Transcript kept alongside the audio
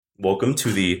Welcome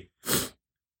to the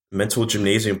Mental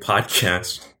Gymnasium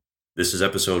podcast. This is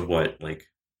episode like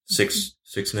six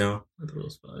now? I thought it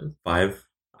was 5. 5?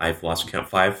 I've lost count.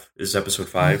 5. This is episode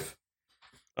 5.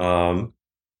 I'm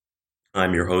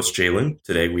your host, Jalen.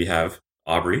 Today we have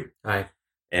Aubrey. Hi.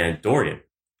 And Dorian.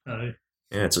 Hi.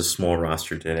 Yeah, it's a small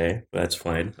roster today, but that's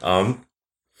fine.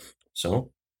 So, how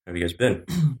have you guys been?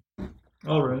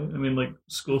 All right. I mean,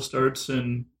 school starts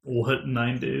in,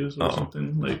 9 days or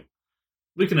something?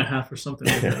 Week and a half or something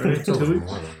like that, right? 2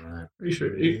 weeks? Are you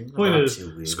sure? Point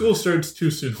is, school starts too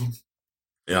soon.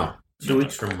 Yeah. 2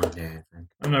 weeks from Monday, I think.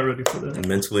 I'm not ready for that.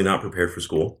 Mentally not prepared for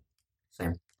school.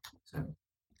 Same.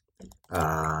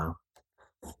 I'm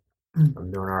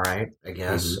doing all right, I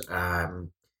guess.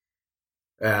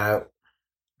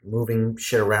 Moving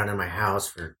shit around in my house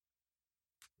for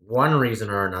one reason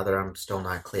or another. I'm still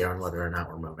not clear on whether or not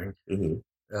we're moving.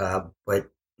 Mm-hmm. But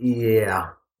yeah,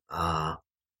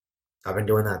 I've been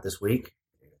doing that this week.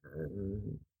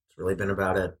 It's really been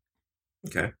about it.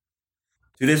 Okay.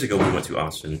 2 days ago, we went to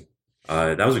Austin.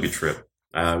 That was a good trip.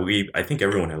 I think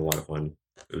everyone had a lot of fun.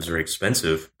 It was very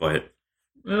expensive, but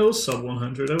It was sub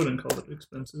 100. I wouldn't call it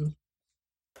expensive.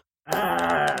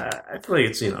 I feel like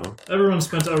it's, Everyone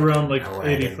spent around No,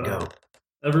 I didn't 85. go.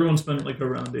 Everyone spent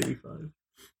around 85.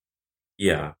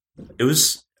 yeah. It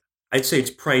was, I'd say it's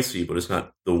pricey, but it's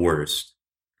not the worst.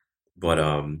 But,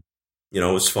 it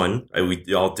was fun.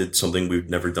 We all did something we've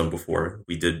never done before.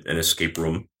 We did an escape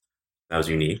room. That was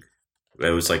unique. It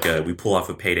was we pull off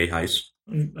a payday heist.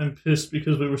 I'm pissed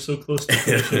because we were so close to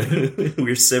finishing. We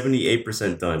were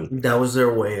 78% done. That was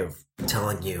their way of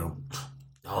telling you,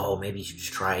 oh, maybe you should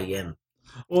just try again.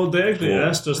 Well, they actually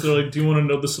asked us, they're like, do you want to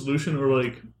know the solution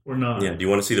or not? Yeah, do you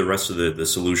want to see the rest of the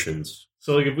solutions?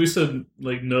 So, if we said,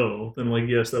 no, then,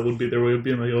 yes, that would be their way of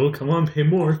being like, oh, come on, pay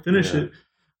more, finish it.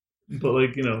 But,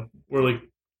 we're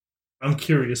I'm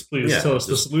curious, please tell us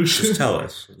the solution. Just tell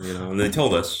us, and they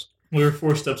told us. We were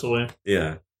 4 steps away.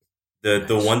 Yeah.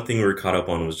 The one thing we were caught up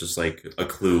on was just, a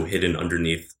clue hidden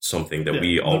underneath something that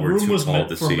we all were too tall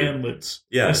to see. The room was meant for manlets.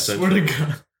 Yeah, I swear to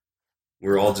God.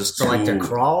 We're all just So, to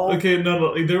crawl? Okay,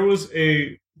 no, there was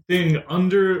a thing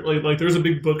under, there was a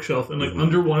big bookshelf, and,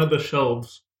 under one of the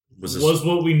shelves was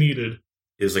what we needed.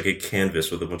 It was a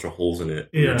canvas with a bunch of holes in it.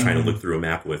 Yeah. We were trying to look through a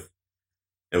map with.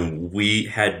 And we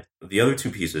had the other 2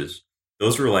 pieces.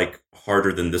 Those were,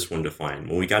 harder than this one to find.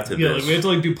 When we got to this... we had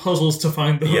to, do puzzles to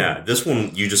find them. Yeah, this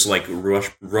one, you just,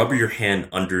 rub your hand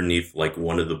underneath,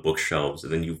 one of the bookshelves,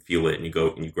 and then you feel it, and you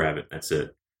go, and you grab it. That's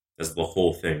it. That's the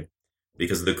whole thing.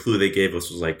 Because the clue they gave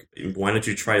us was, why don't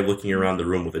you try looking around the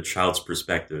room with a child's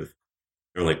perspective?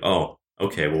 And we're like, oh,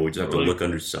 okay, well, we just have to look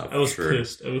under stuff. I was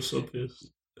pissed. I was so pissed.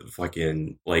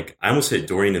 Fucking, I almost hit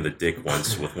Dorian in the dick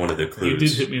once with one of the clues. You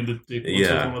did hit me in the dick once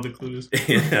with one of the clues.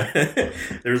 Yeah.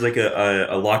 There was a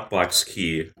lockbox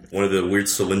key, one of the weird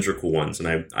cylindrical ones,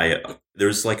 and I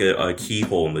there's a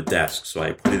keyhole in the desk, so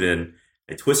I put it in,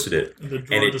 I twisted it, And the and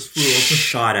drawer it just flew open.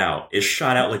 shot out. It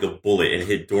shot out like a bullet and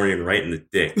hit Dorian right in the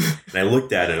dick. And I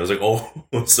looked at it and I was like, oh,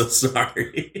 I'm so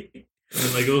sorry. And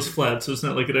then, it was flat, so it's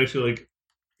not like it actually,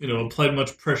 applied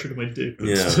much pressure to my dick. But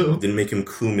Yeah, still. didn't make him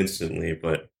coom instantly,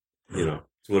 but,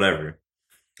 it's whatever.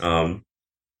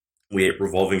 We ate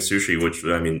revolving sushi, which,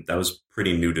 that was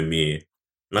pretty new to me.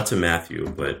 Not to Matthew,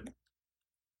 but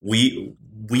we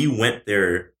went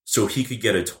there so he could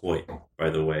get a toy, by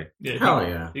the way. Yeah, Hell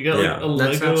yeah. He got, a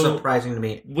Lego... That's not surprising to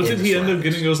me. What did he end up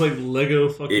getting? It was, Lego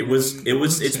fucking...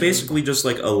 It's basically just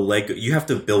a Lego. You have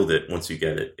to build it once you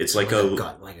get it. It's like a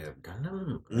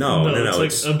Gundam? No.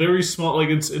 It's a very small...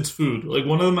 it's food.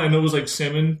 One of them I know was,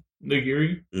 salmon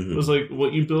nigiri. Mm-hmm. Was,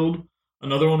 what you build.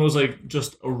 Another one was,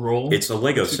 just a roll. It's a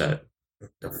Lego set.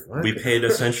 The fuck? We paid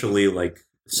essentially,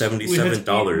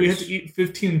 $77. We had to eat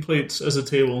 15 plates as a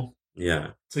table.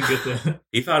 Yeah. To get that.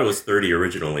 He thought it was 30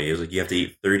 originally. He was like, you have to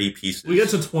eat 30 pieces. We got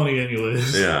to 20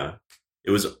 anyways. Yeah.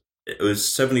 It was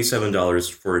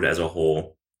 $77 for it as a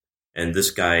whole. And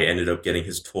this guy ended up getting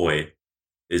his toy.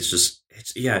 It's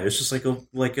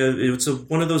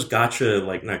one of those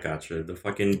gotcha, not gotcha, the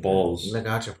fucking balls. The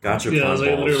gotcha. Gotcha Yeah, balls.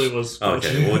 it literally was. Oh,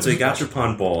 okay. Well, it's a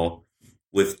gachapon ball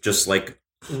with just a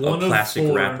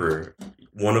plastic wrapper.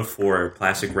 1 of 4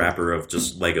 plastic wrapper of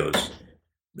just Legos.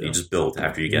 Yeah. You just build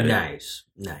after you get Nice.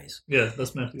 Yeah,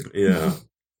 that's Matthew. it. Yeah.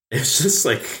 It's just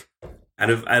out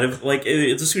of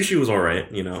the sushi was alright,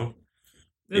 Yeah,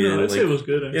 I'd say it was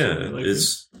good. Actually. Yeah,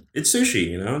 it's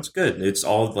sushi, it's good. It's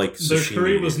all sushi. Their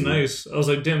curry was nice. I was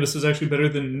like, damn, this is actually better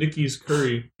than Nikki's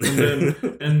curry.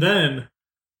 And then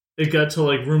it got to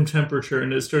room temperature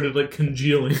and it started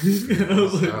congealing. And I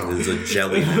was like, it's a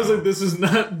jelly. I was like, this is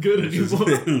not good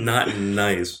anymore. Not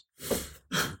nice.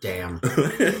 Damn.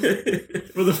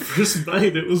 For the first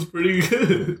night, it was pretty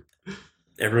good.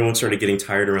 Everyone started getting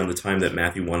tired around the time that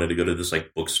Matthew wanted to go to this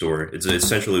like bookstore. It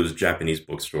was a Japanese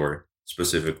bookstore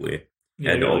specifically. It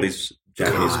had all these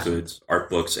Japanese goods, art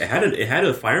books. It had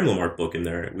a Fire Emblem art book in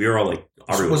there. We were all like,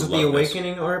 was it the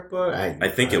Awakening art book? I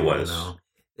think it was. Know.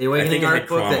 The Awakening art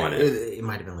book. It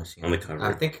might have been listed on the cover.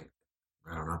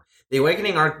 I don't know. The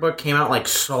Awakening art book came out like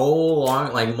so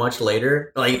long, like much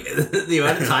later. Like the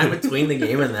amount of time between the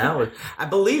game and that was. I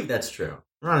believe that's true.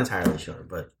 I'm not entirely sure,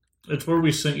 but it's where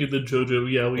we sent you the JoJo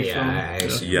Yaoi film.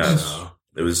 Yes,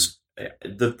 it was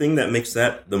the thing that makes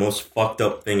that the most fucked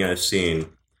up thing I've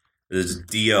seen. Is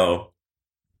Dio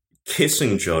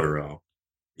kissing Jotaro.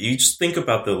 You just think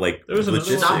about the there was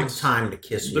logistics. Time to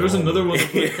kiss. There was another one.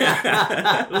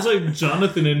 It was like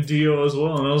Jonathan and Dio as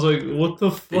well, and I was like, "What the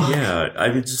fuck?" Yeah, I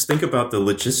mean, just think about the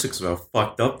logistics of how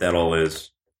fucked up that all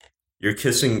is. You're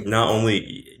kissing. Not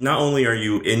only are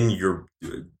you in your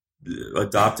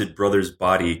adopted brother's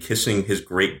body, kissing his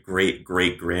great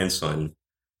grandson.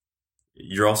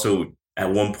 You're also at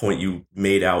one point you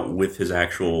made out with his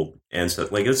actual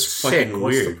ancestor. Like, it's sick. Fucking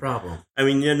What's weird. The problem? I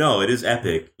mean, it is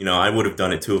epic. I would have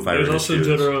done it too if I were. There's also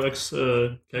Jotaro X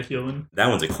Kakyoin. That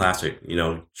one's a classic.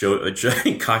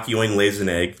 Kakyoin lays an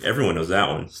egg. Everyone knows that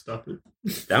one. Stop it.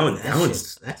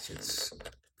 That shit's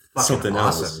fucking something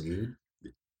awesome, else, dude.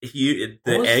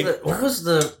 What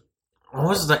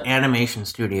was the animation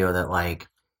studio that like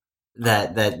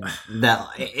their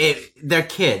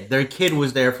kid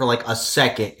was there for like a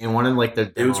second in one of like their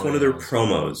it was one of their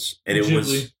promos and it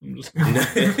was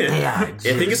I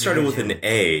think it started with an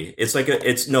A. It's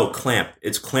Clamp.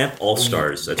 It's Clamp All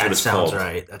Stars. That's what it's called.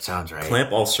 That sounds right.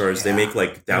 Clamp All Stars. Yeah. They make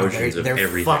like doujins of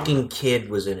everything. Their fucking kid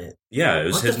was in it. Yeah,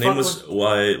 his name was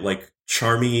like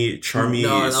Charmy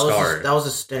Star. That was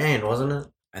a stand, wasn't it?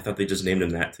 I thought they just named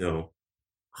him that too.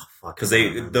 Because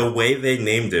the way they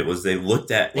named it was they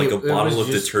looked at like a bottle of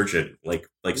detergent, like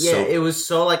soap. It was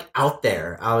so like out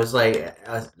there. I was like,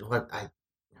 what?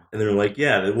 And they're like,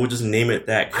 yeah, we'll just name it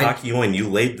that. Kakyoin, you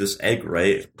laid this egg,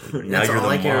 right? Now that's you're all the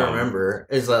I mom. can remember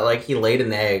is that like he laid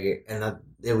an egg, and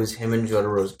it was him and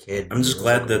Jotaro's kid. I'm just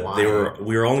glad that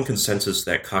we were all in consensus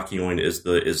that Kakyoin is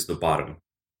the bottom.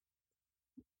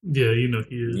 Yeah, he is.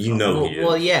 He is.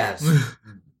 Well, yes.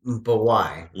 But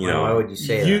why? Why would you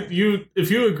say that?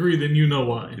 If you agree, then you know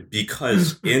why.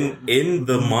 Because in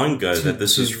the manga that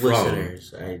this is from,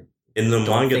 I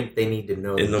don't think they need to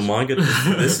know. In the manga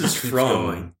this is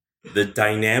from, the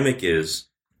dynamic is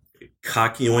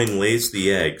Kakyoin lays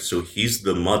the egg, so he's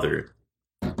the mother.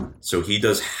 So he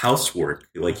does housework,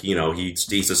 like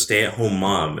he's a stay-at-home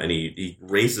mom, and he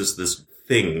raises this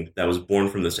thing that was born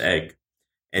from this egg.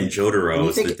 And Jotaro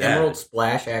is the dad. You think Emerald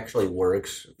Splash actually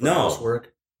works for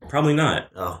housework? Probably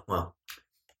not. Oh, well.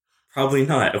 Probably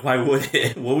not. Why would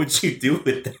it? What would you do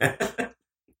with that?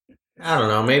 I don't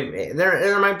know. Maybe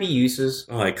there might be uses.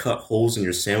 Oh, I cut holes in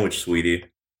your sandwich, sweetie.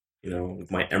 With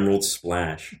my Emerald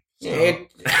Splash. So. Yeah,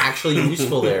 it's actually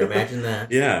useful there. Imagine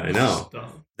that. Yeah, I know.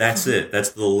 That's it. That's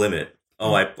the limit.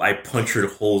 Oh, I punctured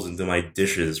holes into my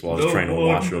dishes while I was trying to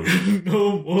wash them.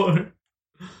 No more.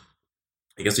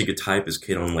 I guess he could tie up his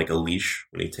kid on like a leash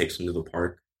when he takes him to the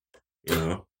park. He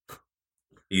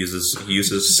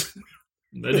uses.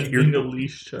 Imagine being a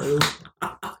leash child.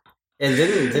 And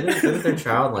didn't their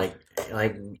child like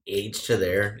age to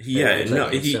their? Yeah, no,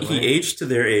 he aged to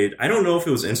their age. I don't know if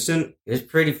it was instant. It was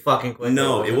pretty fucking quick.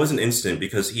 No, it wasn't instant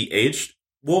because he aged.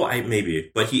 Well,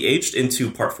 but he aged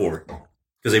into part 4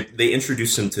 because they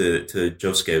introduced him to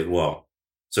Josuke as well.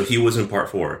 So he was in part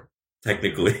 4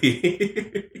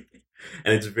 technically.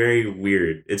 And it's very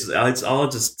weird. It's all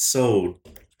just so.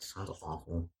 It sounds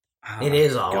awful. It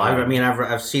is awful. I mean,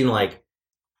 I've seen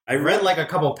I read like a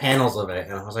couple panels of it,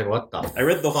 and I was like, "What the?" I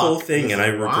read the whole thing, and I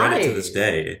regret it to this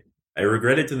day.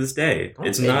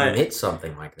 It's not admit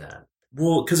something like that.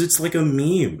 Well, because it's like a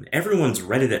meme. Everyone's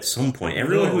read it at some point.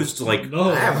 Everyone who's like,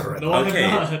 people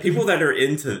that are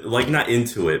into not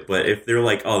into it, but if they're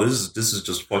like, "Oh, this is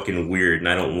just fucking weird," and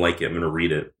I don't like it, I'm gonna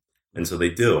read it, and so they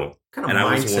do. What kind of mindset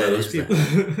I was one of those people.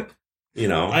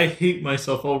 I hate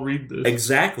myself. I'll read this.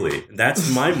 Exactly. That's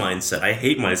my mindset. I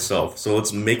hate myself. So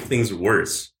let's make things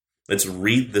worse. Let's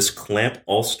read this Clamp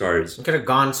All Stars. You could have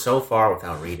gone so far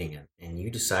without reading it, and you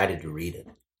decided to read it.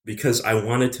 Because I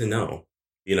wanted to know.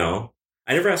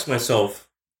 I never asked myself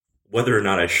whether or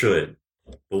not I should,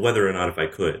 but whether or not if I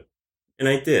could. And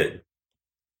I did.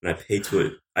 And I paid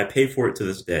for it to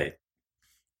this day.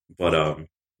 But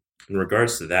in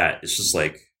regards to that, it's just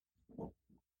like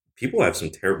people have some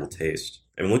terrible taste.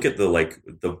 I mean, look at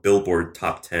the Billboard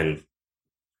top 10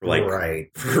 for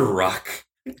for rock.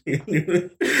 I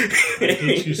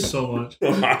hate you so much.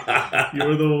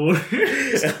 You're the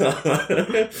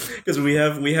worst. Because we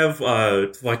have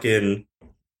fucking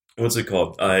what's it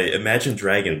called? Imagine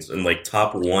Dragons in like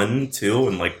top 1, 2,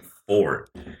 and like 4,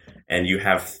 and you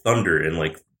have Thunder in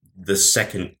like the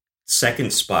second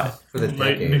spot for the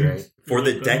decade, right? For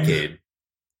the decade.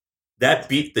 That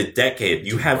beat the decade.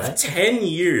 You have 10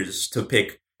 years to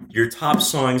pick your top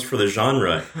songs for the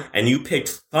genre, and you picked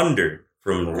Thunder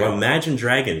from Imagine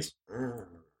Dragons.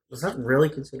 Was that really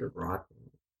considered rock?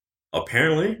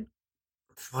 Apparently.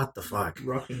 What the fuck?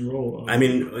 Rock and roll. I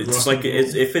mean, it's like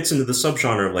it fits into the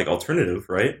subgenre of like alternative,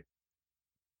 right?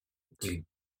 Dude,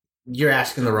 you're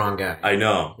asking the wrong guy. I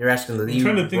know. You're asking the. I'm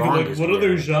trying to think of like what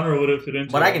other genre would it fit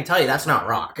into. But I can tell you that's not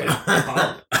rock.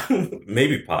 Pop.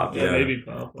 Maybe pop. Yeah, maybe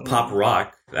pop. Pop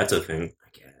rock. That's a thing.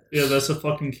 Yeah, that's a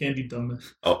fucking candy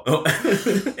dumbass. Oh.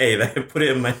 Hey, I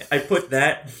put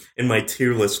that in my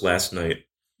tier list last night.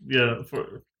 Yeah,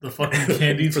 for the fucking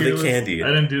candy for tier the list? candy. I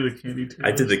didn't do the candy tier list.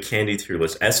 I did the candy tier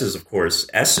list. S is, of course,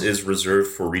 S is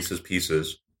reserved for Reese's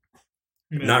Pieces.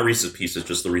 Yeah. Not Reese's Pieces,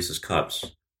 just the Reese's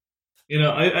Cups. You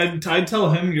know, I'd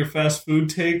tell him your fast food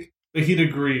take, but he'd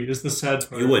agree, is the sad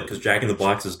part. You would, because Jack in the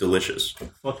Box is delicious.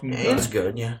 Fucking it's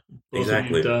good, yeah. Both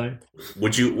exactly. Of you die.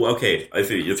 Would you, okay,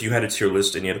 if you had a tier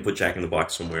list and you had to put Jack in the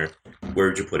Box somewhere, where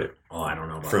would you put it? Oh, I don't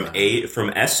know about that.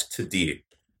 From S to D.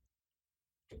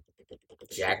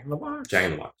 Jack in the Box? Jack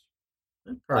in the Box.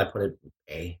 I'd probably put it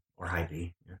A or high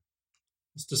B. Yeah.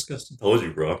 It's disgusting. Told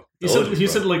you, bro. He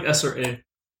said like S or A. And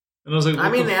I was like, I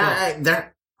mean,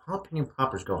 their jalapeno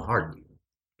poppers go hard, dude.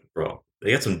 Bro,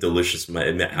 they got some delicious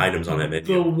items on that menu.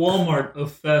 The Walmart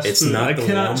of fast food. It's not I the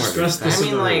cannot Walmart stress this. I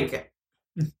mean, like,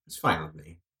 it's fine with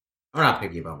me. I'm not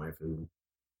picky about my food.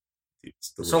 Dude,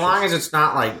 so long as it's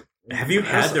not like. Have you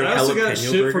had their jalapeno burger? I also got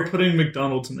shit for putting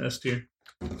McDonald's in S tier.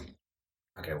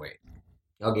 Okay, wait.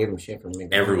 Y'all gave him shit for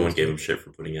McDonald's. Everyone gave him shit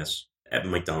for putting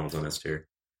McDonald's on S tier.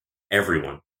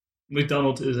 Everyone.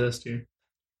 McDonald's is S tier.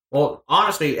 Well,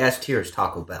 honestly, S tier is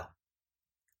Taco Bell.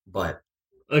 But.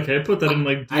 Okay, I put that in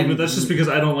like D, but that's just because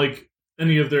I don't like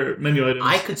any of their menu items.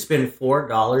 I could spend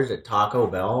 $4 at Taco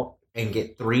Bell and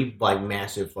get 3 like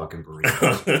massive fucking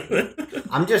burritos.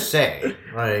 I'm just saying,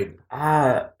 like,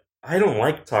 I don't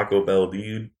like Taco Bell,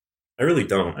 dude. I really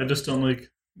don't. I just don't like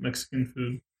Mexican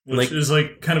food, which is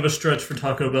like kind of a stretch for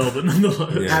Taco Bell, but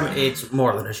nonetheless, yeah. I mean, it's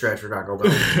more than a stretch for Taco Bell.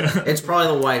 It's probably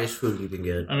the whitest food you can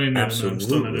get. I mean,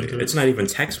 absolutely, it's not even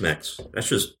Tex-Mex. That's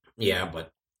just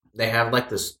but. They have like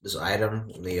this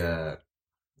item. I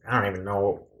don't even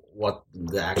know what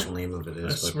the actual name of it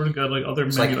is. I swear to God, like other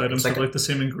menu items have like the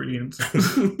same ingredients.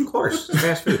 Of course, it's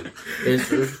fast food.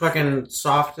 It's fucking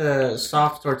soft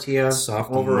tortilla,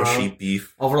 soft mushy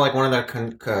beef over like one of their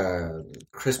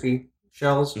crispy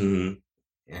shells. Mm-hmm.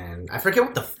 And I forget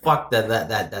what the fuck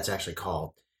that's actually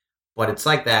called, but it's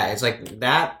like that. It's like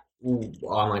that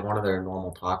on like one of their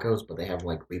normal tacos, but they have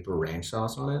like Reaper Ranch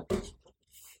sauce on it.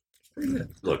 Pretty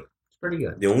good. Look, it's pretty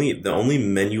good. The only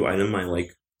menu item I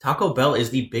like. Taco Bell is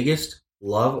the biggest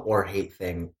love or hate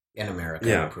thing in America.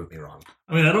 Yeah, prove me wrong.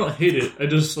 I mean, I don't hate it. I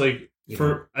just like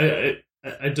I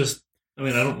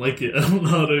don't like it. I don't know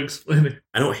how to explain it.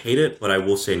 I don't hate it, but I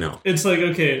will say no. It's like,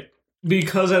 okay,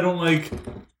 because I don't like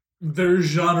their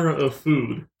genre of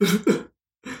food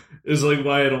is like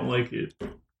why I don't like it.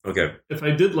 Okay. If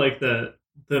I did like that,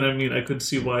 then I mean I could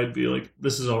see why I'd be like,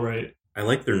 this is all right. I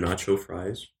like their nacho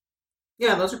fries.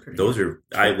 Yeah, those are pretty.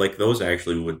 I like those. I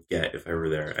actually would get if I were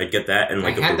there. I'd get that and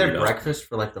like. I had their breakfast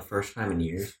for like the first time in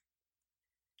years.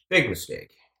 Big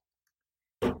mistake.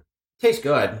 Tastes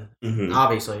good. Mm-hmm.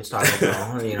 Obviously, it's Taco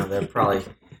Bell. You know, there are probably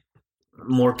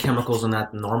more chemicals in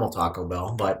that than normal Taco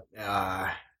Bell, but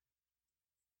Yeah.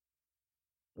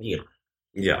 You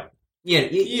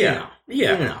know.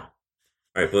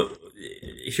 All right, but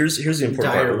here's the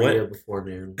important Diarrhea before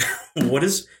noon.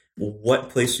 What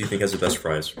place do you think has the best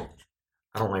fries?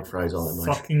 I don't like fries all that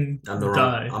much. Fucking I'm the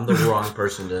wrong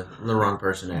person to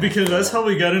ask. Because that's how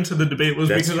we got into the debate. Was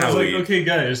because I was like, okay,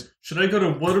 guys, should I go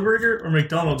to Whataburger or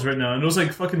McDonald's right now? And it was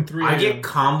like fucking 3 I get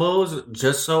combos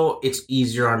just so it's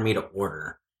easier on me to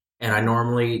order, and I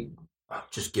normally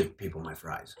just give people my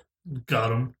fries.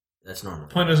 Got him. That's normal.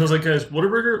 Point is, I was like, guys,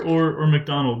 Whataburger or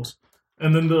McDonald's?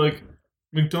 And then they're like,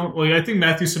 McDonald's. Like, I think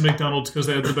Matthew said McDonald's because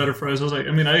they had the better fries. I was like,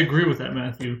 I mean, I agree with that,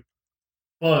 Matthew,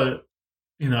 but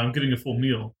you know, I'm getting a full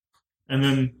meal. And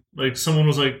then like someone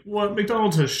was like, "What?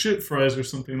 McDonald's has shit fries or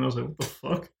something?" And I was like, "What the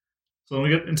fuck?" So then we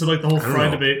get into like the whole fry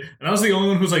debate, and I was the only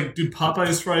one who's like, "Dude,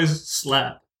 Popeye's fries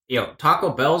slap." Yo,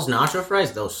 Taco Bell's nacho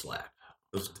fries, those slap.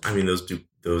 Those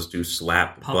do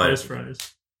slap. Popeye's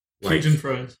fries, Cajun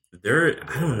fries.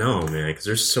 I don't know, man, because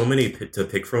there's so many to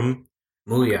pick from.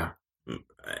 Muya.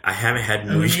 I haven't had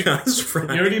Muya's fries.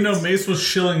 You already know Mace was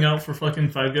shilling out for fucking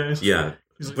Five Guys. Yeah.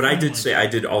 Like, but I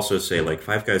did also say like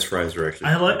Five Guys fries are actually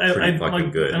pretty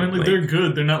fucking good. I mean, like they're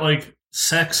good. They're not like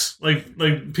sex.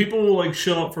 Like people will like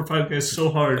shill out for Five Guys so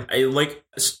hard.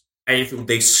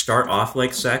 They start off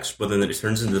like sex, but then it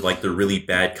turns into like the really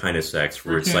bad kind of sex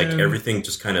where it's like everything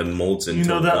just kind of molds into. You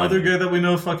know that other guy that we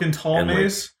know, fucking Tall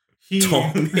Mace.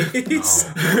 Tall Mace.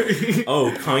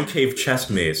 Oh, concave chest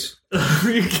Mace.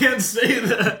 You can't say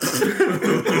that.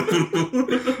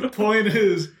 Point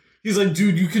is. He's like,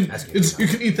 dude, you can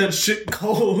eat that shit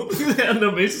cold. And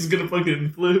the Mace is gonna fucking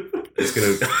flip. It's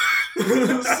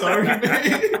gonna. Sorry,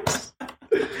 Mace.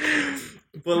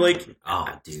 But like,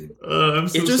 dude, I'm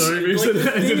so sorry, Mace.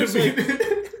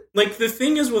 Like the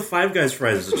thing is with Five Guys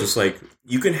fries, it's just like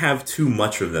you can have too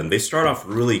much of them. They start off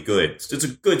really good. It's a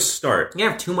good start. You can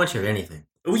have too much of anything.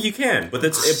 Well, you can, but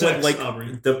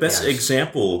the best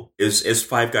example is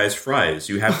Five Guys fries.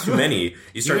 You have too many,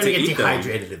 you start to eat them.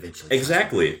 Dehydrated eventually.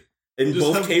 Exactly. In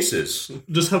both cases.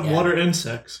 Just have water and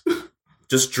sex.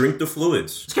 Just drink the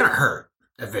fluids. It's gonna hurt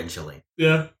eventually.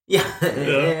 Yeah.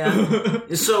 Yeah.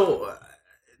 So,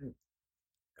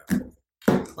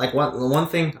 like one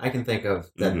thing I can think of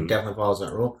that definitely follows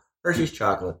that rule: Hershey's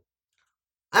chocolate.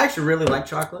 I actually really like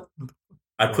chocolate.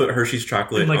 I put Hershey's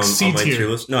chocolate like on my tier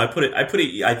list. No, I put it. I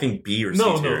think B or C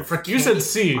tier. No, you said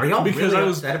C. Are y'all because really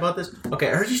upset about this? Okay,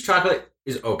 Hershey's chocolate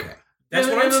is okay. That's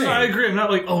what I'm saying. I agree. I'm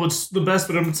not like, oh, it's the best,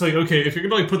 but I'm just like, okay, if you're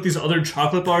gonna like put these other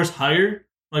chocolate bars higher,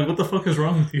 like, what the fuck is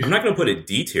wrong with you? I'm not gonna put it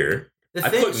D tier.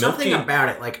 Something about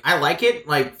it, like, I like it,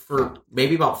 like, for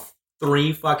maybe about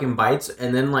 3 fucking bites,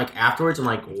 and then, like, afterwards, I'm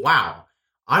like, wow,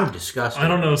 I'm disgusted. I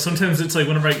don't know. Sometimes it's like,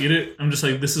 whenever I eat it, I'm just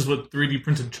like, this is what 3D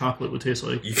printed chocolate would taste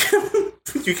like. You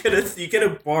get a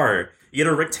bar. You get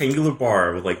a rectangular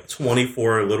bar with, like,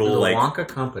 24 little, the Wonka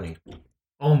Company.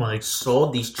 Oh my!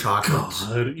 Sold these chocolates.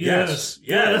 God, yes.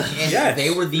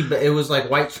 They were it was like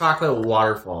white chocolate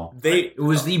waterfall. It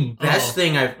was the best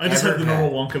thing I've ever had. I just had the normal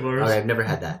Wonka bars. I've never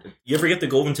had that. You ever get the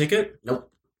golden ticket? Nope.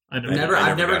 I've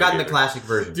never gotten the classic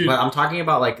version. Dude. But I'm talking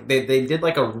about like they did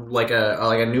like a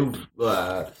new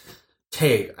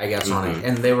take, I guess, on it,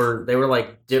 and they were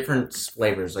like different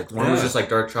flavors. Like one was just like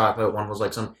dark chocolate, one was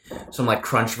like some like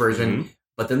crunch version. Mm-hmm.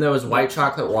 But then there was white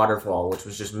chocolate waterfall, which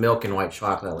was just milk and white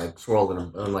chocolate, like swirled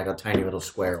in like a tiny little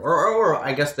square. Or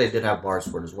I guess they did have bars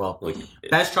for it as well. Like,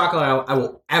 best chocolate I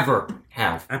will ever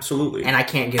have. Absolutely. And I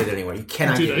can't get it anywhere. You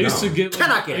cannot get it. I used to get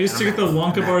the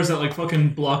Wonka bars at like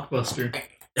fucking Blockbuster.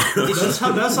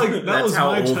 That was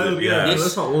my childhood. Yeah,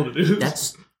 that's how old it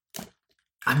is.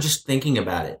 I'm just thinking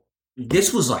about it.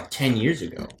 This was like 10 years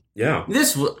ago. Yeah.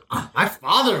 This was my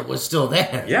father was still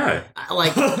there. Yeah.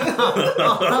 I'm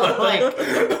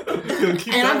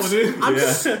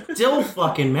still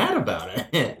fucking mad about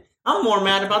it. I'm more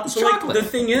mad about the chocolate. Like, the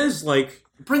thing is, like,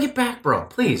 bring it back, bro,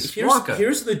 please.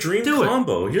 Here's the dream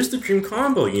combo. Here's the dream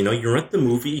combo. You know, you're at the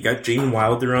movie. You got Gene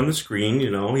Wilder on the screen.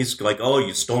 You know, he's like, "Oh,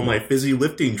 you stole my fizzy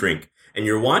lifting drink," and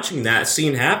you're watching that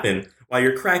scene happen while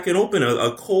you're cracking open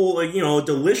a cold,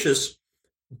 delicious,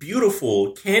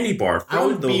 beautiful candy bar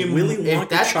from the Willy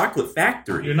Wonka Chocolate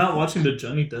Factory. You're not watching the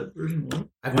Johnny Depp version? What?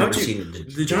 I've never seen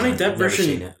it. The Johnny Depp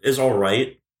version is all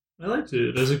right. I liked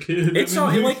it as a kid. It's all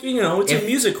like, it's a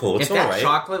musical. It's all right. If that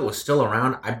chocolate was still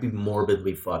around, I'd be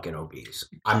morbidly fucking obese.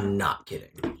 I'm not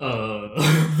kidding.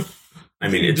 I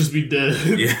mean, you'd just be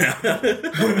dead. Yeah.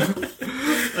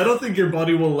 I don't think your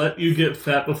body will let you get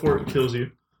fat before it kills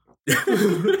you.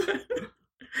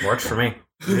 Works for me.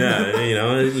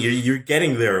 Yeah, you're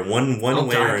getting there one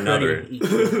way or another.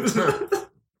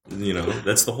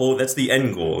 That's the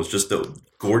end goal. It's just to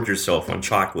gorge yourself on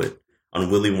chocolate, on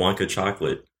Willy Wonka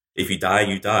chocolate. If you die,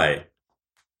 you die.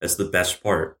 That's the best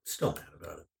part. Still mad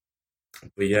about it.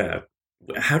 But yeah,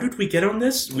 how did we get on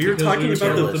this? We were talking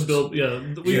about the bill. Yeah,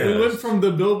 we went from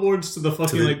the billboards to the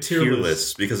fucking to the tier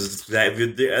lists because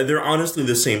they're honestly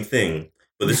the same thing.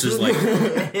 But this is like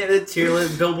the tier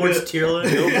list, billboards tier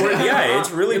list. Billboard, yeah,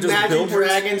 it's really just Imagine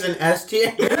Dragons and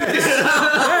ST.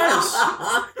 Yes.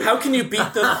 How can you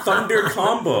beat the Thunder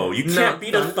combo? You can't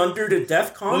beat a Thunder to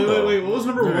Death combo. Wait. What was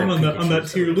number 1 on that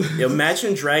tier list?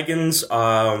 Imagine Dragons.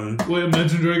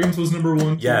 Imagine Dragons was number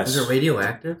 1. Yes. Is it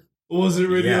radioactive? Was it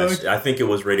radioactive? Yes, I think it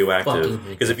was radioactive.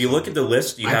 Because if you look at the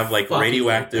list, you have like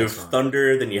radioactive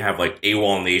Thunder, then you have like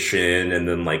AWOL Nation, and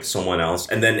then like someone else,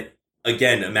 and then.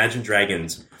 Again, Imagine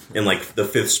Dragons in like the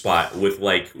 5th spot with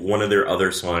like one of their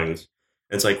other songs.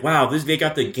 It's like, wow, they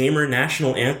got the Gamer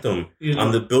National Anthem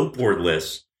on the Billboard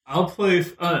list. I'll play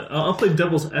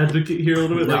devil's advocate here a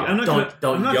little bit. No, like, I'm not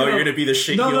don't. You're gonna be the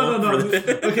shit. No.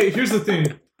 Okay, here's the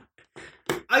thing.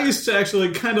 I used to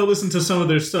actually kind of listen to some of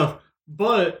their stuff,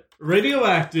 But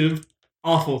Radioactive,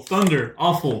 awful. Thunder,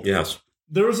 awful. Yes.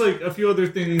 There was like a few other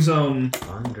things.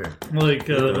 Thunder. Like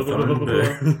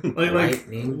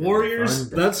Lightning, Warriors.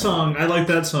 thunder. That song, I like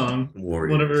that song.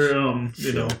 Warriors. Whatever.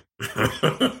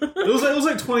 It was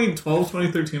like 2012,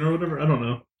 2013 or whatever. I don't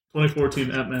know.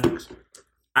 2014 at max.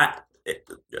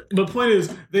 The point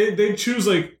is, they choose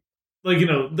like they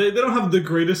don't have the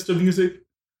greatest of music,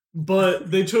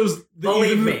 but they chose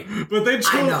Believe me. But they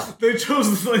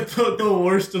chose like the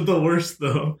worst of the worst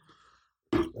though.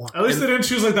 At least they didn't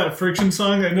choose like that Friction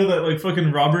song. I know that like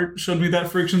fucking Robert showed me that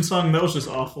Friction song. And that was just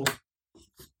awful,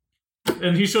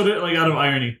 and he showed it like out of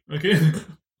irony. Okay.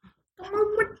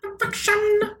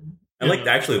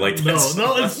 Actually liked that.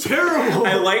 No, it's terrible.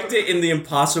 I liked it in the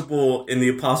Impossible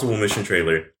Mission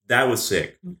trailer. That was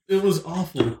sick. It was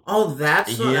awful. Oh,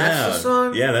 that's the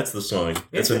song? Yeah, that's the song.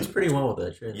 It fits pretty well with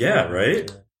that shit. Yeah,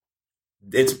 right? Yeah.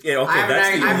 Okay, that's the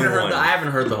only one. I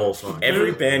haven't heard the whole song.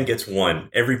 Every band gets one.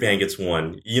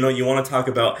 You know, you want to talk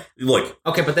about... Look.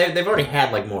 Okay, but they've already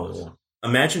had, like, more than one.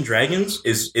 Imagine Dragons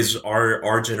is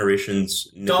our generation's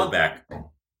Nickelback.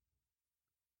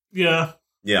 Yeah.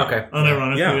 Yeah. Okay.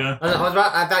 Unironically, yeah.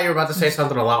 I thought you were about to say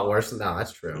something a lot worse. No,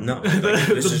 that's true. No.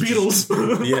 The Beatles.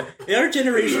 Yeah. Our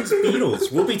generation's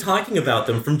Beatles. We'll be talking about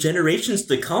them from generations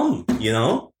to come, you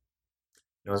know?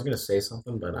 I was going to say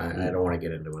something, but I don't want to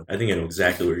get into it. I think I know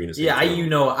exactly what you're going to say. Yeah, I know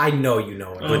you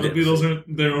know it. The Beatles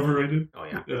they're overrated? Oh,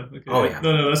 yeah. Okay. Oh, yeah.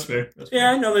 No, that's fair. Yeah,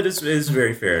 I know that is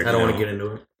very fair. I don't want to get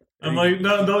into it. I'm like,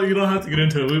 no, you don't have to get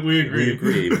into it. We agree. We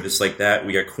agree. Just like that,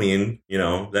 we got Queen, you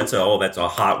know? That's a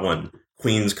hot one.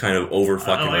 Queen's kind of over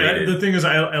fucking rated. The thing is,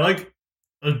 I like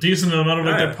a decent amount of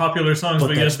like their popular songs,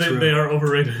 but yes, they are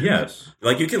overrated. Yes.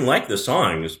 Like, you can like the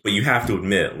songs, but you have to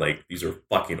admit, like, these are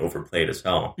fucking overplayed as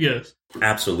hell. Yes.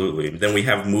 Absolutely. Then we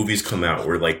have movies come out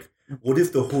where, like, what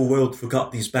if the whole world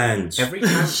forgot these bands? Every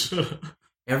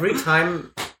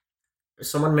time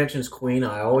someone mentions Queen,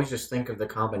 I always just think of the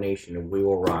combination of We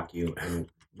Will Rock You and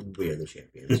We Are the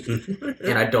Champions.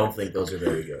 And I don't think those are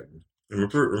very good.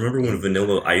 Remember when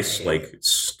Vanilla Ice, like,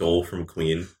 stole from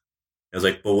Queen? I was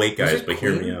like, but wait, guys, but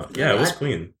hear me out. Yeah, it was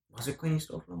Queen. Was it Queen he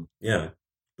stole from? Yeah.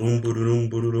 Boom, boom, boom,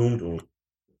 boom, boom, boom.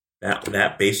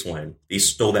 That bass line. They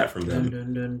stole that from them.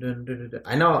 Dun, dun, dun, dun, dun, dun.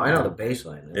 I know the bass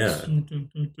line. Yeah.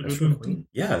 That's from Queen?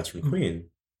 Yeah, it's from Queen.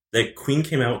 Like, Queen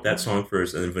came out with that song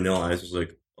first, and then Vanilla Ice was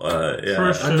like,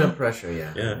 yeah. Under Pressure,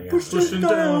 yeah. Yeah. Pushing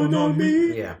down on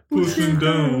me. Yeah. Pushing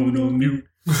down on you.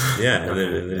 Yeah, and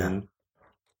then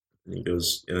he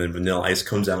goes, and then Vanilla Ice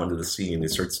comes out into the sea, and he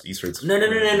starts. No.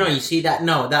 You see that?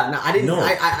 No, I didn't. No.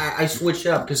 I switched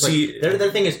up because like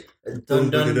their thing is dun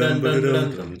dun dun dun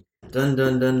dun dun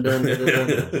dun dun dun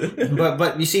dun.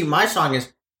 But you see, my song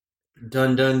is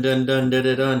dun dun dun dun dun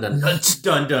dun dun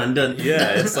dun dun dun.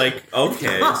 Yeah, it's like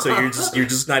okay, so you're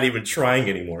just not even trying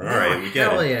anymore. All right, we get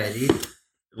it. Hell yeah, dude.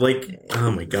 Like,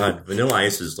 oh my god, Vanilla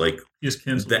Ice is like the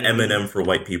Eminem for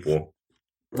white people.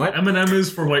 What? Eminem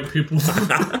is for white people.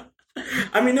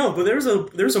 I mean, no, but there's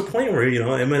a point where, you know,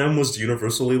 Eminem was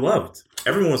universally loved.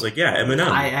 Everyone was like, yeah, Eminem.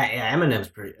 Eminem's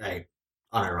pretty,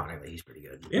 unironically, he's pretty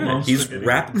good. Yeah, Mom's he's spaghetti.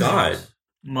 rap god.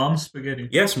 Mom's Spaghetti.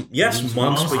 Yes,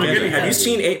 Mom's Spaghetti. Have you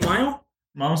seen 8 Mile?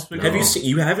 Mom's Spaghetti. Have you seen?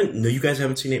 You haven't? No, you guys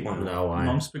haven't seen 8 Mile. No,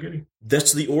 Mom's Spaghetti.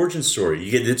 That's the origin story.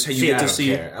 You get to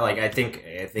see. Like, I think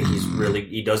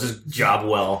he does his job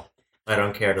well. I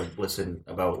don't care to listen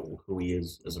about who he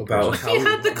is as a person. He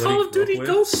had the Call of Duty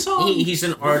Ghost song. He's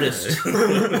an artist.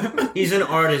 He's an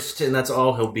artist, and that's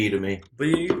all he'll be to me. But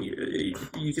you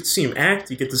get to see him act.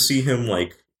 You get to see him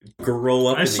like grow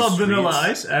up. I saw Vanilla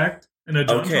Ice act in a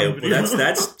John okay, video. Well,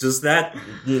 that's just that.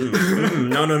 No. Oh,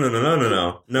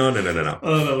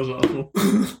 that was awful.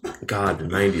 God, the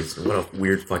 90s. What a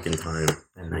weird fucking time.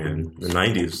 Man. The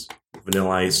 90s.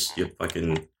 Vanilla Ice. You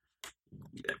fucking.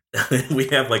 We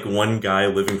have like one guy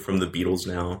living from the Beatles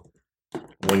now.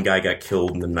 One guy got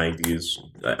killed in the 90s.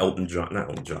 Not Elton John. I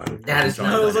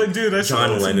was like, dude, that's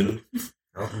John Lennon.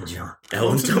 Elton John.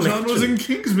 Elton John was in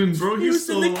Kingsman, bro. He was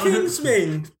in the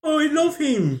Kingsman. Oh, I love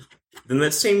him. Then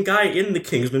that same guy in the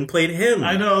Kingsman played him.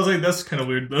 I know. I was like, that's kind of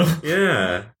weird though.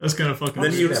 Yeah, that's kind of fucking.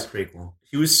 Then weird.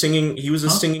 He was singing. He was a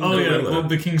singing. Oh yeah, well,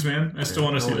 the Kingsman. I still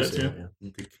want to see that too.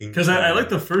 Because I like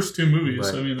the first two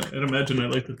movies. But, I mean, I'd imagine I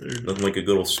like the third. Nothing like a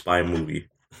good old spy movie.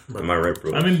 Am I right,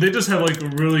 bro? I mean, they just have like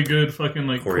really good fucking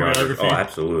like choreography. Oh,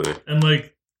 absolutely. And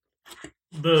like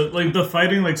the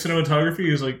fighting, like cinematography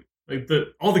is like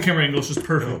all the camera angles just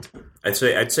perfect. I'd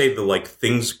say the like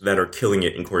things that are killing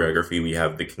it in choreography. We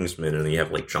have the Kingsman, and we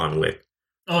have like John Wick.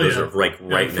 Oh Those yeah, are like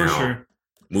right now. Sure.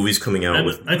 Movies coming out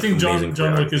with. I think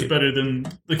John Wick is better than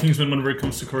the Kingsman whenever it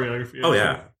comes to choreography. Oh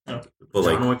yeah. Yeah. But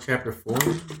like John Wick Chapter 4.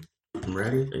 I'm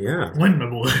ready. Yeah. When, my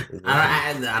boy?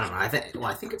 I don't know.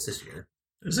 I think it's this year.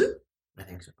 Is it? I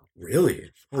think so.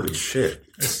 Really? Holy shit!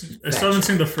 I still haven't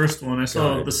seen the first one. I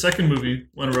saw the second movie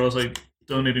whenever I was like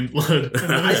donating blood, and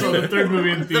then I saw the third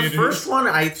movie in theaters. The first one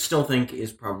I still think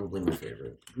is probably my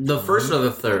favorite. The first or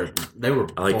the third, they were.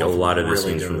 I like a lot of the really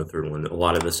scenes good. from the third one. A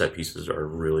lot of the set pieces are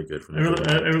really good from the I third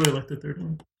one. really like the third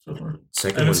one so far.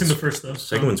 Second I haven't one's, seen the first though.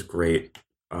 Second one's great.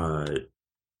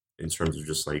 In terms of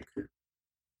just like,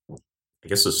 I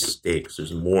guess the stakes.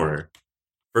 There's more.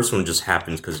 First one just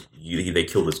happens because they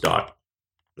killed his dog.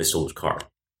 They stole his car.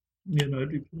 Yeah, no, I'd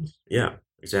be pleased. Yeah,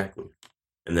 exactly.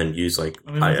 And then use like,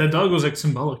 I mean, that dog was like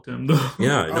symbolic to him, though.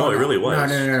 Yeah, no, it really was.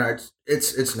 No.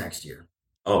 It's next year.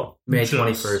 Oh, May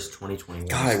 21st, 2021.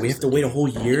 God, we have to wait a whole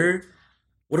year.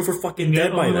 What if we're fucking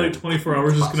dead by then? Like 24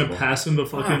 hours is gonna pass in the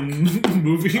fucking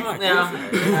movie.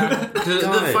 Yeah.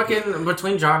 The fucking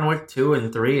between John Wick 2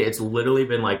 and 3, it's literally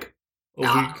been like A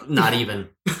week. not even.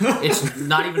 It's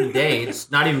not even a day.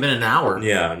 It's not even been an hour.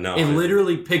 Yeah, no. It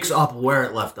literally picks up where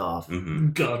it left off. Mm-hmm.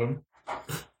 Got him.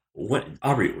 What,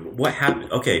 Aubrey? What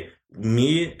happened? Okay,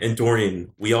 me and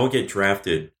Dorian, we all get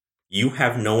drafted. You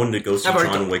have no one to go see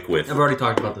John Wick with. I've already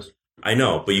talked about this. I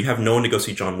know, but you have no one to go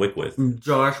see John Wick with.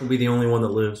 Josh will be the only one that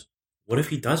lives. What if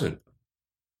he doesn't?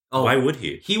 Oh, why would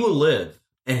he? He will live,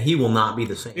 and he will not be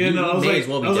the same. Yeah, no, I was like,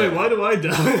 why do I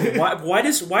die? Why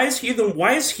is he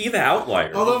the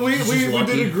outlier? Although we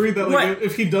did agree that like,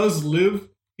 if he does live,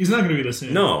 he's not going to be the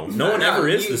same. No one ever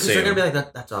is the same. They're going to be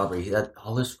like, that's Aubrey. That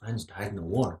all his friends died in the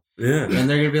war. Yeah, and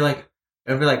they're going to be like,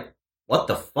 what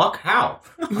the fuck? How?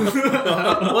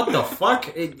 What the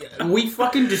fuck? We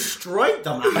fucking destroyed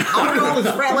them. How did all his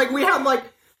friends?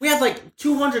 We had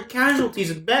 200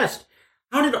 casualties at best.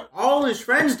 How did all his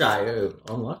friends die?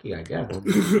 Unlucky, I guess.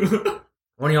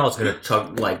 One of y'all is gonna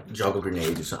juggle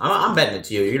grenades or something. I'm betting it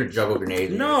to you. You're gonna juggle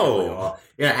grenades. No,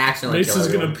 you're gonna accidentally. Mace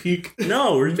is gonna peek.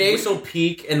 No, Mace will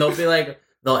peek, and they'll be like.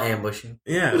 They'll ambush him.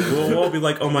 Yeah, we'll all be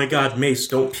like, "Oh my God, Mace,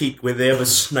 don't peek! Where they have a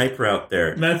sniper out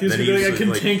there." Matthew's gonna be like, "I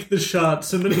can tank the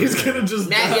shots," and then he's gonna just.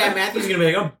 Matthew's gonna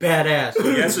be like, "I'm badass."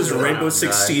 He has his Rainbow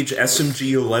Six Siege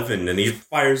SMG-11, and he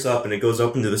fires up, and it goes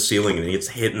up into the ceiling, and he gets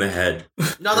hit in the head.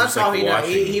 No, that's all he does.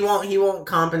 He won't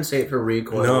compensate for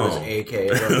recoil with his AK.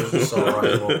 His assault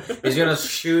rifle. He's gonna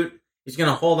shoot. He's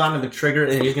gonna hold on to the trigger,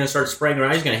 and he's gonna start spraying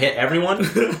around. He's gonna hit everyone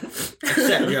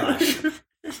except Josh.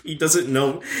 He doesn't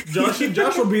know.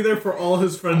 Josh will be there for all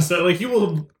his friends. He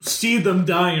will see them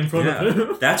die in front of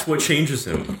him. That's what changes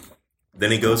him.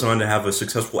 Then he goes on to have a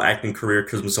successful acting career,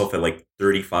 kills himself at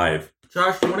 35.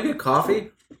 Josh, do you want to get coffee?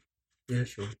 Yeah,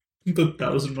 sure. The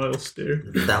 1,000 mile stare.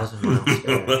 1,000 mile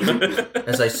stare.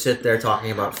 As I sit there talking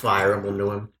about Fire Emblem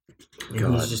to him.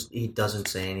 And he doesn't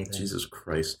say anything. Jesus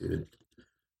Christ, dude.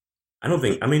 I don't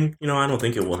think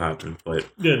it will happen, but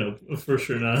yeah, no, for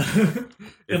sure not.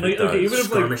 And even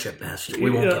if at best,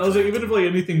 even if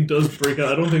anything does break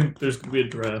out, I don't think there's gonna be a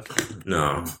draft.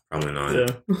 No, probably not.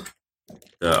 Yeah.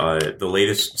 The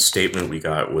latest statement we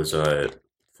got was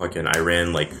fucking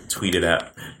Iran tweeted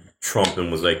at Trump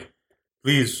and was like,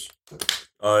 "Please,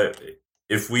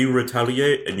 if we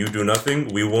retaliate and you do nothing,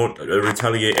 we won't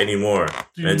retaliate anymore."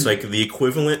 Dude. And it's the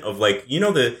equivalent of the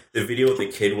video of the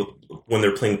kid when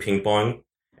they're playing ping pong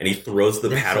and he throws the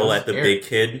paddle at the big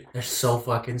kid. They're so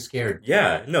fucking scared.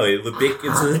 Yeah, no, it's a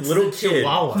little kid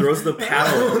throws the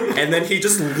paddle and then he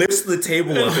just lifts the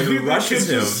table up and rushes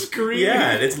him.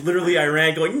 Yeah, and it's literally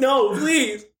Iran going, "No,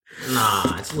 please."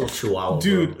 Nah, it's a little chihuahua,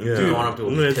 dude. Bro. Yeah. Dude, going up to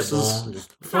a pit bull,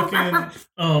 just fucking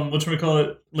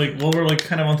whatchamacallit, while we're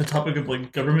kind of on the topic of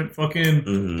government fucking.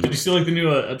 Mm-hmm. Did you see the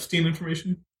new Epstein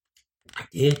information? I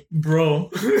did, bro.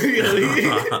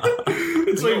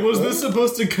 It's was this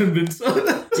supposed to convince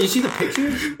us? Did you see the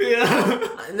pictures? Yeah.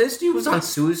 This dude was on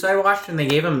Suicide Watch, and they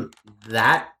gave him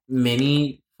that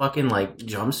many fucking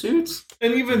jumpsuits.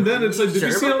 And even then, it's did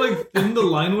you see how thin the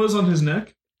line was on his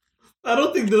neck? I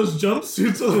don't think those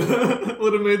jumpsuits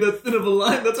would have made that thin of a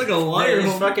line. That's a wire.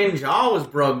 His fucking jaw was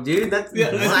broke, dude. That's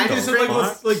I think it's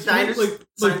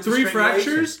three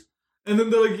fractures. And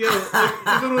then they're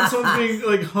even when someone's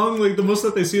being hung, the most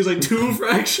that they see is 2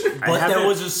 fractures. But there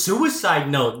was a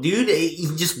suicide note, dude. He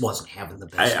just wasn't having the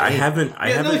best. I haven't.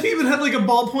 He even had a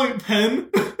ballpoint pen.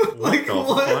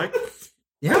 What?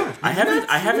 Yeah, I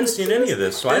haven't seen any of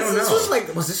this, so I don't know.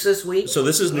 Was this week? So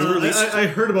this is new release. I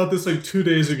heard about this 2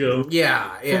 days ago.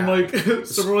 Yeah. From a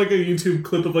YouTube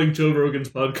clip of Joe Rogan's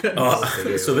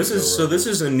podcast. So this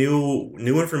is a new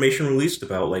information released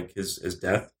about his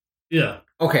death. Yeah.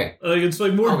 Okay. It's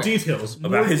more details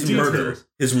about his murder.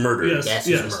 His murder. Yes.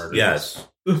 His murder. Yes.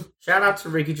 Shout out to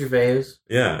Ricky Gervais.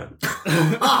 Yeah.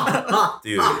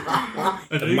 Dude.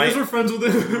 You guys were friends with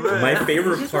him. My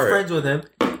favorite part. Friends with him.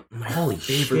 Holy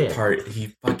favorite part, he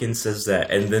fucking says that,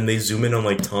 and then they zoom in on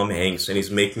like Tom Hanks, and he's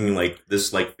making like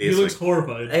this like face. He looks like,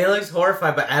 horrified. He looks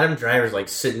horrified, but Adam Driver's like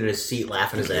sitting in his seat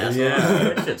laughing his ass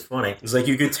off. That shit's funny. It's like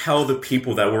you could tell the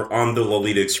people that were on the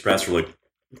Lolita Express were like,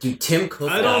 dude, Tim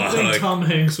Cook. I don't think Tom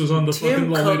Hanks was on the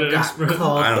fucking Lolita Express.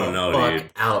 I don't know, dude.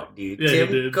 Out, dude. Yeah, Tim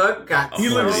he did. Cook got. He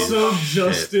looked so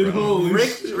Justin. Holy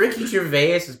Ricky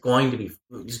Gervais is going to be.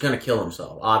 He's going to kill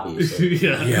himself. Obviously.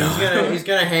 Yeah. He's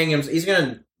gonna hang him. He's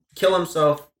gonna kill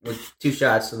himself with 2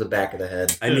 shots to the back of the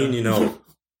head. I mean, you know,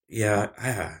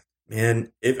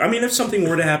 man. If something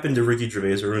were to happen to Ricky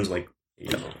Gervais, everyone's like,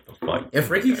 you know, what the fuck? If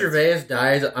Ricky Gervais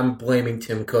dies, I'm blaming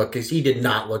Tim Cook because he did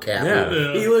not look happy.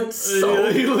 Yeah. He looked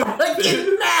so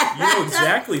fucking mad. You know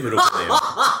exactly who to blame.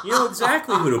 You know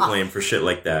exactly who to blame for shit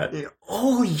like that.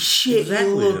 Holy shit, Exactly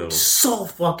he looked who. so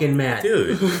fucking mad.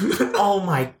 Dude. Oh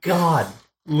my god.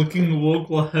 Looking woke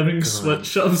while having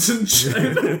sweatshops and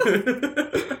shit.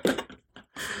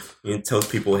 You can tell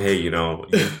people, hey, you know,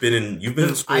 you've been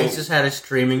in school. I just had a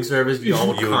streaming service. You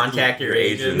all contact your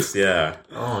agents. Yeah.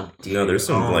 Oh, dude. No, there's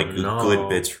some good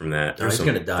bits from that. No, There's he's some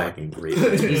gonna die. fucking great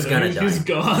bits. He's gonna die. He's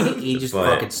gone. He just But-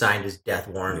 fucking signed his death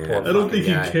warrant. Yeah. Poor I don't think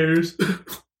fucking he guy. cares.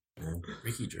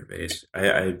 Ricky Gervais.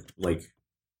 I like.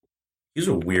 He's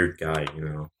a weird guy, you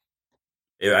know.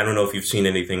 I don't know if you've seen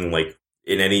anything like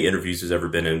in any interviews he's ever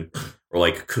been in, or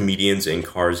like comedians in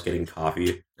cars getting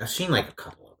coffee. I've seen like a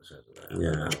couple episodes of that.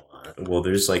 Yeah. Not a lot. Well,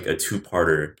 there's like a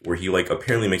 2-parter where he like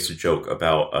apparently makes a joke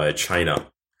about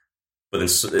China, but then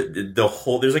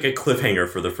there's like a cliffhanger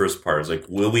for the first part. It's like,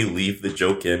 will we leave the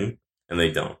joke in? And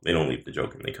they don't. They don't leave the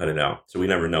joke in. They cut it out, so we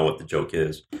never know what the joke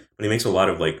is. But he makes a lot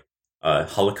of like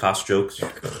Holocaust jokes.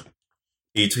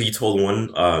 He told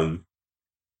one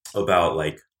about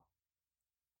like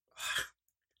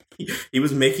he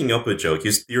was making up a joke. He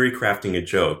was theory crafting a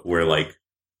joke where like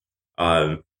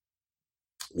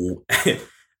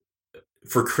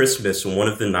for Christmas, one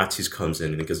of the Nazis comes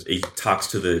in because he talks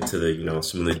to the you know,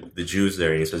 some of the Jews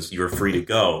there, and he says, "You're free to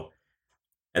go."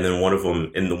 And then one of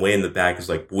them, in the back, is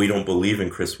like, "We don't believe in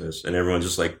Christmas," and everyone's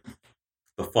just like,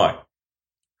 "The fuck?"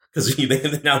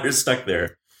 Because now they're stuck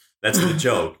there. That's the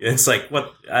joke. And it's like,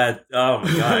 what? Oh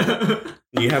my god!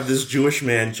 You have this Jewish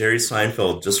man, Jerry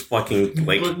Seinfeld, just fucking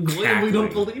like. But Glenn, we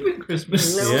don't believe in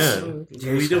Christmas. No.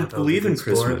 Yeah, we don't believe in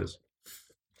Christmas.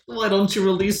 Why don't you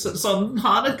release it on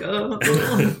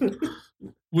Hanukkah?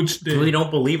 Which day? We don't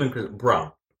believe in Christmas.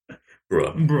 Bro.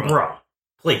 Bro.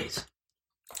 Please.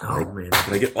 Oh, man.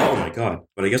 Oh my god!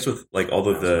 But I guess with like all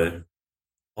of the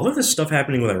stuff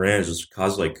happening with Iran has just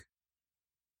caused like,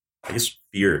 I guess,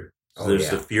 fear. So there's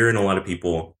the fear in a lot of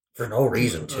people. For no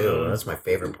reason, too. That's my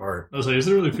favorite part. I was like, is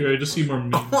it really fear? I just see more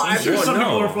memes. I'm sure some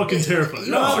people are fucking terrified.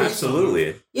 No,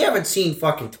 absolutely. You haven't seen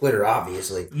fucking Twitter,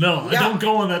 obviously. No, I don't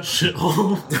go on that shit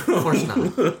hole. Of course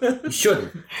not. You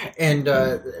shouldn't. And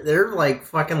they're like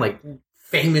fucking like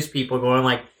famous people going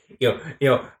like, who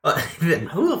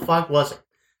the fuck was it?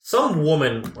 Some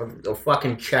woman with a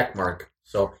fucking check mark.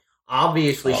 So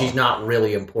obviously she's not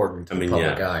really important to the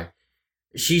public eye.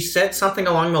 She said something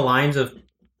along the lines of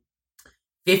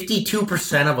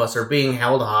 52% of us are being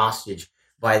held hostage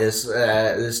by this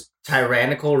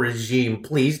tyrannical regime.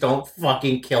 Please don't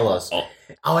fucking kill us. Oh.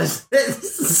 I was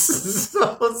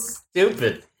so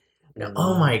stupid.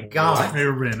 Oh my god.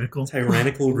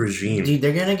 Tyrannical regime. Dude,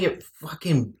 they're gonna get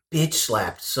fucking bitch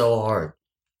slapped so hard.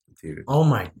 Dude. Oh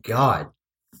my god.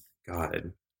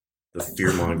 God. The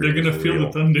fear mongering. They're gonna feel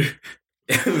the thunder.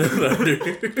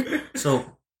 So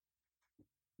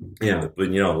yeah,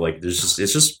 but you know, like it's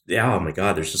just oh my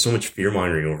god, there's just so much fear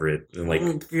mongering over it. And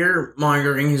like fear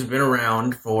mongering has been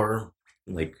around for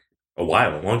like a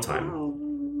long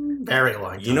time. Very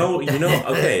long time. You know,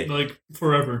 okay. Like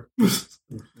forever. Yes.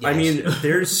 I mean,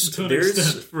 there's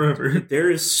forever.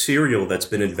 There is cereal that's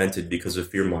been invented because of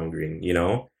fear mongering, you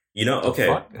know?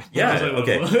 Okay. Yeah,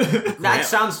 okay. That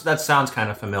sounds kind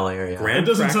of familiar, yeah. It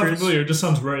doesn't sound familiar, it just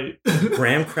sounds right.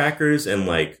 Graham crackers and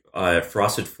like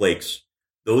Frosted Flakes,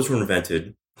 those were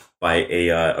invented by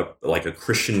a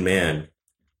Christian man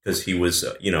because he was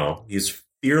he's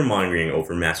fear mongering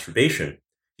over masturbation.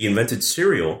 He invented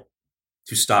cereal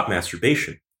to stop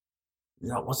masturbation.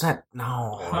 No, was that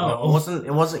no? Oh.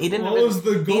 It wasn't. He didn't. What was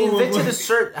the goal? He invented a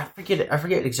certain. I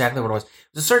forget exactly what it was. It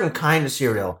was a certain kind of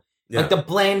cereal, like the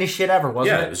blandest shit ever,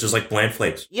 wasn't it? Yeah, it was just like bland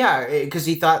flakes. Yeah, because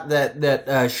he thought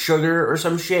that sugar or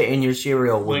some shit in your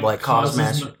cereal would like cause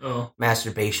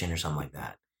masturbation or something like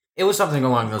that. It was something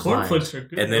along those lines. Cornflakes are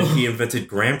good. And then he invented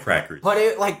graham crackers. But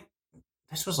it like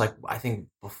This was like, I think,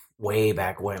 way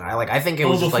back when. I think it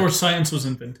was just before like, science was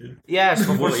invented. yes,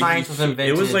 before science was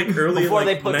invented. It was like early, before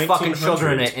like, they put fucking sugar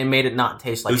in it and made it not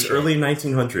taste like it was shit. early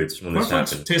 1900s when this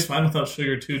happened. Tastes fine without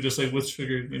sugar too. Just like with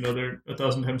sugar, they're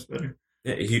 1,000 times better.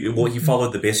 Yeah, he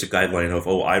followed the basic guideline of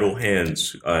idle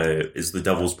hands is the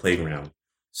devil's playground.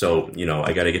 So,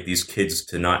 I got to get these kids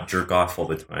to not jerk off all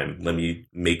the time. Let me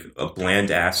make a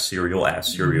bland-ass cereal.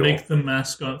 Make the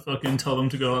mascot fucking tell them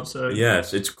to go outside.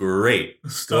 Yes, it's great.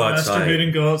 Stop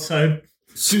masturbating, go outside.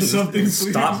 Do something, please.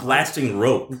 Stop blasting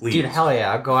rope, please. Dude, hell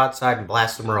yeah, I'll go outside and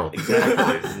blast some rope.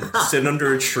 Exactly. Sit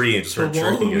under a tree and start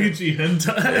jerking it. Waluigi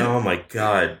hentai. Oh my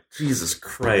god. Jesus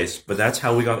Christ. But that's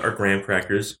how we got our graham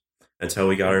crackers. That's how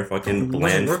we got our fucking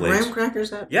bland Were flakes. graham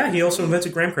crackers that? Yeah, he also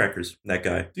invented graham crackers, that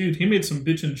guy. Dude, he made some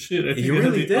bitchin' shit. I think He it really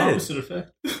had the did. opposite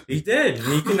effect. He did.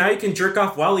 And now you can jerk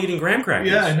off while eating graham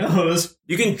crackers. Yeah, I know.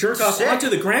 You can jerk off Sick. onto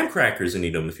the graham crackers and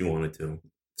eat them if you wanted to.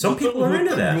 Some people are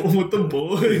into that. With the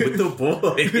boy. With the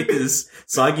boys.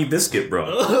 Soggy biscuit,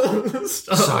 bro.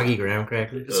 Soggy graham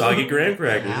crackers. Soggy graham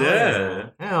crackers, yeah.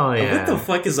 Hell yeah. What the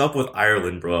fuck is up with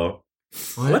Ireland, bro?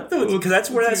 What the? Because that's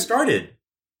where that started.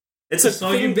 It's a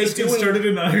Soggy thing they biscuit do. started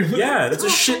in Ireland. Yeah, that's the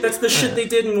shit they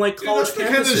did in like Dude, college that's the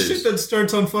kind of campuses. shit that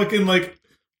starts on fucking like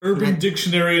Urban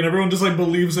Dictionary and everyone just like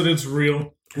believes that it's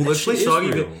real. Well, Let's play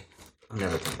soggy. real. I'm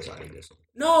never playing soggy biscuit.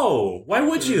 No, why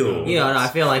would you? Yeah, no, I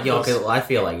feel like y'all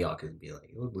could be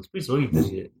like, let's play soggy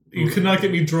biscuit. You could not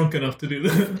get me drunk enough to do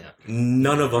that. Yeah.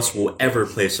 None of us will ever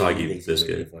play soggy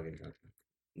biscuit.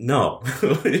 No,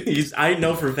 I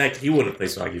know for a fact he wouldn't play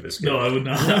soggy biscuit. No, I would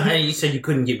not. You said you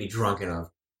couldn't get me drunk enough.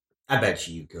 I bet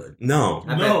you could. No,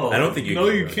 I No, think you No,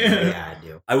 can. you can't. Yeah, I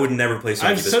do. I would never play soggy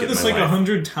I've biscuit said this in my like life.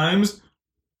 100 times.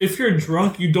 If you're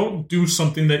drunk, you don't do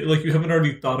something that like you haven't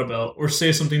already thought about, or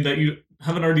say something that you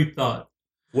haven't already thought.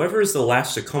 Whoever is the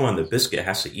last to come on the biscuit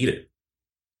has to eat it.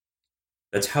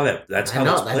 That's how that's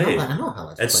played. I know how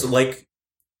that's It's played. like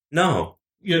no.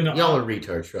 Yeah, no. Y'all are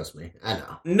retards, trust me. I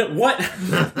know. No, what?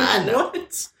 I know.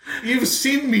 What? You've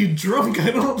seen me drunk.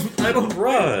 I don't.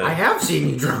 Bruh. I have seen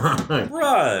you drunk.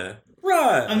 Bruh.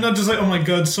 I'm not just like, oh my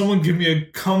god, someone give me a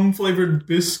cum flavored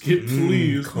biscuit,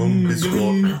 please. Cum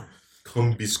biscuit.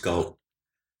 Cum biscuit.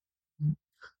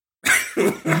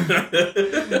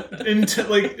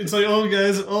 Like it's like, oh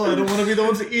guys, I don't want to be the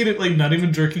one to eat it. Like not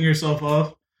even jerking yourself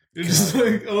off. You're just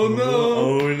like, oh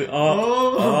no.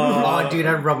 Oh, dude,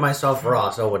 I'd rub myself raw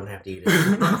so I wouldn't have to eat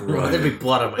it. There'd be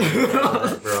blood on my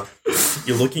hands, bro.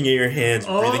 You're looking at your hands,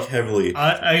 breathing heavily.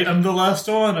 I'm the last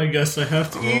one. I guess I have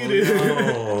to eat it.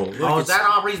 Is that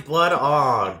Aubrey's blood?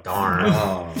 Oh, darn.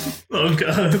 Oh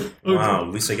god. Okay. Wow,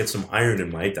 at least I get some iron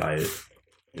in my diet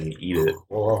and eat it.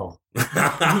 Whoa.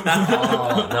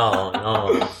 Oh,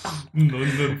 no.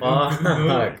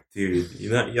 Fuck. Dude,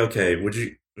 you're not okay. Would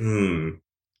you?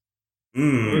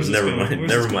 Where's this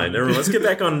Never going? mind. Let's get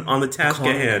back on the task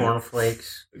at hand.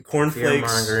 Cornflakes.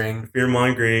 Cornflakes. Fear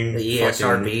mongering. The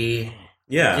ESRB.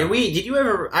 Yeah. Did you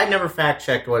ever? I never fact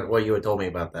checked what you had told me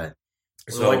about that.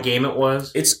 So, what game it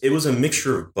was? It was a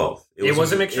mixture of both. It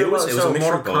was a mixture of both. It was a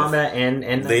mixture Mortal of both. Kombat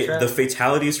and The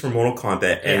fatalities from Mortal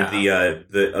Kombat and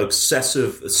the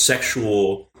excessive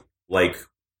sexual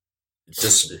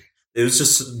it was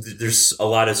just there's a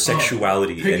lot of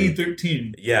sexuality. Peggy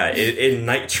 13. Yeah, in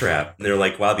Night Trap, and they're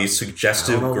like, wow, these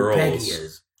suggestive I don't know girls. Who Peggy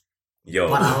is. Yo,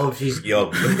 but I hope she's. Yo,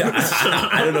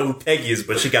 I don't know who Peggy is,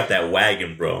 but she got that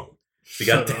wagon, bro. She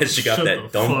got that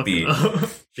dumpy.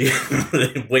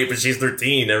 Wait, but she's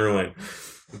 13. Never mind.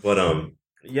 But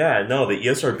yeah, no, the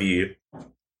ESRB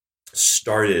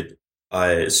started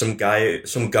some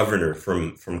governor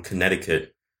from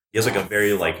Connecticut. He has a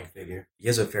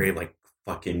very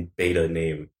fucking beta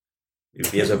name.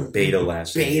 He has a beta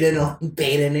last name.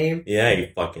 Beta name? Yeah, he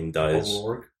fucking does.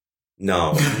 O'Rourke?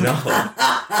 No.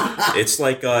 It's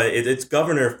like it's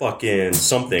Governor fucking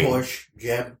something. Bush,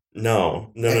 Jeb.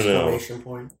 No. Exclamation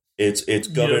point. It's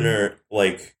Governor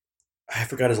I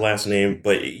forgot his last name,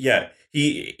 but yeah,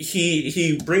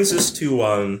 he brings us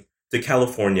to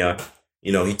California.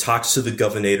 He talks to the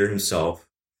governor himself.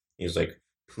 He's like,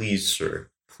 please, sir,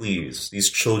 please, these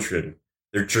children,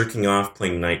 they're jerking off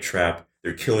playing Night Trap.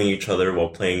 They're killing each other while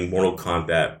playing Mortal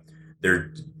Kombat.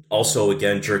 They're also,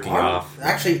 again, jerking off.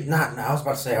 Actually, not. I was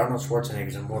about to say Arnold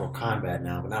Schwarzenegger's in Mortal Kombat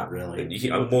now, but not really.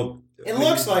 It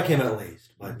looks like him at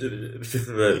least. But.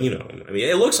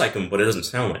 It looks like him, but it doesn't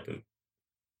sound like him.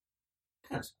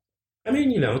 It's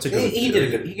a good. He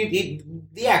did a good.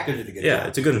 The actor did a good job. Yeah,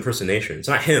 it's a good impersonation. It's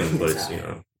not him, but it's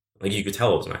you could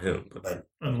tell it's not him. But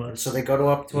so they go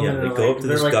up to him. Yeah, and they go up to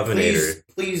this governor.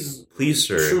 Please,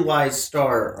 sir. True Lies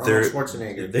star Arnold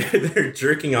Schwarzenegger. They're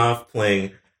jerking off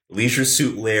playing Leisure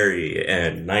Suit Larry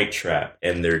and Night Trap,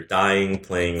 and they're dying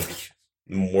playing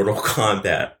Mortal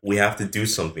Kombat. We have to do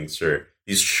something, sir.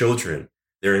 These children,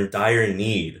 they're in dire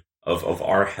need of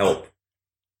our help,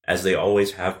 as they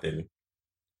always have been.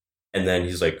 And then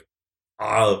he's like,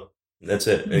 that's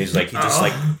it. And he's like, he just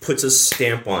like puts a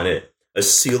stamp on it, a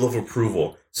seal of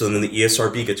approval. So then the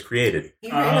ESRB gets created.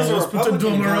 Let's put the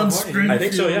dome around Springfield. I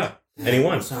think so, yeah. And he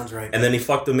won. Sounds right. And then he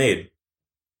fucked the maid.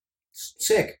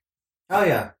 Sick. Oh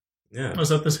yeah. Yeah. Was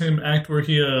that the same act where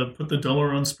he put the dome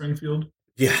around Springfield?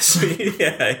 Yes.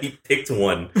 Yeah, he picked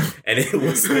one, and it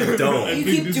was the dome. You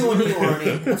keep doing you,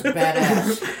 Arnie. That's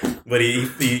badass. But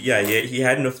he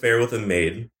had an affair with a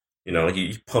maid. You know,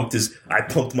 I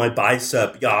pumped my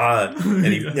bicep, yeah, and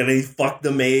he fucked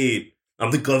the maid.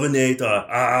 I'm the governor, he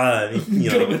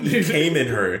came in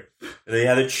her, and they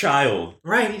had a child.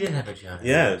 Right, he did have a child.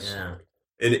 Yes. Yeah.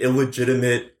 An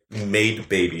illegitimate maid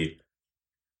baby.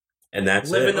 And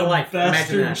that's Living the life.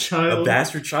 Bastard child. A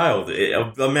bastard child.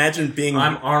 Imagine being...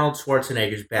 I'm Arnold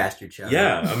Schwarzenegger's bastard child.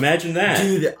 Yeah, imagine that.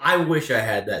 Dude, I wish I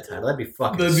had that title. That'd be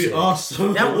fucking That'd be sick.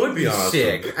 awesome. That would be awesome.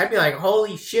 sick. I'd be like,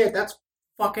 holy shit, that's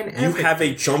fucking epic. You have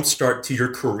a jump start to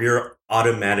your career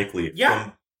automatically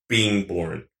from being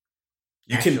born.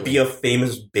 You can be a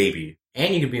famous baby.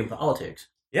 And you can be in politics.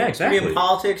 Yeah, exactly. You can be in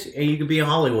politics, and you can be in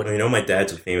Hollywood. You know, my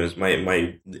dad's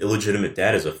my illegitimate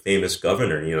dad is a famous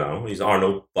governor, you know. He's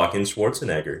Arnold fucking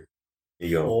Schwarzenegger.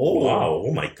 You go, wow,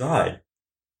 oh my God.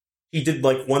 He did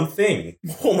like one thing.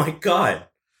 Oh my God.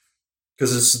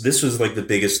 Because this was like the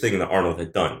biggest thing that Arnold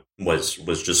had done was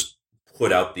just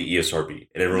put out the ESRB.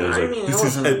 And everyone was like, this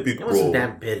is epic, bro. It wasn't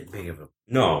that big of a...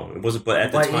 No, it wasn't, but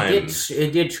at the time...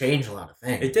 it did change a lot of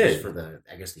things. It did. For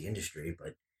the industry,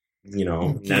 but... You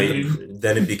know,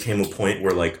 then it became a point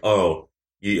where like, oh,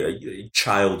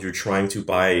 child, you're trying to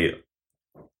buy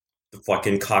the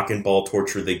fucking cock and ball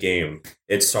torture the game.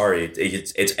 It's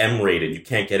M-rated. You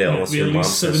can't get it unless your mom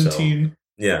says 17. So.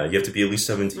 Yeah, you have to be at least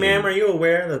 17. Ma'am, are you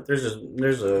aware that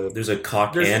there's a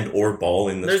cock and or ball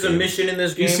in this game? There's a mission in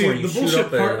this game where you shoot up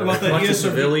a bunch of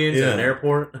civilians in an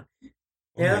airport.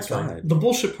 Yeah, that's fine. The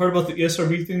bullshit part about the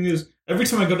ESRB thing is every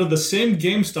time I go to the same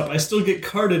GameStop, I still get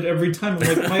carded every time. I'm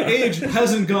like, my age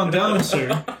hasn't gone down,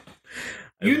 sir.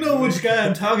 You know which guy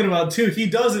I'm talking about, too. He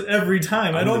does it every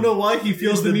time. I don't know why he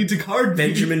feels the need to card me.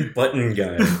 Benjamin Button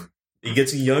guy. He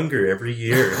gets younger every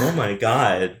year. Oh, my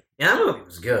God. Yeah, that movie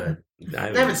was good. I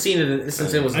haven't seen it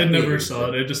since it was... I never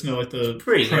saw it. I just know like the...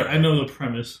 Pretty good. I know the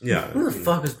premise. Yeah. Who the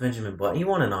fuck is Benjamin Button? He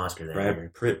won an Oscar that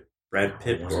year. Brad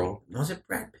Pitt, bro. Was it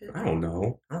Brad Pitt? I don't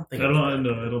know. I don't think I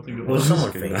don't think it was.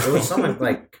 It was someone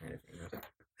like kind of famous.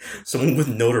 Someone with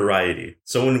notoriety.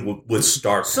 Someone with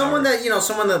star power. Someone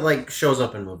that like shows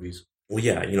up in movies. Well,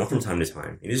 yeah, you know, from time to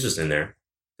time. He's just in there.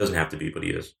 Doesn't have to be, but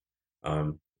he is.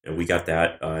 And we got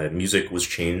that. Music was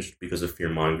changed because of fear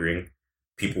mongering.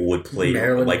 People would play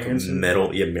Marilyn like Manson.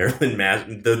 metal. Yeah, Marilyn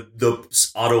Manson.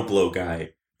 The auto blow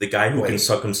guy. The guy who can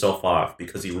suck himself off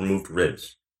because he removed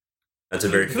ribs. That's a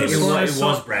very famous... It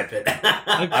was Brad Pitt.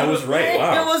 I was right,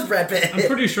 wow. It was Brad Pitt. I'm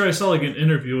pretty sure I saw like an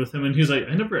interview with him and he's like,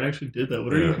 I never actually did that.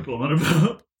 What are you people on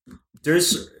about?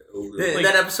 There's... Like,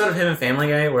 that episode of him and Family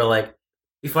Guy where like,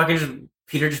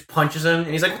 Peter just punches him and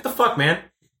he's like, what the fuck, man?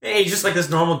 Hey, he's just like this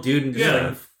normal dude and just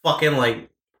like fucking like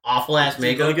awful ass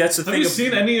makeup. Like, that's the thing. Have you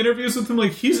seen any interviews with him?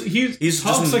 Like he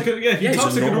talks like he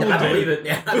talks like a normal dude. I believe it.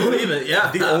 Yeah, I believe it.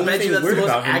 Yeah. The only thing that's weird the most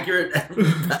about him, accurate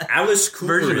Alice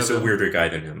Cooper version is of a him. weirder guy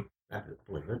than him. I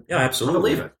believe it. Yeah,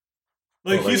 absolutely. I believe it.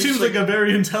 Like he seems like a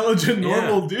very intelligent,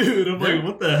 normal dude. I'm like,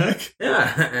 what the heck?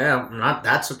 Yeah, I'm not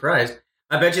that surprised.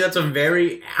 I bet you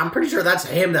I'm pretty sure that's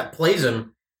him that plays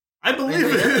him. I believe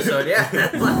it. Episode,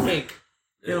 yeah. Like,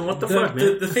 you know, what the fuck,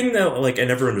 man? The thing that, like, I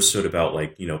never understood about,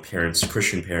 like, you know,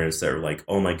 Christian parents that are like,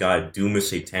 oh my God, Doom is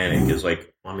satanic is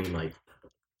like... I mean, like...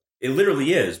 It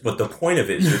literally is, but the point of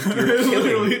it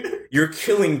is you're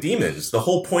killing demons. The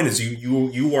whole point is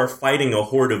you are fighting a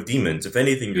horde of demons. If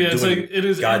anything, you're doing like, it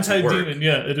is God's anti-demon. work.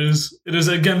 Yeah, it is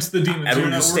against the demons. I don't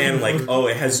understand, like,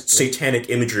 it has satanic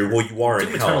imagery. Well, you are in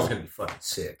hell. Eternal's gonna be fucking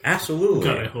sick. Absolutely.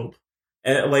 God, I hope.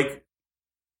 And, like...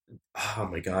 Oh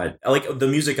my God. Like, the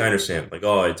music I understand. Like,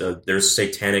 there's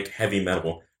satanic heavy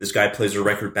metal. This guy plays a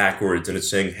record backwards and it's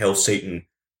saying Hail Satan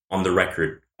on the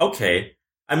record. Okay.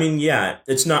 I mean, yeah,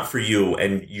 it's not for you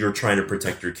and you're trying to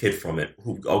protect your kid from it.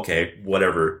 Okay,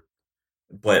 whatever.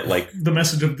 But, like... The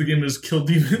message of the game is kill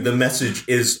demon. The message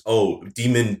is,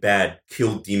 demon bad,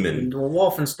 kill demon.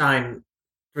 Wolfenstein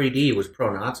 3D was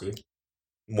pro-Nazi.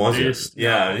 Was it?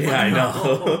 Yeah, I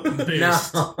know.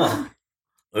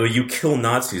 No. You kill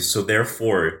Nazis, so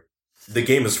therefore, the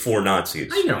game is for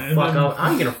Nazis. How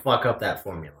are you gonna fuck up that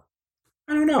formula?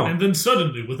 I don't know. And then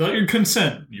suddenly, without your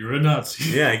consent, you're a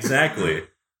Nazi. Yeah, exactly.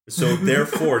 So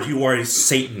therefore, you are a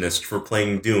Satanist for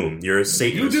playing Doom. You're a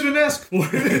Satanist. You didn't ask for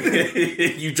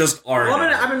it. You just are. Well,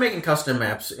 I've been making custom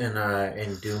maps in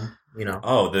Doom. You know.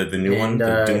 Oh, the new one,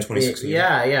 the Doom 2016.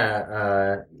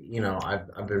 Yeah.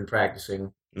 I've been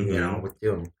practicing. Mm-hmm. You know, with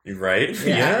Doom. Right?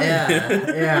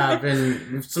 Yeah. I've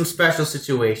been some special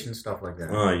situations, stuff like that.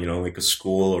 Oh, like a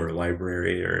school or a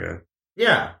library or.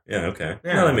 Yeah. Yeah. Okay.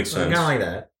 Yeah, no, that makes sense. Kind of like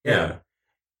that. Yeah.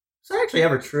 Is that actually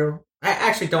ever true? I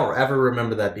actually don't ever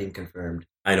remember that being confirmed.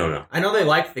 I don't know. I know they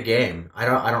liked the game. I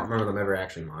don't remember them ever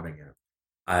actually modding it.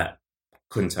 I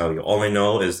couldn't tell you. All I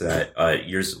know is that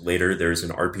years later, there's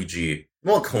an RPG.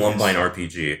 Well, Columbine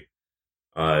RPG.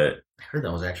 I heard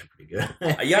that was actually pretty good.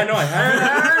 Yeah, no, I heard.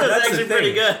 That's actually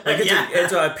pretty good. Like,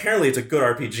 apparently it's a good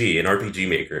RPG, an RPG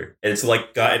maker, and it's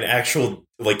like got an actual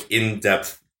like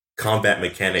in-depth combat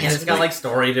mechanics. And it's got like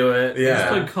story to it. Yeah,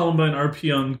 it's like Columbine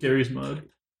RP on Gary's mod.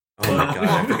 Oh my god,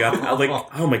 I forgot.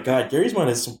 Oh my god, Gary's mod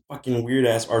has some fucking weird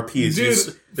ass RPs.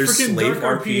 Dude, there's freaking Slave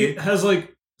Dark RP has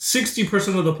like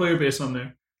 60% of the player base on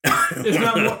there. It's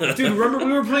not, dude. Remember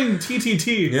we were playing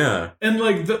TTT? Yeah, and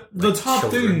like the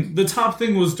top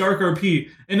thing was Dark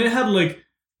RP, and it had like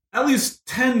at least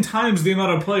 10 times the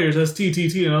amount of players as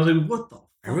TTT, and I was like, what the?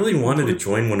 I really wanted to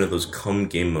join one of those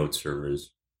game mode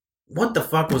servers. What the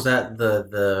fuck was that?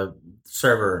 The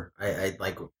server I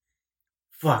like.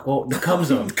 Fuck, well, the cum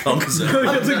zone. It's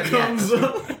a cum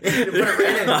zone. It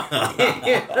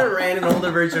ran an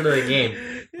older version of the game.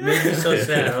 It made me so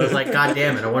sad. I was like, God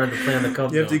damn it, I wanted to play on the cum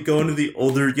zone. You have to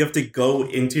go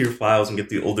into your files and get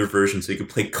the older version so you can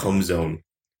play cum zone.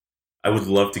 I would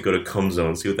love to go to cum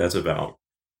zone, see what that's about.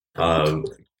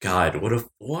 God,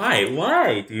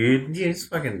 why, dude? Yeah, it's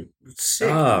fucking sick.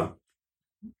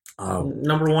 Number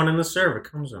Number one in the server,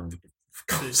 cum zone.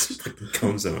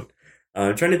 Cum zone.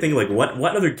 I'm trying to think, like,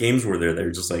 what other games were there that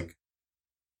were just, like,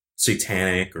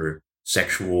 satanic or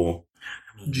sexual?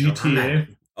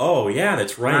 GTA. Oh, yeah,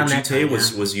 that's right. GTA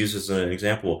was used as an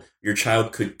example. Your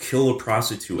child could kill a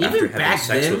prostitute even after having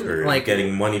sex with her like, and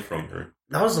getting money from her.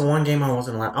 That was the one game I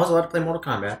wasn't allowed. I was allowed to play Mortal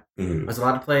Kombat. Mm-hmm. I was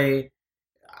allowed to play...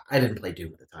 I didn't play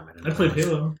Doom at the time. I played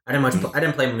Halo. I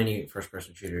didn't play many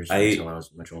first-person shooters until I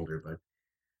was much older, but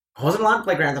I wasn't allowed to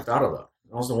play Grand Theft Auto, though.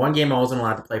 That was the one game I wasn't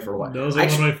allowed to play for what? That was like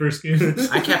one of my first games.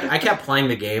 I kept playing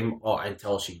the game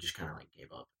until she just kind of like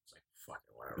gave up. It's like, fuck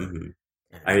it, whatever. Mm-hmm.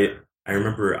 And, I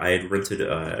remember I had rented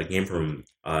a game from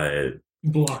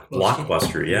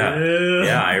Blockbuster.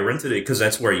 Yeah, I rented it because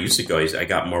that's where I used to go. I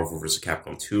got Marvel vs.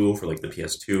 Capcom 2 for like the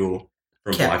PS2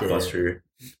 from Blockbuster.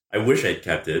 I wish I'd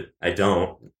kept it. I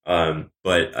don't.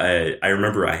 But I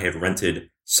remember I had rented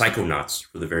Psychonauts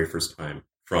for the very first time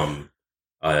from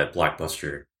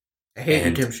Blockbuster. I hate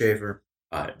you, Tim Schafer.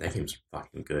 That game's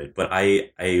fucking good. But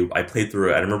I played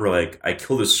through it. I remember like I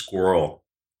killed a squirrel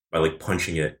by like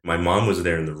punching it. My mom was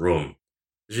there in the room.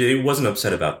 She wasn't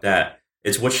upset about that.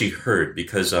 It's what she heard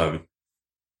because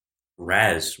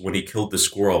Raz, when he killed the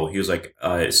squirrel, he was like,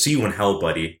 "See you in hell,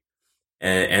 buddy."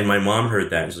 And my mom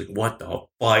heard that. She's like, "What the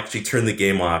fuck?" She turned the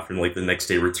game off and like the next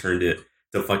day returned it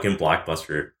to fucking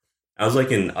Blockbuster. I was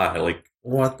like in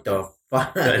what the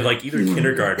fuck? Like either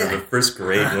kindergarten or the first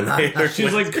grade when they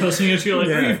she's like cussing at you like,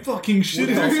 are you fucking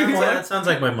shitting? That sounds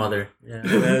like my mother. Yeah.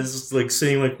 And I was just like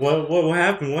saying like, what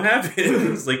happened? What happened?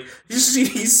 It's like he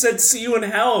said, "See you in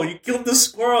hell. You killed the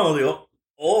squirrel." Like,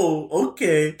 oh,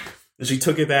 okay. And she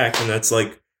took it back, and that's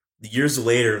like years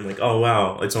later. I'm like, oh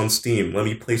wow, it's on Steam. Let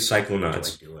me play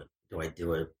Psychonauts. Do I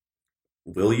do it?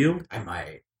 Will you? I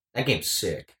might. That game's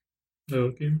sick.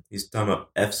 Okay. He's talking about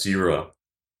F-Zero.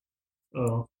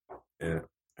 Oh. Yeah.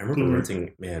 I remember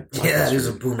renting, man. Yeah, it is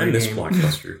a boomer I miss game.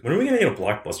 Blockbuster. When are we gonna get a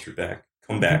Blockbuster back?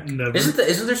 Come back. Never. Isn't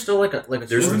there still like a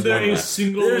Isn't there a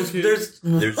single there's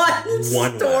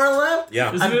one store left?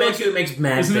 Yeah. I bet you it makes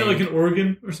mad. Isn't it like in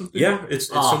Oregon or something? Yeah, it's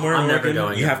somewhere in Oregon.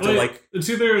 Going you have to like it's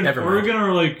either in Oregon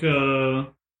or like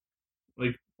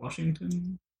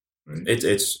Washington. Right?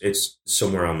 It's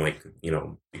somewhere on like,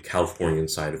 the Californian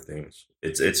side of things.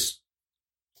 It's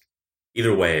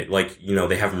either way, like,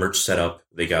 they have merch set up.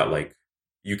 They got like,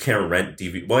 you can't rent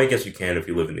DVD. Well, I guess you can if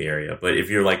you live in the area, but if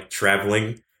you're like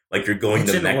traveling, like you're going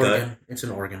to Mecca. Oregon. It's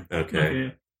in Oregon.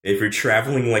 Okay. If you're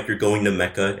traveling like you're going to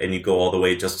Mecca and you go all the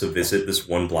way just to visit this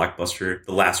one Blockbuster,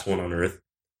 the last one on Earth,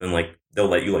 then like they'll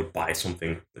let you like buy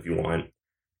something if you want.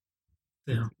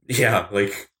 Yeah. Yeah,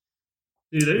 like.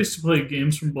 Dude, I used to play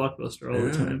games from Blockbuster all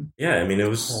the time. Yeah, I mean it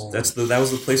was that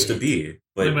was the place to be.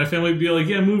 But like my family would be like,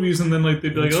 yeah, movies, and then like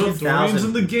they'd be like, oh, Dorian's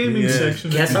in the gaming section.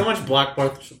 Guess how much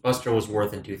Blockbuster was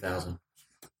worth in 2000?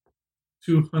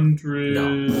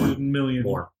 200 million.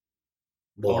 More.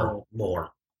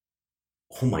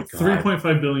 Oh my god.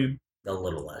 3.5 billion. A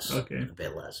little less. Okay. A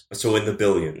bit less. So in the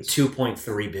billions.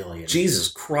 2.3 billion. Jesus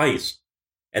Christ.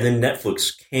 And then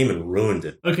Netflix came and ruined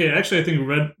it. Okay, actually, I think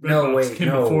Redbox came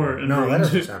before. And no, that ruined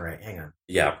doesn't it. sound right. Hang on.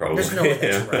 Yeah, probably. There's no way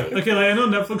that's right. Okay, like, I know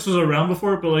Netflix was around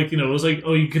before, but like, you know, it was like,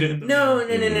 oh, you couldn't. No,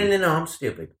 I'm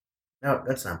stupid. No,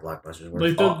 that's not Blockbuster's word.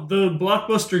 Like the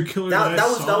Blockbuster killer.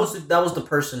 That was the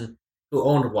person who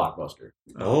owned a Blockbuster.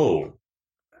 Oh.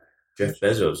 Jeff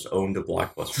Bezos owned a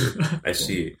Blockbuster. I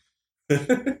see.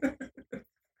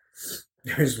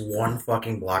 There's one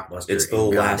fucking Blockbuster. It's the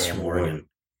in last goddamn one. Oregon.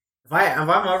 If I'm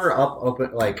ever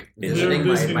open like visiting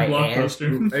my aunt,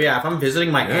 yeah, if I'm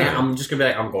visiting my aunt, I'm just gonna be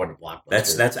like, I'm going to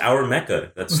Blockbuster. That's our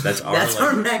mecca. That's our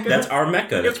our mecca. That's our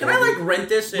mecca. Yo, can I like rent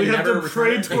this? And we have to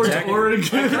pray towards Oregon.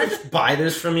 Can I just buy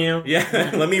this from you?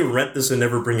 Yeah, let me rent this and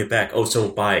never bring it back. Oh, so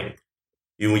buying.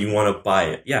 You want to buy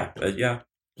it? Yeah, yeah.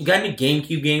 You got any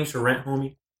GameCube games for rent,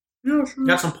 homie? Yeah, sure.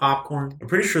 Got some popcorn? I'm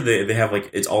pretty sure they have like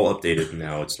it's all updated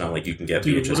now. It's not like you can get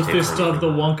Dude, VHS what if they still have the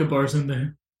Wonka bars in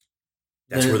there?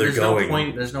 That's where they're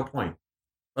going. There's no point.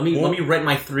 Let me rent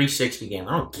my 360 game.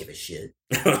 I don't give a shit.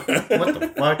 What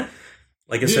the fuck?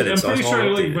 Like I said, I'm it's pretty sure I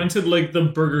updated. rented like the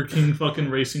Burger King fucking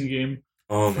racing game.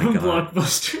 Oh my from god!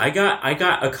 Blockbuster. I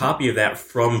got a copy of that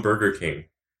from Burger King.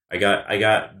 I got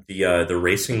the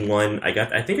racing one.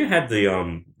 I think I had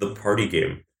the party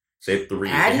game. Say 3.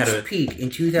 At its peak in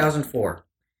 2004,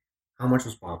 how much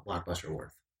was Blockbuster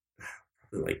worth?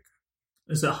 Probably like.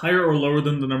 Is it higher or lower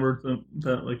than the number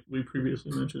that like we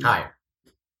previously mentioned? Higher.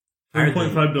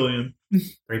 3.5 billion.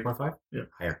 3.5? Yeah.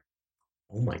 Higher.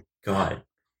 Oh my god!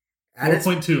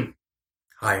 4.2.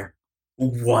 Higher.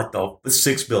 What the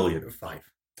 6 billion? 5.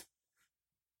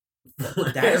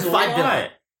 That is 5 billion.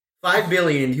 5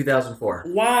 billion in 2004.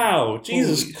 Wow,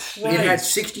 Jesus Christ! It had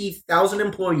 60,000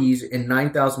 employees in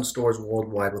 9,000 stores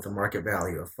worldwide with a market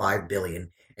value of 5 billion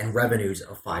and revenues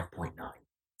of 5.9.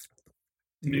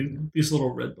 I mean, these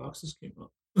little red boxes came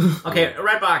up. Okay,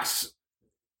 Redbox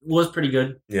was pretty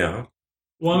good. Yeah.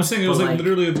 Well, I'm saying it was like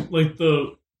literally like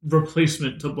the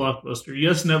replacement to Blockbuster.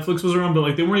 Yes, Netflix was around, but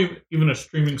like they weren't even a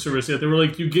streaming service yet. They were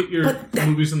like, you get your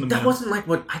movies in the mail. That wasn't like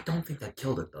what. I don't think that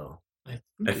killed it though.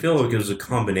 I feel like it was a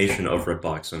combination of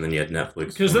Redbox and then you had Netflix.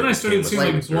 Because then I started seeing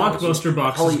like Blockbuster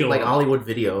boxes go like up. Hollywood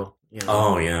Video. You know?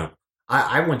 Oh yeah.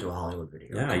 I went to a Hollywood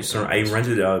Video. Yeah, I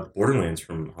rented Borderlands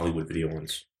from Hollywood Video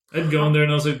once. I'd go in there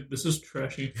and I was like, this is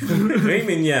trashy. I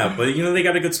mean, yeah, but you know they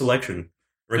got a good selection.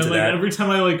 And like every time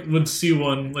I like would see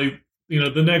one, like, you know,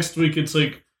 the next week it's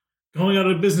like going out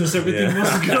of business, everything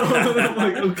must go. And I'm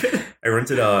like, okay. I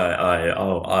rented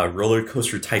a Roller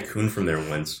Coaster Tycoon from there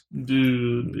once.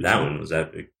 Dude, that one was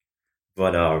epic.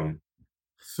 But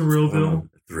Thrillville.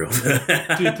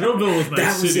 Thrillville. Dude, Thrillville was my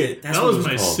city. That was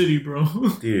my city, bro.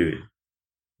 Dude.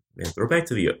 Man, throw back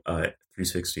to the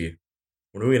 360.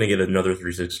 When are we gonna get another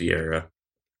 360 era?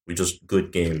 We just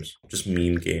good games. Just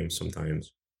meme games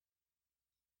sometimes.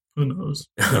 Who knows?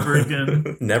 Never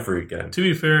again. Never again. To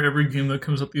be fair, every game that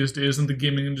comes up these days in the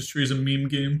gaming industry is a meme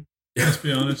game. Let's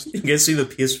be honest. You guys see the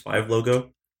PS5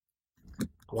 logo?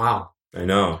 Wow. I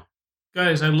know.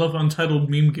 Guys, I love Untitled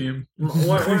Meme Game.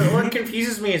 What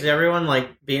confuses me is everyone like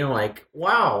being like,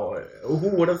 "Wow, who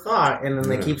would have thought?" And then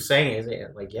they keep saying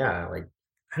it, like, "Yeah, like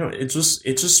I don't. It's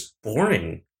just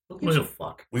boring." Who gives a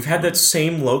fuck? We've had that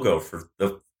same logo for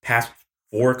the past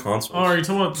 4 consoles. Oh, are you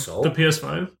talking about the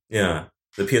PS5? Yeah,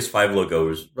 the PS5 logo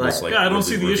was like. Yeah, I don't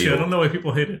see the issue. I don't know why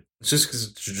people hate it. It's just because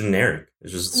it's generic.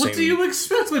 It's just. What do you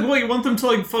expect? Like, what, you want them to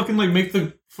like fucking like make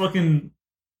the fucking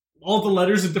all the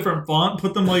letters a different font,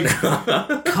 put them like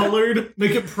colored,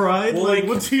 make it Pride? Well, like,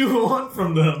 what do you want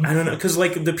from them? I don't know, because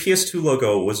like the PS2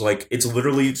 logo was like it's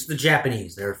the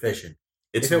Japanese. They're efficient.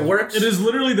 If it works, it is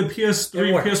literally the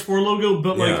PS3, PS4 logo,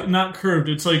 but like not curved.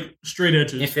 It's like straight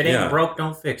edges. If it ain't broke,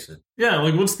 don't fix it. Yeah,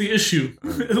 like what's the issue?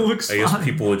 It looks. I guess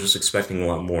people were just expecting a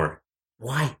lot more.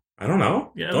 Why? I don't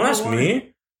know. Yeah, don't ask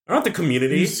me. I'm not the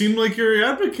community. You seem like you're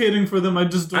advocating for them. I'm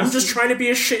just trying to be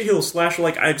a shitheel /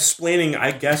 like I'm explaining,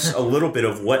 I guess, a little bit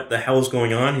of what the hell's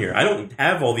going on here. I don't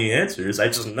have all the answers. I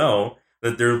just know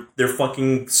that they're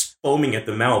fucking foaming at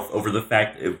the mouth over the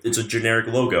fact it's a generic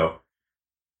logo.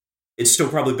 It's still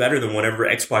probably better than whatever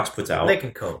Xbox puts out. They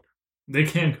can cope. They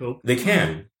can cope. They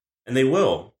can. And they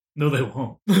will. No, they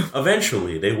won't.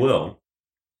 Eventually, they will.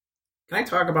 Can I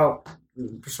talk about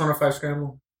Persona 5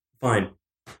 Scramble? Fine.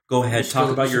 Go ahead. Talk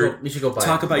about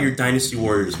your Dynasty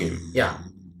Warriors game. Yeah.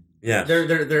 Yeah.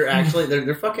 They're actually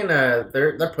they're fucking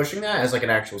they're pushing that as like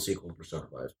an actual sequel to Persona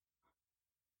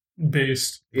 5.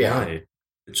 Based. Yeah. Right.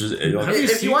 It's just,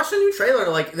 if you watch the new trailer,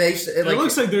 like it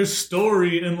looks like there's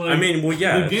story and like. I mean, well,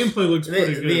 yeah, the gameplay looks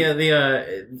pretty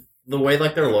good. the way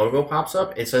like their logo pops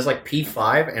up, it says like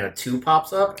P5 and a 2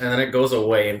 pops up, and then it goes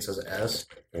away and says S.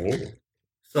 Oh.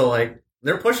 So like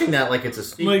they're pushing that like it's a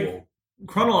sequel. Like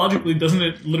chronologically, doesn't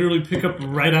it literally pick up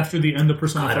right after the end of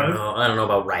Persona 5? I don't know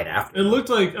about right after. It looked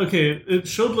like it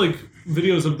showed like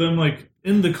videos of them like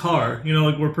in the car,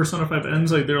 like where Persona 5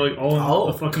 ends, like they're like all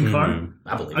in the fucking car.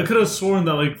 I believe. I could have sworn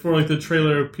that like for like the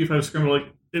trailer of P5 Scramble,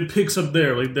 like it picks up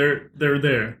there, like they're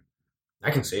there. I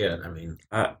can see it. I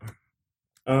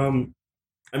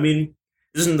mean,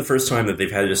 this isn't the first time that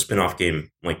they've had a spin-off game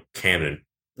like canon.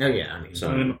 Oh yeah,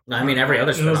 I mean every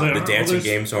other spin-off. The dancing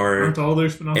games are all their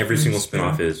spin-off. Every single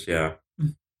spin-off is, yeah.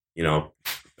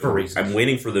 For reasons. I'm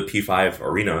waiting for the P5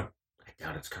 arena. I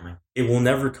doubt it's coming. It will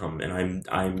never come, and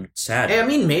I'm sad. Hey, I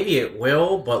mean, maybe it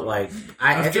will, but like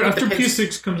after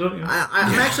P6 comes out, yeah.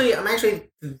 I'm actually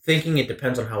thinking it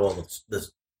depends on how well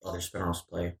this other spin-offs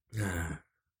play.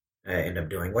 End up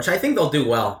doing, which I think they'll do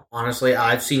well. Honestly,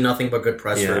 I've seen nothing but good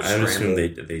press for I assume they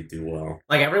do well.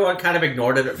 Like everyone kind of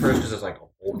ignored it at first because it's like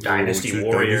old Dynasty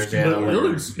Warriors, but it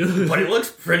looks good. But it looks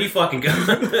pretty fucking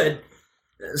good.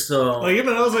 So, like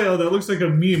even I was like, oh, that looks like a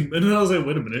meme, and then I was like,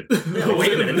 wait a minute,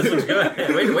 wait a minute, this looks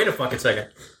good. Wait a fucking second.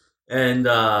 And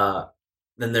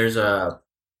then there's a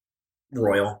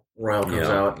Royal comes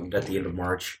out at the end of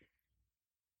March.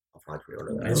 Probably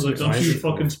pre-order that. I was like, don't you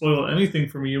fucking spoil anything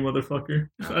for me, you motherfucker.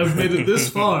 I've made it this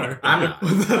far. I'm not.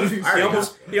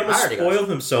 He almost spoiled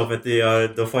himself at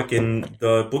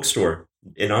the bookstore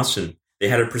in Austin. They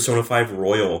had a Persona 5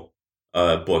 Royal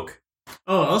book.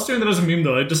 Oh, I was doing that as a meme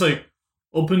though. I just like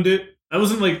opened it. I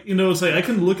wasn't like, it's like I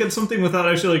can look at something without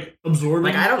actually like absorbing.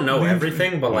 Like I don't know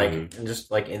everything, but like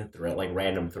just like in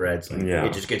random threads, like,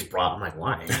 it just gets brought. I'm like,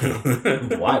 why?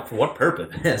 Why? For what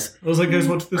purpose? I was like, guys,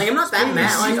 what's this? Like I'm not that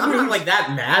mad. Like I'm not like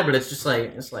that mad, but it's just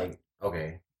like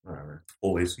okay, whatever.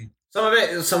 Always. Some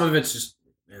of it's just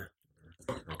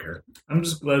I don't care. I'm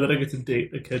just glad that I get to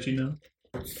date Akechi now.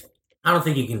 I don't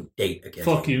think you can date Akechi.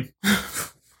 Fuck you.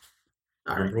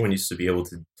 I remember when you used to be able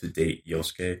to date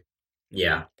Yosuke.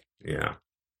 Yeah. Yeah.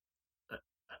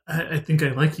 I think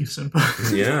I like you,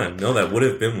 Senpai. Yeah, no, that would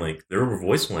have been like, there were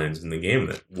voice lines in the game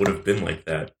that would have been like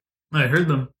that. I heard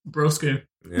them. Broske.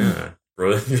 Yeah.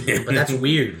 Bro. But that's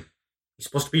weird. He's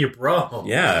supposed to be your bro.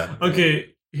 Yeah.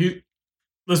 Okay,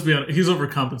 let's be honest, he's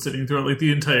overcompensating throughout like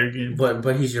the entire game.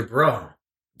 But he's your bro.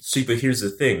 See, but here's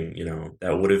the thing,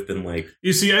 that would have been like...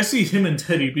 You see, I see him and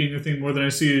Teddy being a thing more than I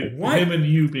see him and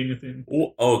you being a thing.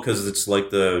 Oh, because it's like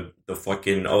the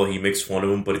fucking... Oh, he makes fun of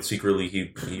him, but it's secretly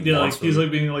he yeah, wants like he's him.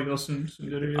 like being like,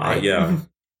 oh, yeah.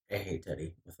 I hate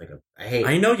Teddy. It's like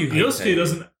I know you hate Yosuke Teddy.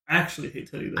 Doesn't actually hate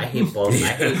Teddy, though. I hate both. I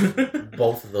hate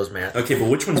both of those men. Okay, but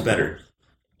which one's better?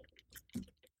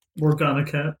 Morgana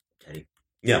Cat. Teddy.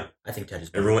 Yeah. I think Teddy's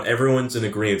better. Everyone's in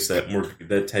agreement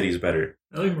that Teddy's better.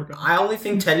 I like Morgana. I only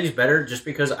think Teddy's better just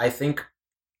because I think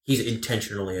he's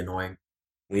intentionally annoying.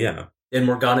 Yeah. And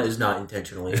Morgana is not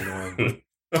intentionally annoying.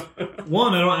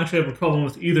 One, I don't actually have a problem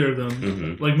with either of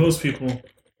them, like most people.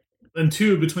 And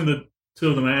two, between the two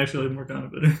of them, I actually like Morgana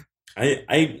better.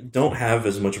 I don't have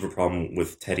as much of a problem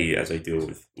with Teddy as I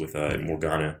do with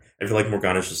Morgana. I feel like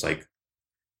Morgana's just like,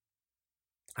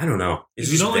 I don't know. It's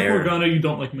if you don't there. like Morgana, you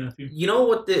don't like Matthew. You know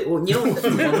what no,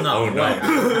 Oh,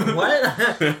 no.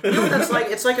 What? You know what that's like?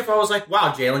 It's like if I was like,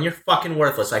 wow, Jalen, you're fucking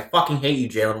worthless. I fucking hate you,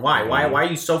 Jalen. Why? Why are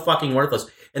you so fucking worthless?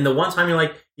 And the one time you're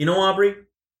like, Aubrey,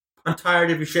 I'm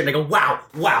tired of your shit. And I go, wow,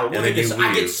 look at this.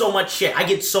 I get so much shit.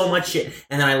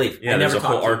 And then I leave. Yeah, I never there's a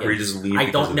whole talk arc to where you you again. just leave.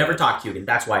 I don't never talk to you again.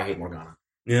 That's why I hate Morgana.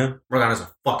 Yeah. Morgana's a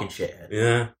fucking shithead.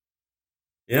 Yeah.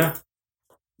 Yeah.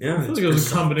 Yeah. I feel like it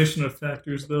was a combination of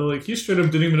factors, though. Like, he straight up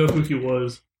didn't even know who he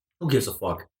was. Who gives a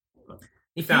fuck?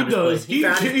 He found his place.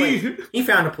 He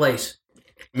found a place.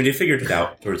 I mean, they figured it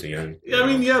out towards the end. Yeah, I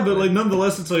mean, yeah, but like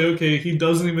nonetheless, it's like, okay, he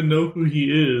doesn't even know who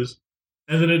he is.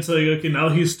 And then it's like, okay, now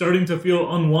he's starting to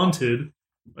feel unwanted.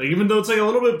 Like, even though it's like a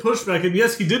little bit pushback, and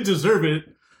yes, he did deserve it.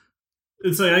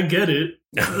 It's like, I get it.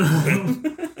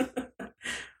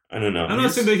 I don't know. I'm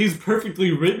not saying that he's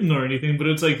perfectly written or anything, but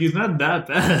it's like, he's not that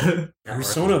bad.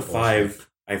 Persona 5,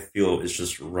 I feel, is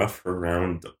just rough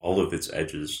around all of its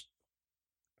edges.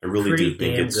 I really do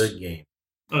think it's a good game.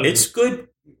 It's good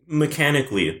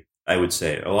mechanically, I would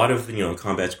say. A lot of,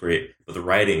 combat's great, but the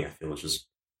writing, I feel, is just...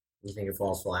 You think it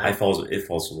falls flat? It falls a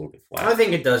little bit flat. I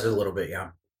think it does a little bit, yeah.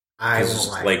 I won't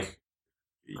lie. Like...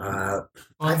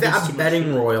 I'm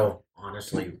betting Royal,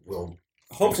 honestly, will...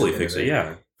 Hopefully fix it,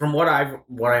 yeah. From what I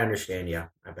understand, yeah.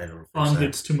 I bet it'll fix On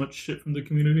gets too much shit from the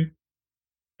community.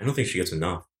 I don't think she gets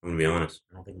enough, I'm going to be honest.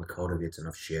 I don't think Makoto gets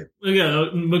enough shit. Yeah,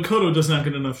 Makoto does not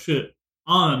get enough shit.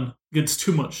 On gets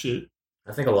too much shit.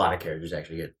 I think a lot of characters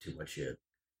actually get too much shit.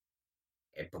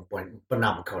 but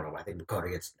not Makoto. I think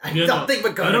Makoto gets. I Yeah, don't think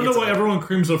Makoto. I don't know gets why everyone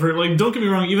creams over her. Like, don't get me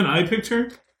wrong, even I picked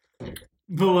her.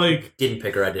 But like, didn't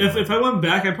pick her. I didn't. If I went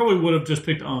back, I probably would have just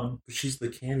picked On. But she's the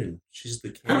canon. She's the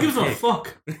Who canon. gives a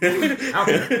fuck?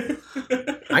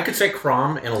 I could say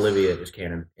Crom and Olivia is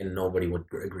canon, and nobody would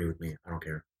agree with me. I don't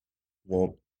care.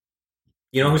 Well,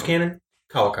 you know who's canon?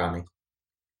 Kawakami.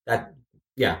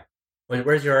 Yeah.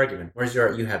 Where's your argument?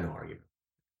 You have no argument.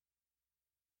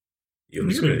 He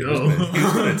was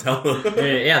gonna tell him.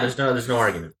 Yeah, there's no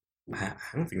argument. I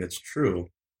don't think that's true.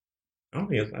 I don't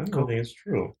think it's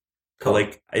true. Cool.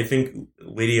 Like, I think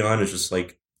Lady On is just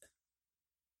like,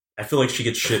 I feel like she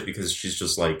gets shit because she's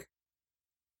just like,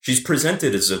 she's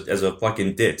presented as a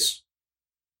fucking ditz.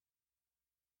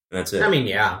 And that's it. I mean,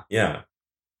 yeah. Yeah.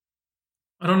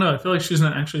 I don't know. I feel like she's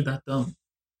not actually that dumb.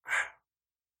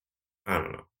 I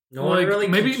don't know. No one really.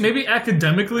 Maybe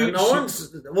academically. No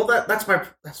one's. Well, that's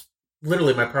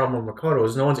literally my problem with Makoto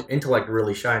is no one's intellect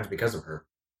really shines because of her.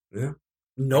 Yeah.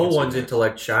 No one's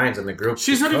intellect shines in the group.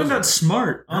 She's not even that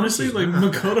smart, honestly. Like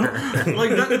Makoto,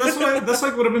 like that's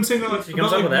like what I've been saying about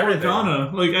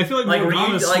Morgana. Like I feel like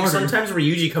Morgana's smarter. Like sometimes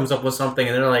Ryuji comes up with something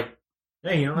and they're like,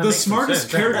 "Hey, you know, the smartest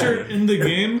character in the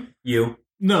game."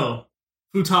 No,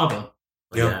 Futaba.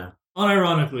 Yeah.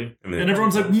 Unironically, and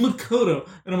everyone's like Makoto,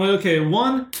 and I'm like, okay,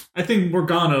 one, I think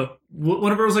Morgana.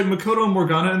 Whenever it was like Makoto and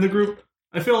Morgana in the group,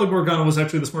 I feel like Morgana was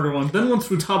actually the smarter one. Then once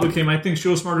Futaba came, I think she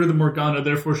was smarter than Morgana,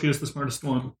 therefore she is the smartest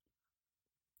one.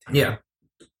 Yeah.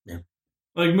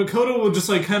 Like Makoto would just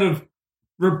like kind of,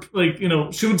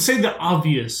 she would say the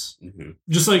obvious,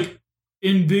 just like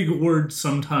in big words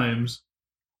sometimes,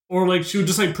 or like she would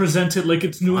just like present it like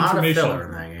it's new information. A lot of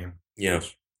filler in that game.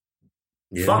 Yes.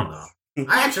 Yeah. Fun though.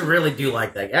 I actually really do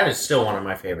like that. That is still one of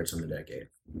my favorites in the decade.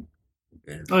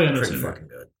 Yeah. Oh yeah, pretty fucking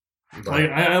good. Like,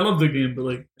 I love the game, but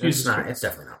like it's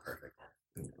definitely not perfect.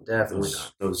 Definitely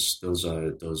not.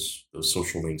 Those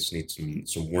social links need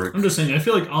some work. I'm just saying. I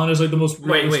feel like On is like the most.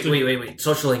 Wait.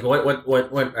 Social link.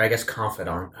 What? I guess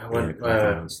Confidant.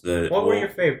 What were your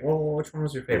favorite? Which one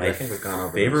was your favorite? I think we've gone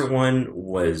over. Favorite one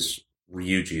was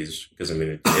Ryuji's, because I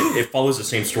mean it follows the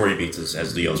same story beats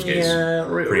as the Yosuke's. Yeah,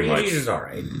 pretty much. Ryuji's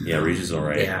alright. Yeah, Ryuji's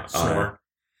alright. Yeah,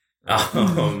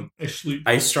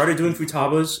 I started doing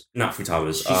Futaba's. Not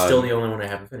Futaba's. She's still the only one I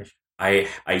haven't finished. I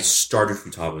started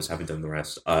Futaba's, haven't done the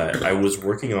rest. I was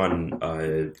working on.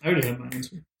 I already have my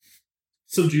answer.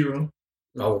 Sojiro.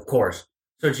 Oh, of course.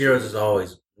 Sojiro's is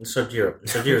always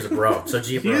Sojiro's a bro.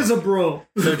 Soji bro. He is a bro.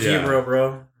 Soji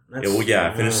bro. I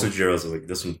finished Sojiro's. Like,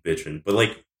 this one's bitching, but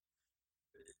like.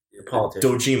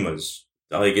 Dojima's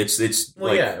like it's well,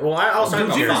 like, yeah. Well, I was talking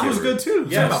about 5 was good too.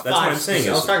 Yeah, that's what I'm saying.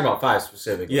 I was talking about 5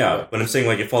 specifically. Yeah, but I'm saying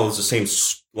like it follows the same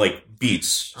like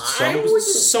beats.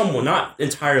 Somewhat, not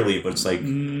entirely, but it's like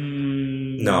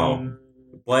no.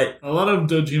 But a lot of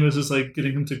Dojima's is like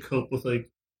getting him to cope with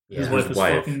like his wife is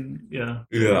fucking yeah.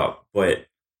 But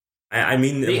I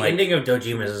mean the ending of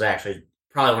Dojima's is actually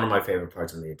probably one of my favorite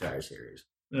parts in the entire series.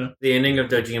 Yeah, the ending of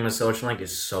Dojima's Social Link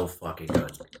is so fucking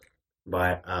good.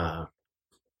 But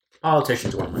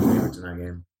Politician's one of my favorites in that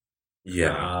game.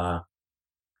 Yeah.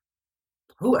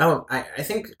 Who else? I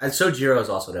think Sojiro is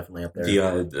also definitely up there.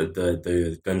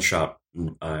 The gun shop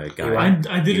guy.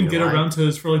 I didn't get around to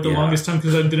this for like the longest time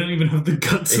because I didn't even have the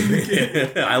guts in the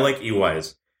game. I like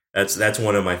EYs. That's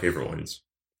one of my favorite ones.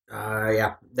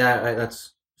 Yeah,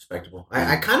 that's respectable.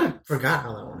 I kind of forgot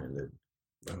how that one ended.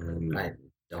 I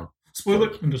don't.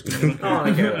 Spoiler. I'm just kidding. I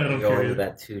don't go into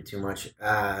that too much.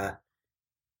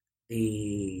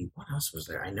 What else was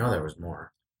there? I know there was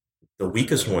more. The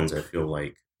weakest ones I feel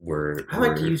like were. I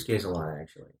like Yusuke's a lot,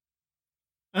 actually.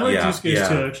 I like Yusuke's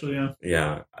too, actually. Yeah.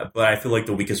 Yeah, but I feel like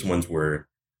the weakest ones were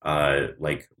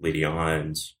like Lady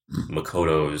Ann's,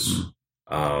 Makoto's.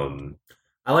 I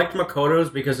liked Makoto's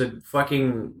because it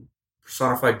fucking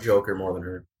personified Joker more than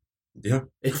her. Yeah,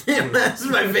 that's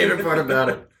my favorite part about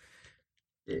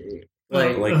it.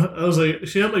 Like I was like,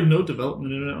 she had like no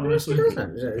development in it. Honestly, she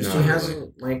doesn't. She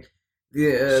hasn't like.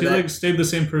 She like stayed the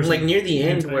same person. Like near the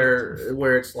end,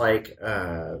 where it's like,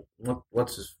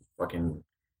 what's his fucking?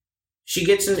 She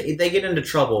gets in. They get into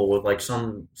trouble with like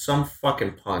some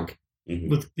fucking punk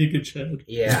with Giga Chad.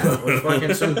 Yeah, with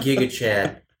fucking some Giga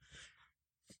Chad,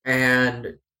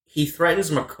 and he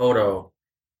threatens Makoto,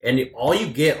 and all you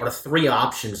get are 3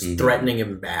 options threatening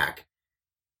him back.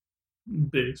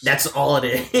 Base. That's all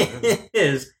it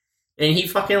is. And he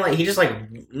fucking he just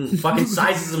fucking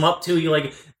sizes him up too. You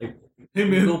like hey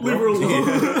man, leave her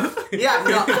alone. Yeah,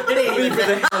 no, it ain't even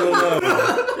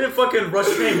that. It fucking rush.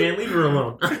 Hey man, leave her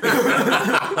alone.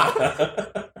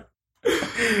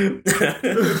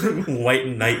 White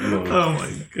knight mode. Oh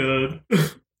my god.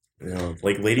 You know,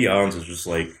 like Lady Owens is just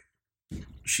like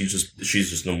she's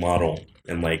just a model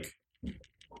and like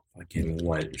fucking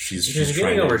what she's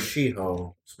getting over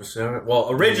She-Ho.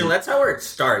 Well, originally that's how it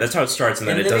starts. That's how it starts, and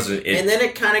then it doesn't. And then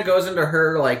it kind of goes into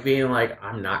her like being like,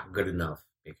 I'm not good enough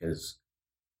because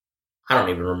I don't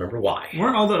even remember why.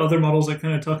 Weren't all the other models like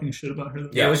kind of talking shit about her? Though?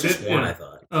 Yeah, it was just one. I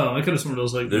thought. Oh, I could have sworn it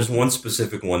was like. There's one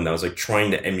specific one that was like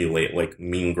trying to emulate like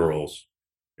Mean Girls.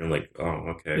 You're like, oh,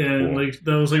 okay. Yeah, cool. Like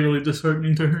that was like really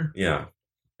disheartening to her. Yeah,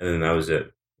 and then that was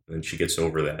it. And then she gets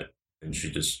over that, and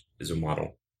she just is a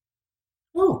model.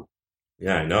 Woo.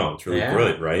 Yeah, I know. It's really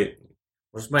brilliant, right?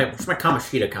 Where's my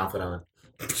Kamoshida confidant?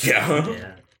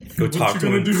 Yeah. Go talk to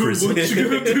him in prison. What you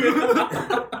gonna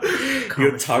do?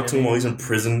 Go talk to him while he's in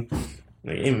prison.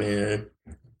 Like, hey, man.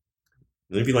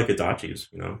 Maybe like Adachi's,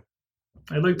 you know?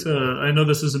 I'd like to... I know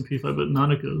this isn't P5, but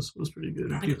Nanaka's was pretty good.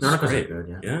 Nanaka's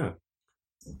good, yeah.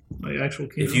 Like actual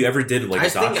Kingdom. If you ever did like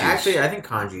Adachi's... I think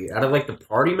Kanji. Out of like the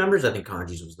party members, I think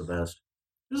Kanji's was the best.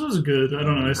 This was good. I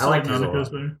don't know. I like Nanaka's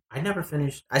better. I never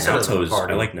finished. I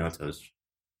like Naoto's.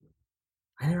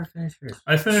 I never finished hers.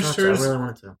 I finished hers. I really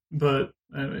wanted to. But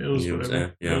it was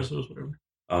whatever. Yeah. It was whatever.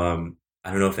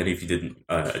 I don't know if any of you did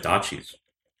Adachi's,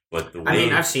 but the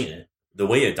way... I've seen it. The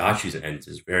way Adachi's ends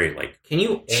is very, like,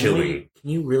 chilling. Can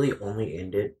you really only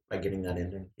end it by getting that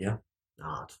ending? Yeah.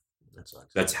 Nah, that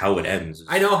sucks. That's how it ends.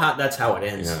 I know that's how it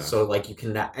ends. Yeah. So, like, you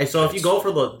can... So, if you go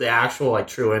for the actual, like,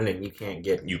 true ending, you can't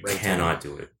get... You cannot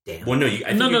do it. Damn. Well, no,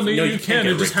 you can.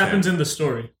 It just happens in the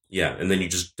story. Yeah, and then you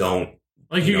just don't...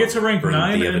 Like, you get to rank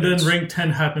 9, and then rank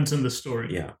 10 happens in the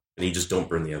story. Yeah, and you just don't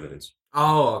burn the evidence.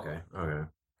 Oh, okay. Okay.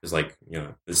 It's like, you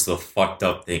know, it's the fucked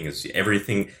up thing. Is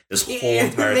everything, this whole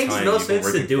entire time... It makes no sense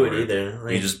to do it either.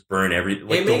 Like, you just burn like,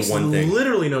 it makes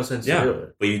literally no sense to do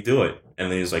it. But you do it.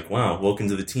 And then he's like, wow, welcome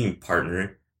to the team,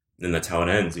 partner. And that's how it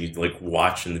ends. You, like,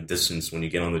 watch in the distance when you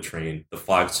get on the train. The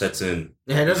fog sets in.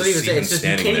 Yeah, it doesn't even say... It's just,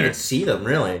 you can't even see them,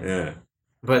 really. Yeah.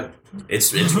 But...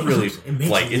 It's really... it makes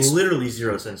like, it's literally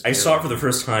zero sense. I saw it for the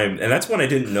first time, and that's when I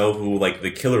didn't know who, like, the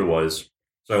killer was.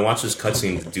 So I watched this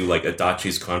cutscene to do, like,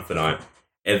 Adachi's confidant.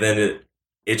 And then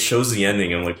it shows the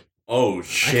ending, and I'm like, oh,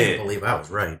 shit. I can't believe I was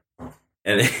right.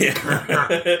 And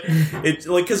it's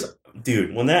like, because,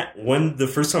 dude, when the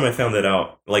first time I found that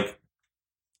out, like,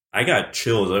 I got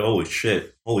chills. Like, holy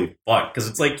shit. Holy fuck. Because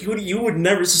it's like, you would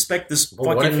never suspect this fucking...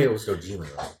 What if it was Dojima,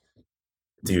 though?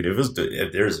 Dude, it was...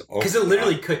 Because it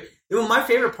literally could... My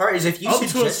favorite part is if you up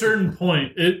to a certain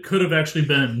point, it could have actually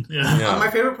been. Yeah. My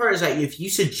favorite part is that if you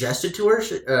suggested to her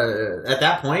at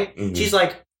that point, she's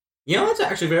like, you know, that's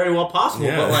actually very well possible,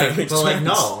 but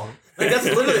no. Like, that's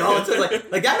literally all it says.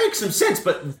 Like that makes some sense,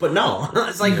 but no.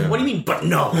 It's like, what do you mean, but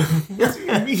no? That's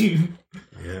what you mean.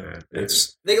 Yeah,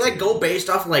 they like go based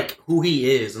off of, like, who he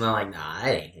is, and they're like, nah,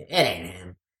 it ain't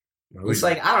him. It's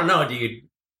like, I don't know, dude.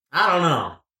 I don't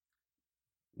know.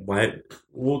 What?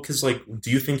 Well, because, like, do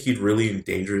you think he'd really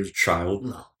endanger his child?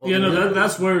 No. Yeah, no,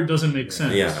 that's where it doesn't make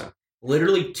sense. Yeah.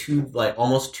 Literally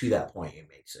almost to that point, it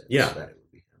makes sense. Yeah. That it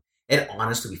would be him. It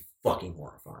honestly be fucking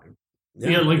horrifying.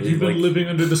 Yeah, like, you've been living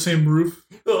under the same roof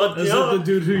as the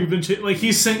dude who you've been... like,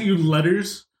 he sent you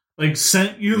letters. Like,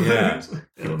 sent you letters.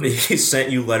 He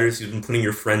sent you letters. He's been putting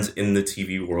your friends in the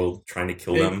TV world, trying to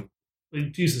kill them.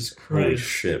 Like, Jesus Christ. Holy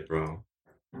shit, bro.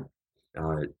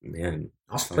 Man.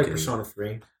 I'll play Persona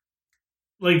 3.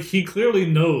 Like, he clearly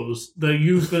knows that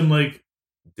you've been, like,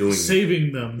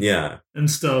 saving them. Yeah. And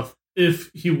stuff,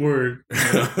 if he were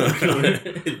killer.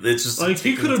 It's just like,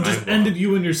 he could have just ended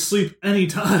you in your sleep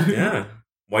anytime. Yeah.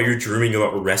 While you're dreaming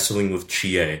about wrestling with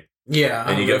Chie. Yeah.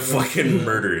 And you get fucking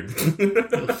murdered.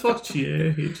 Fuck Chie.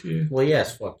 I hate Chie. Well,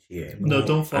 yes, fuck Chie. No,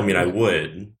 don't fuck her. I mean, I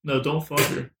would. No, don't fuck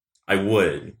her. I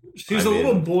would. She's a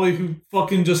little boy who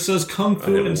fucking just says kung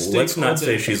fu and steak. Let's not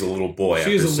say she's a little boy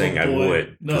after saying I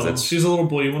would. No, she's a little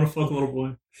boy. You want to fuck a little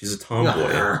boy? She's a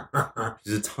tomboy.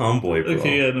 She's a tomboy, bro.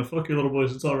 Okay, yeah, no, fuck your little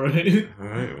boys. It's alright.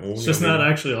 Alright. Well, it's just not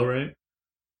actually alright.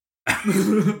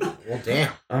 Well,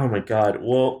 damn. Oh my god.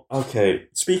 Well, okay.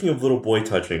 Speaking of little boy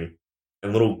touching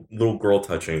and little girl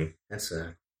touching.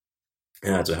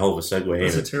 Yeah, it's a hell of a segue.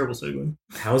 That's a terrible segue.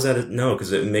 How is that? No,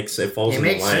 because it falls in the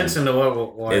line. It makes sense into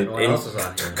what else is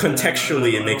on here.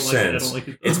 Contextually, it makes sense.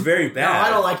 It's very bad. No,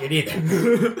 I don't like it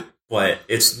either. But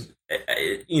it's,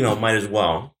 might as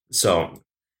well. So,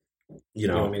 you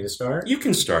want me to start? You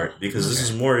can start, because this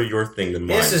is more your thing than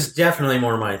mine. This is definitely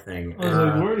more my thing. I was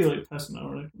like, we're already like past an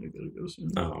hour. I think we gotta go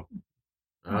soon. Oh.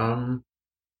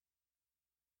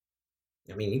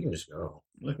 I mean, you can just go.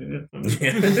 Okay, yeah.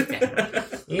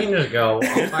 You can just go.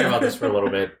 I'll talk about this for a little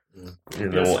bit.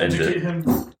 And then we'll end it.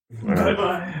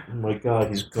 Bye-bye. Oh my god,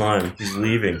 he's gone. He's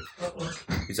leaving.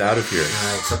 He's out of here.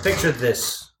 Alright, so picture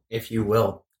this, if you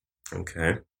will.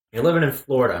 Okay. You're living in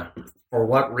Florida. For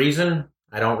what reason?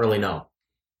 I don't really know.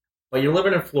 But you're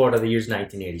living in Florida the year's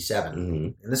 1987.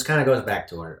 Mm-hmm. And this kind of goes back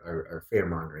to our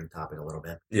fear-mongering topic a little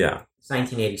bit. Yeah. It's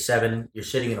 1987. You're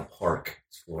sitting in a park.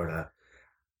 It's Florida.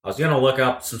 I was going to look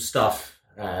up some stuff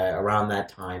around that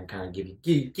time, kind of get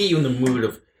you in the mood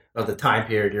of the time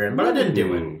period you're in, but I didn't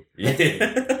do it. Yeah.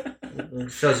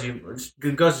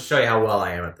 It goes to show you how well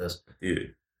I am at this.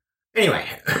 Dude. Anyway,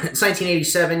 it's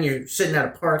 1987. You're sitting at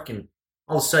a park, and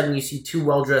all of a sudden you see two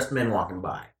well-dressed men walking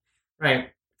by. Right?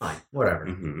 Fine. Whatever.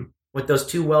 Mm-hmm. With those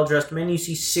two well-dressed men, you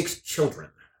see 6 children.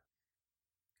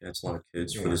 That's a lot of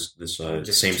kids for this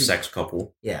Just same-sex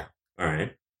couple. Yeah. All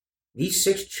right. These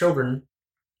 6 children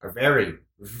are very,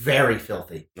 very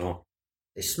filthy. Oh.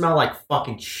 They smell like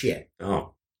fucking shit.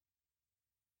 Oh.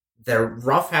 They're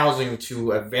roughhousing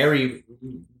to a very,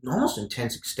 almost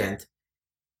intense extent,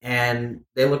 and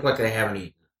they look like they haven't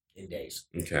eaten in days.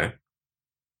 Okay.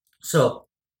 So,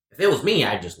 if it was me,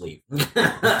 I'd just leave.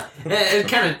 It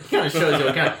kind of shows you.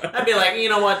 I'd be like, you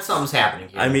know what, something's happening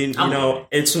here. I mean,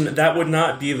 that would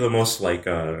not be the most like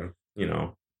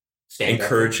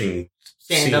encouraging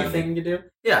stand-up thing to do.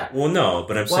 Yeah. Well, no,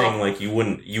 but I'm saying like you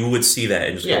would see that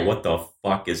and just go, what the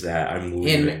fuck is that? I'm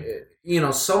moving.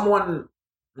 And someone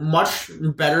much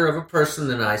better of a person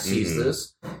than I sees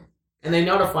this, and they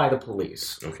notify the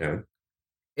police. Okay.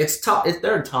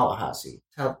 They're in Tallahassee,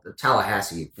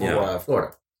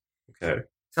 Florida. Okay.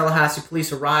 Tallahassee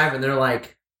police arrive and they're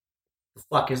like, "The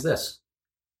fuck is this?"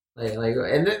 And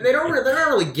they're not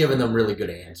really giving them really good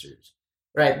answers,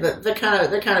 right? They're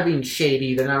kind of being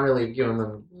shady. They're not really giving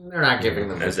them. They're not giving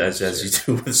them as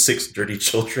you do with 6 dirty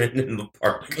children in the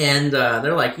park. And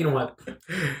they're like, you know what?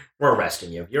 We're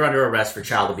arresting you. You're under arrest for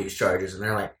child abuse charges. And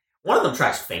they're like, one of them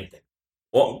tries fainting.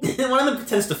 Well, one of them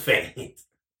pretends to faint.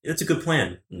 It's a good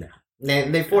plan. No.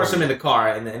 They force him in the car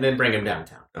and then bring him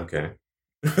downtown. Okay.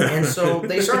 And so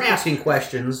they start asking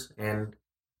questions, and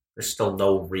there's still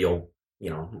no real,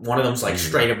 one of them's like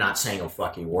straight up not saying a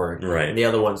fucking word. Right. And the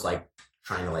other one's like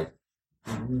trying to like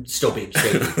still being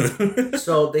shady.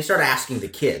 So they start asking the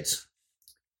kids.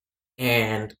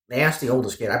 And they asked the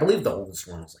oldest kid, I believe the oldest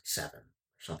one was like 7 or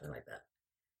something like that.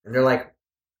 And they're like,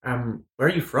 where are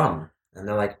you from? And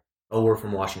they're like, oh, we're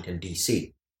from Washington,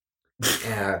 D.C.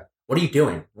 What are you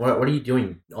doing? What are you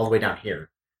doing all the way down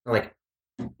here? They're like,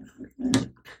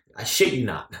 I shit you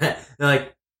not. They're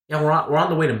like, yeah, we're on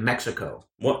the way to Mexico.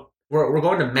 What? We're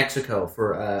going to Mexico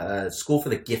for a school for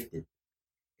the gifted.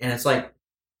 And it's like,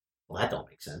 well, that don't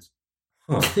make sense.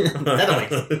 Huh. That don't make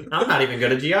sense. I'm not even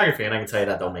good at geography, and I can tell you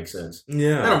that don't make sense.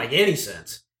 Yeah. That don't make any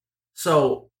sense.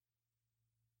 So,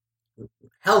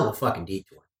 hell of a fucking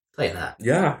detour. I'll tell you that.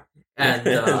 Yeah. And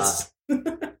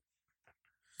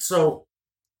so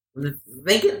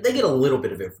they get a little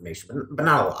bit of information, but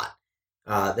not a lot.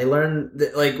 They learn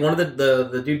that, like, one of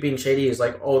the dude being shady is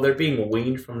like, oh, they're being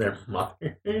weaned from their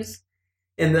mothers.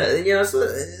 And so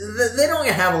they don't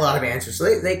have a lot of answers.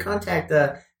 So they contact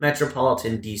the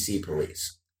Metropolitan DC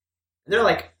Police, and they're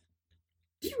like,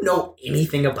 "Do you know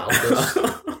anything about this?"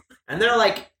 And they're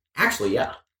like, "Actually,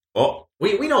 yeah. Oh,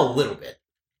 we know a little bit."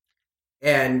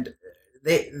 And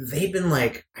they've been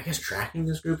like, I guess, tracking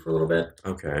this group for a little bit.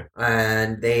 Okay.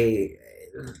 And they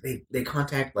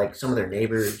contact like some of their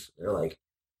neighbors. They're like,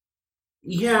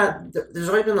 yeah, there's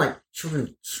always been like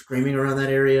children screaming around that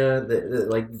area.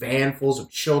 Like van fulls of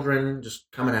children just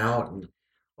coming out and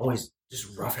always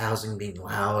just roughhousing, being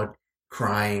loud,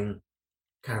 crying,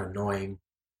 kind of annoying.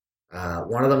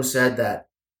 One of them said that,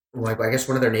 like, I guess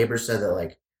one of their neighbors said that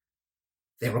like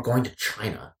they were going to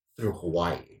China through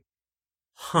Hawaii.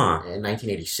 Huh. In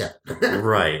 1987.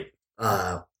 Right.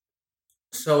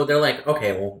 So they're like,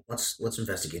 okay, well, let's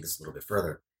investigate this a little bit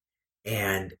further.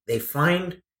 And they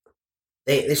find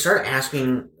they start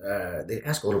asking. They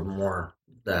ask a little bit more.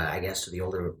 I guess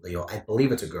to I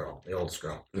believe it's a girl, the oldest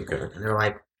girl. Okay. And they're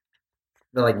like,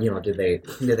 did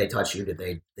they touch you? Did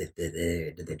they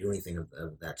do anything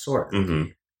of that sort? Mm-hmm.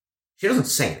 She doesn't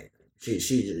say anything.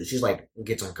 She's like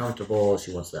gets uncomfortable.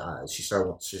 She wants the she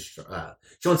wants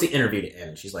the interview to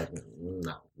end. She's like,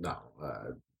 no.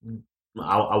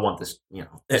 I want this.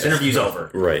 This interview's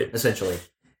over. Right. Essentially,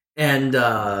 and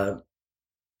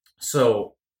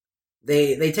so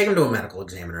they take him to a medical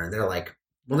examiner, and they're like,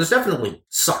 well, there's definitely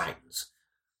signs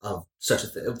of such a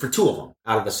thing for 2 of them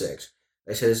out of the 6.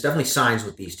 They say there's definitely signs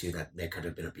with these 2 that they could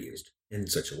have been abused in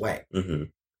such a way. Mm-hmm.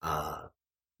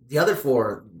 The other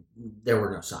 4, there were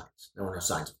no signs. There were no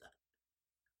signs of that.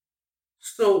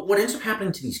 So what ends up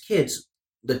happening to these kids,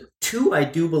 the 2 I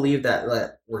do believe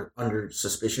that were under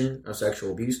suspicion of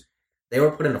sexual abuse, they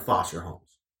were put into foster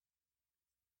homes.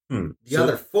 The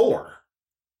other 4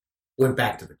 went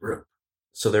back to the group.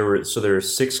 So there were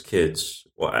 6 kids.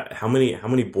 Well, how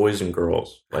many boys and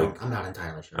girls? Like I'm not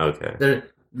entirely sure. Okay.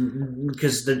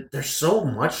 Because there's so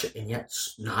much and yet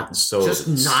not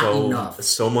enough.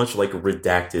 So much like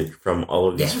redacted from all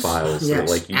of these files. Yes, that,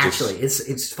 like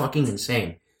it's fucking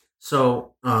insane.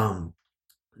 So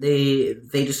they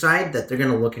decide that they're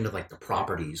gonna look into like the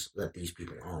properties that these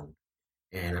people own,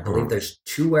 and I believe there's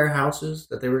 2 warehouses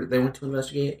that they went to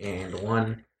investigate, and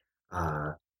one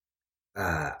I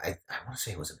want to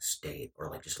say it was an estate or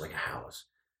like just like a house.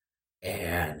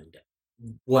 And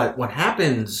what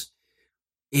happens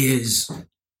is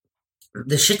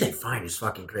the shit they find is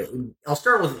fucking great. I'll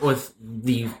start with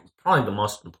the probably the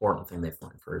most important thing they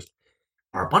find first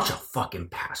are a bunch of fucking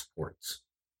passports.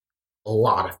 A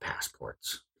lot of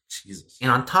passports. Jesus.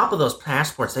 And on top of those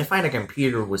passports, they find a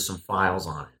computer with some files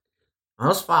on it. Now,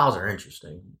 those files are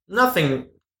interesting. Nothing,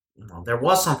 there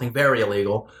was something very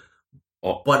illegal,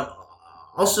 but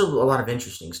also a lot of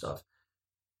interesting stuff.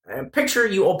 Picture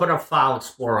you open up File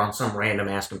Explorer on some random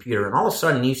ass computer, and all of a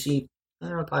sudden you see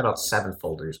probably about 7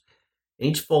 folders.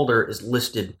 Each folder is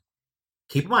listed.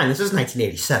 Keep in mind, this is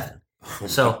 1987.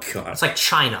 So it's like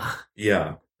China.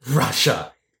 Yeah.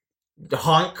 Russia.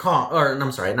 Hong Kong. Or,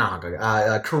 I'm sorry, not Hong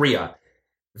Kong. Korea.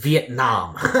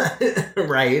 Vietnam.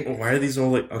 Right? Well, why are these all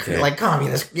like, okay. Like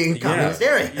communist areas.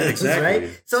 Yeah, exactly.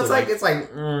 Right? So it's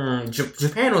like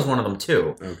Japan was one of them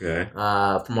too. Okay.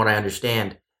 From what I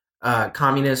understand.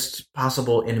 Communists,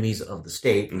 possible enemies of the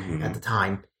state at the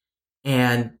time.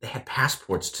 And they had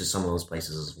passports to some of those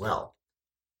places as well.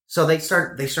 So they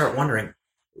start wondering.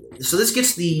 So this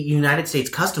gets the United States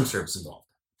Customs Service involved,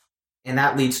 and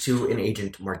that leads to an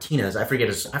Agent Martinez. I forget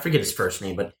his first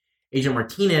name, but Agent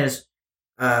Martinez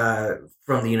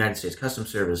from the United States Customs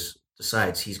Service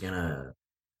decides he's gonna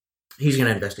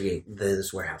investigate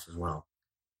this warehouse as well,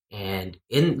 and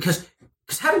because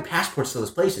having passports to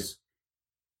those places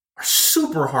are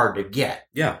super hard to get,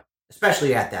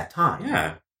 especially at that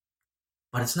time,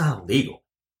 but it's not illegal.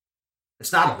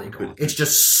 It's not illegal. It's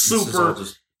just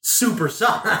super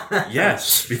soft.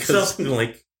 Yes, because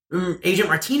Agent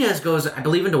Martinez goes, I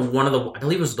believe it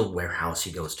was the warehouse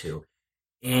he goes to,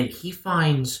 and he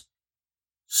finds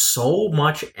so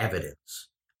much evidence.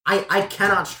 I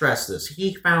cannot stress this.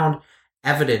 He found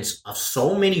evidence of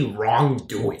so many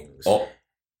wrongdoings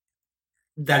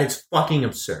that it's fucking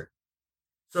absurd.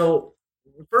 So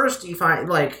first he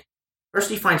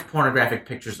finds pornographic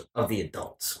pictures of the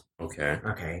adults.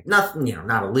 Okay. Nothing,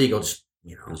 not illegal, just,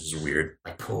 this is weird.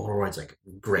 Like Polaroids, like,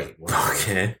 great. Whatever.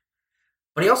 Okay.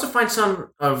 But he also finds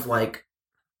some of, like,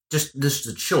 just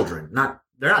the children.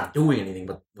 They're not doing anything,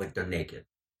 but, like, they're naked.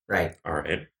 Right? All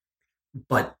right.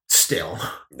 But still.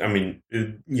 I mean,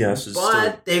 yes.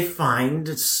 But they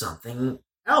find something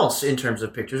else in terms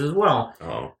of pictures as well.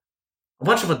 Oh. A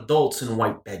bunch of adults in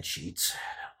white bed sheets.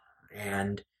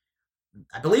 And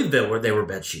I believe they were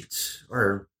bed sheets,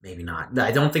 or maybe not.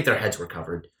 I don't think their heads were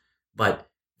covered, but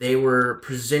they were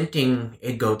presenting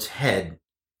a goat's head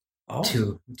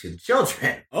to the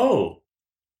children. Oh,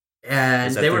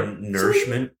 and they were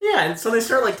nourishment. And so they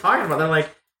start like talking about. They're like,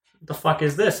 "What the fuck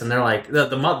is this?" And they're like,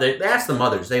 the mother. They ask the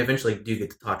mothers. They eventually do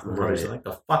get to talk to the mothers. They're like,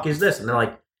 "The fuck is this?" And they're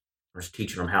like, "We're just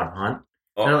teaching them how to hunt."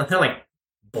 And they're like,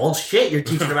 "Bullshit! You're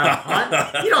teaching them how to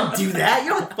hunt? You don't do that. You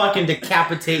don't fucking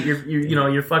decapitate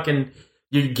your fucking."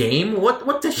 Your game?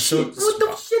 What the shit? What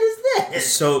the shit is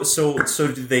this? So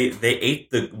did they ate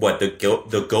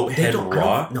the goat head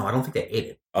raw? No, I don't think they ate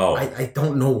it. Oh, I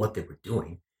don't know what they were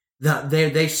doing.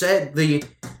 They said the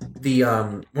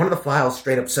one of the files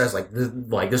straight up says like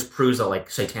this proves that like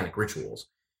satanic rituals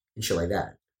and shit like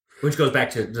that, which goes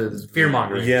back to the fear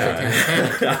mongering.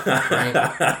 Satanic panic, right?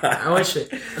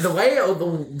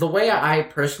 The way I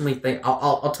personally think,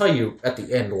 I'll tell you at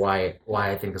the end why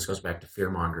I think this goes back to fear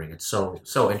mongering. It's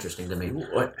so interesting to me.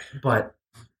 But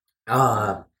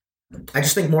I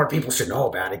just think more people should know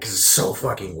about it because it's so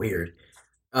fucking weird.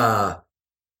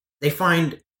 They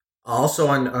find also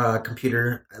on a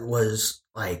computer was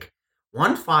like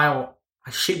one file.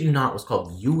 I shit you not, was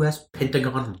called U.S.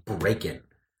 Pentagon Break-In.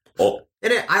 Oh.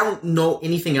 And I don't know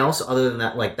anything else other than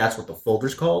that. Like that's what the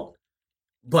folder's called,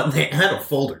 but they had a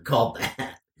folder called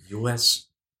that. U.S.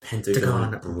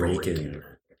 Pentagon Break-In.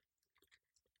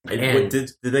 And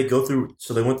did they go through?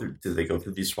 So they went through. Did they go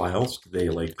through these files? Did they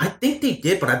like? I think they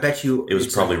did, but I bet you it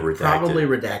was probably redacted. Probably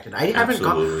redacted. I haven't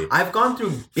gone. I've gone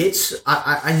through bits.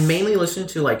 I mainly listen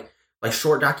to like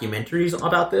short documentaries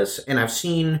about this, and I've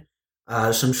seen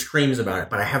some streams about it,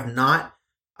 but I have not.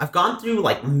 I've gone through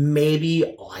like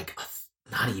maybe like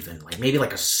not even like maybe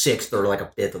like a sixth or like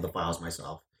a fifth of the files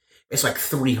myself, It's like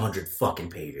 300 fucking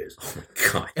pages. Oh my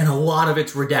god. And a lot of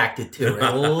it's redacted too. And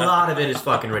a lot of it is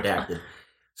fucking redacted.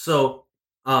 So,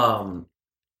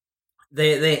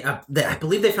 they I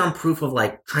believe they found proof of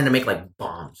like trying to make like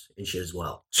bombs and shit as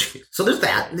well. So there's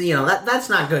that. That's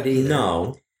not good either.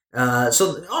 No.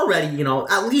 So already,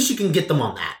 at least you can get them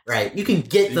on that, right? You can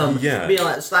get them, be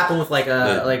like, slap them with like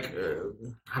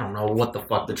I don't know what the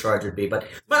fuck the charge would be, but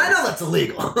I know that's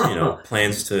illegal.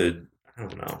 Plans to, I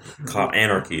don't know,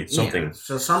 anarchy, something. Yeah,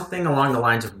 so something along the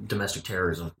lines of domestic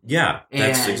terrorism. Yeah,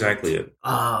 that's exactly it.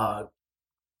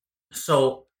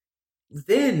 So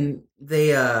then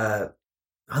they, other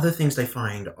things they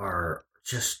find are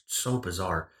just so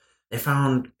bizarre. They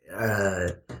found,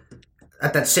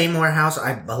 at that same warehouse,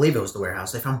 I believe it was the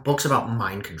warehouse, they found books about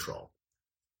mind control.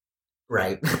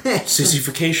 Right?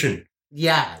 Sissification.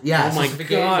 Yeah. Oh my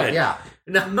god. Yeah.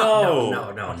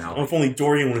 No. If only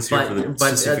Dorian was here for the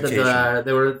sissification.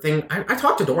 There were things. I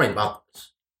talked to Dorian about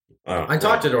this. I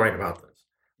talked to Dorian about this,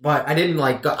 but I didn't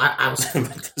like. I was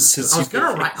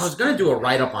gonna do a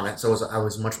write up on it, so I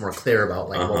was much more clear about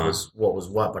like what was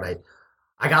what. But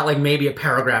I got like maybe a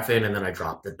paragraph in, and then I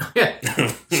dropped it.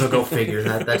 So go figure.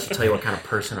 That should tell you what kind of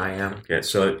person I am. Okay,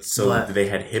 so they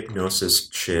had hypnosis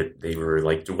shit. They were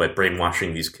like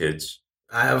brainwashing these kids.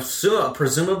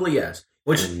 Presumably yes.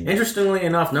 Which, interestingly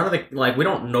enough, none of the we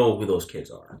don't know who those kids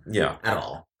are. Yeah, at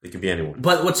all. It could be anyone.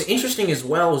 But what's interesting as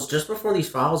well is just before these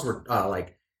files were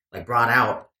brought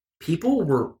out, people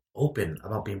were open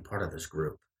about being part of this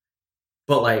group.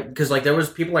 But because there was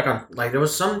people there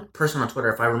was some person on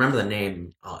Twitter. If I remember the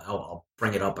name, I'll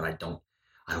bring it up. But I don't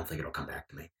think it'll come back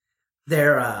to me.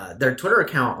 Their Twitter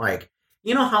account, how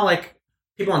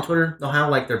people on Twitter, they'll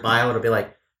have their bio. It'll be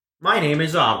like, my name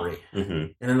is Aubrey. Mm-hmm.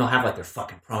 And then they'll have their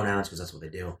fucking pronouns because that's what they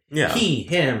do. Yeah. He,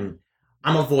 him,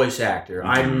 I'm a voice actor.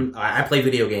 Mm-hmm. I play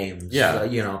video games. Yeah.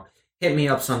 Hit me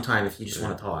up sometime if you just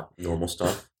want to talk. Normal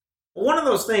stuff. One of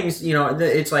those things,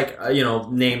 it's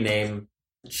name,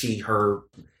 she, her,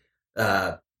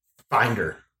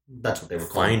 finder. That's what they were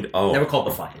called. They were called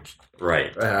the finders.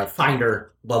 Right.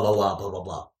 Finder, blah, blah, blah, blah, blah,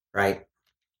 blah. Right?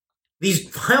 These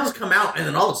files come out and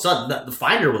then all of a sudden the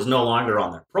finder was no longer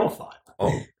on their profile.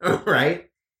 Oh.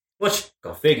 Right? Which,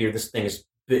 go figure, this thing is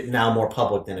now more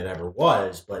public than it ever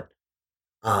was, but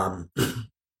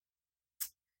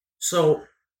so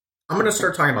I'm going to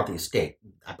start talking about the estate.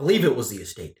 I believe it was the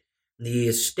estate. The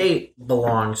estate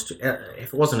belongs to,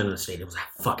 if it wasn't an estate, it was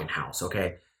a fucking house,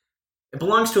 okay? It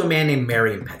belongs to a man named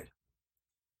Marion Petty.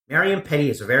 Marion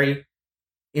Petty is a very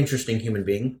interesting human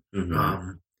being.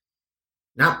 Mm-hmm.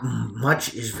 Not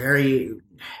much is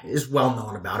well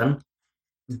known about him,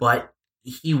 but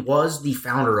he was the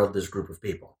founder of this group of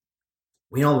people.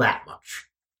 We know that much.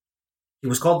 He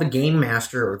was called the Game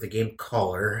Master or the Game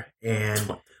Caller,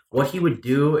 and what he would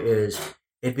do is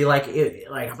it'd be I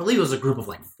believe it was a group of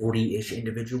 40-ish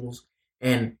individuals,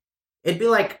 and it'd be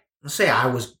let's say I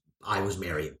was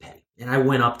Marion Petty, and I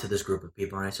went up to this group of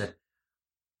people and I said,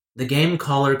 the Game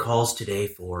Caller calls today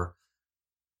for.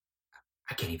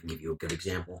 I can't even give you a good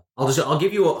example. I'll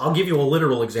give you a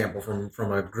literal example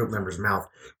from a group member's mouth.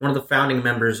 One of the founding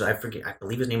members, I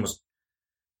believe his name was.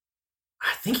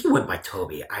 I think he went by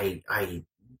Toby. I'm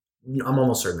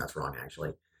almost certain that's wrong,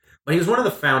 actually. But he was one of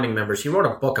the founding members. He wrote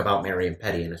a book about Marion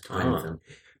Petty and his time with him.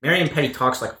 Marion Petty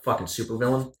talks like a fucking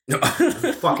supervillain.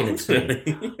 Fucking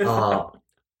insane.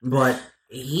 But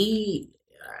he.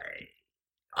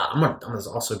 I'm gonna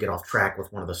also get off track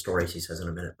with one of the stories he says in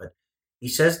a minute, but. He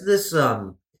says this,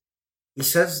 he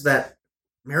says that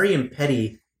Marion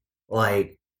Petty,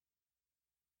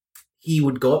 he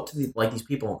would go up to these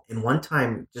people, and one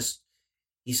time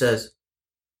he says,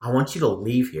 I want you to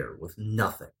leave here with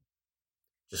nothing.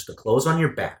 Just the clothes on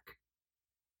your back.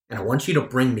 And I want you to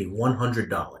bring me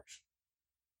 $100.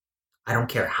 I don't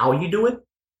care how you do it.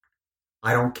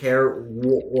 I don't care,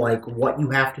 what you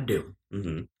have to do.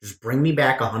 Mm-hmm. Just bring me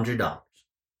back $100.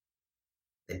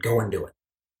 Then go and do it.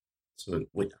 So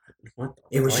wait, what?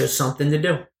 It was just something to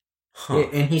do,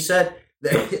 and he said,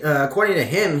 according to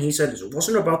him, he said it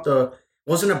wasn't about the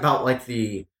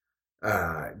 $100.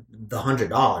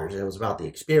 It was about the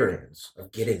experience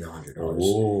of getting the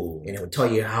 $100, and it would tell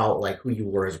you how who you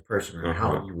were as a person and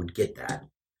how you would get that.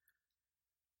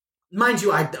 Mind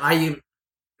you,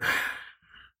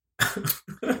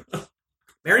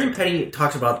 Marion Petty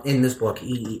talks about in this book.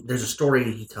 There's a story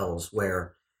he tells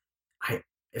where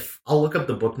if I'll look up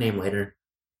the book name later,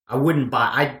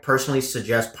 I'd personally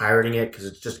suggest pirating it because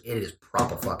it is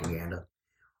proper fucking propaganda.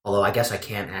 Although I guess I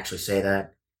can't actually say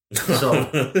that. So,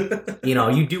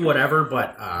 you do whatever,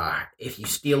 but if you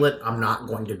steal it, I'm not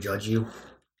going to judge you.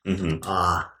 Mm-hmm.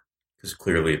 Because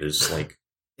clearly there's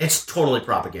It's totally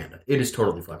propaganda. It is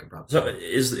totally fucking propaganda. So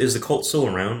is the cult still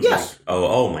around? Yes. Like,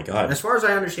 oh my god. As far as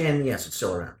I understand, yes, it's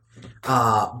still around.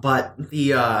 But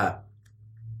the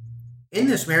in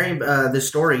this this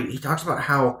story, he talks about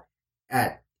how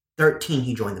at 13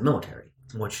 he joined the military,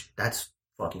 which that's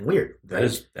fucking weird.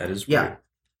 Right? That is yeah. weird.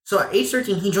 So at age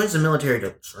 13, he joins the military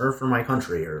to serve for my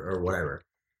country or whatever.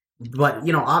 But,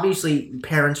 obviously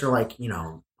parents are like,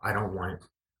 I don't want,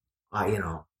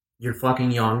 you're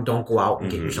fucking young. Don't go out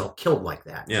and get yourself killed like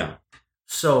that. Yeah.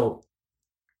 So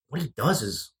what he does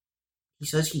is he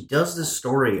says he does this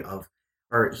story of,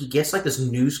 or he gets like this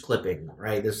news clipping,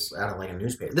 right? This out of like a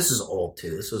newspaper. This is old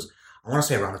too. This was, I want to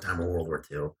say around the time of World War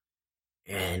II.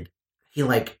 And he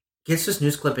like gets this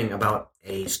news clipping about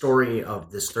a story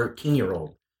of this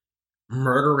 13-year-old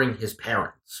murdering his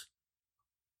parents.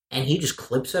 And he just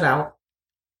clips it out,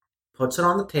 puts it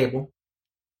on the table,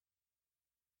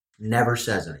 never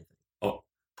says anything. Oh.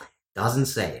 Doesn't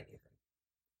say anything.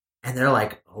 And they're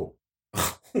like, oh.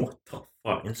 What the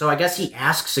fuck? And so I guess he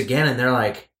asks again, and they're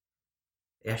like,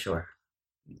 yeah, sure.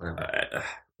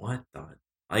 What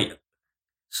the...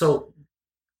 So,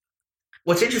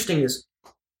 what's interesting is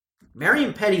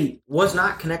Marion Petty was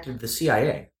not connected to the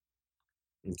CIA.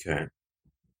 Okay.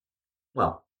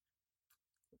 Well,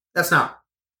 that's not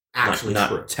actually not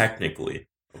true. Technically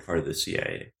a part of the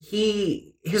CIA.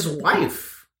 His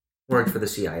wife worked for the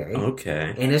CIA.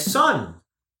 Okay. And his son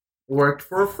worked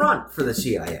for a front for the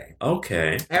CIA.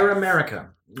 Okay. Air America,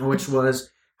 which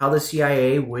was how the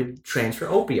CIA would transfer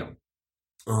opium.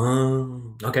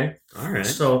 Oh. Okay. All right.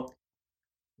 So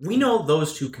we know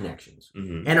those two connections.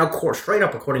 Mm-hmm. And of course, straight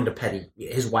up according to Petty,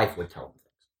 his wife would tell him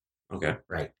things. Okay.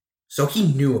 Right. So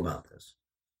he knew about this.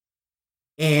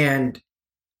 And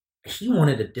he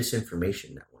wanted a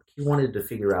disinformation network. He wanted to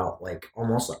figure out like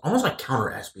almost like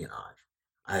counter espionage,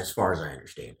 as far as I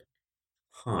understand it.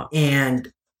 Huh.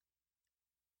 And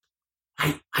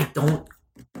I don't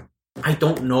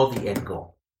know the end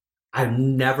goal. I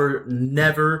don't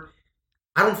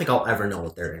think I'll ever know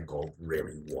what their end goal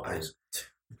really was.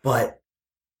 But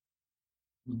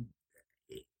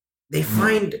they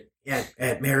find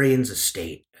at Marion's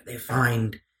estate, they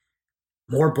find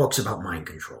more books about mind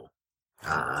control.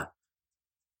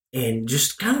 And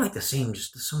just kind of like some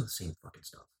of the same fucking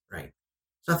stuff, right?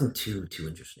 It's nothing too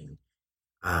interesting.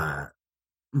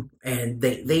 And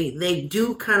they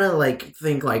do kind of like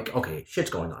think like, okay, shit's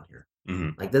going on here.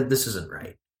 Mm-hmm. Like this isn't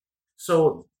right.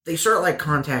 So they start like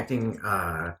contacting.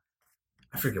 I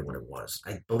forget what it was.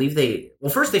 I believe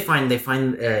first they find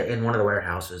in one of the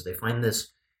warehouses they find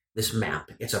this map.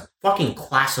 It's a fucking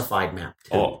classified map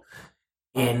too. Oh.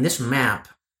 And this map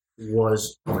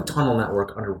was of a tunnel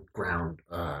network underground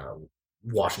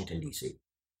Washington, D.C.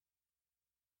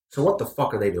 So what the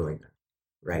fuck are they doing there?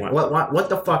 Right? What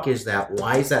the fuck is that?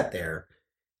 Why is that there?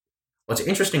 What's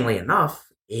interestingly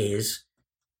enough is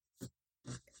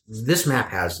this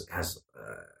map has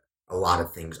a lot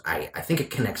of things. I think it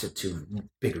connects it to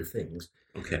bigger things.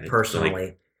 Okay.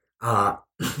 Personally.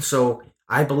 So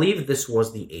I believe this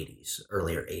was the 80s,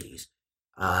 earlier 80s.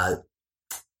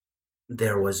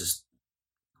 There was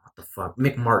what the fuck?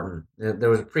 McMartin. There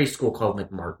was a preschool called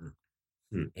McMartin.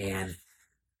 And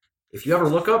if you ever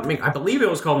look up, I believe it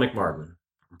was called McMartin.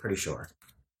 I'm pretty sure.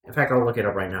 In fact, I'll look it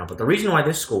up right now. But the reason why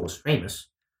this school was famous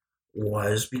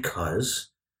was because,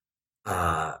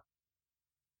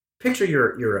 picture it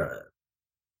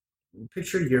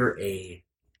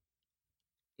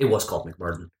was called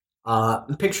McMartin.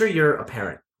 Picture you're a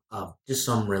parent of just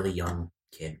some really young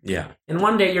kid. Yeah. And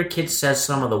one day your kid says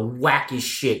some of the wackiest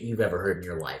shit you've ever heard in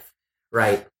your life,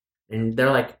 right? And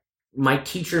they're like, my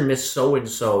teacher, Miss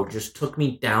So-and-so, just took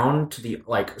me down to the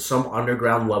some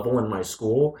underground level in my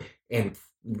school and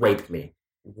raped me.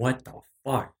 What the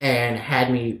fuck? And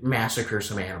had me massacre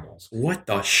some animals. What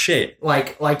the shit?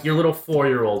 Like your little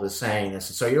 4-year-old is saying this.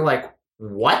 And so you're like,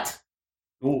 what?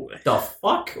 Ooh. The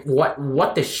fuck?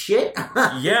 What the shit?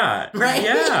 Yeah. Right?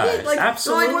 Yeah.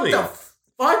 Absolutely. What the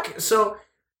fuck? So,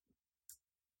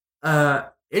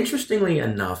 interestingly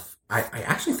enough, I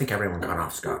actually think everyone got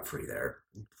off scot-free there.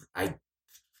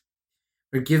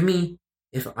 Forgive me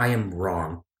if I am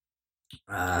wrong.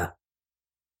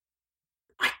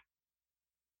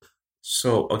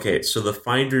 So the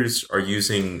finders are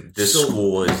using this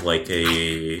school as like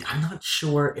a... I'm not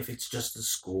sure if it's just the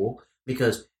school,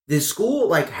 because the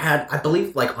school had, I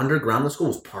believe, underground, the school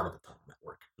was part of the tunnel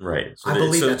network. Right. So I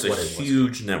believe that's it's what a it was.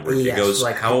 Huge network. Yes, it goes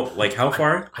how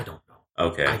far? I don't know.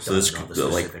 Okay. I don't know the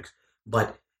specifics.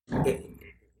 But,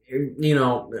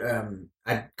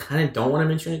 I kind of don't want to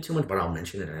mention it too much, but I'll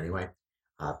mention it anyway.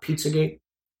 Pizzagate.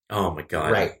 Oh my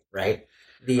god. Right.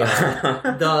 You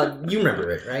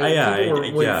remember it, right?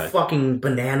 People were fucking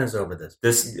bananas over this.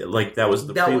 That was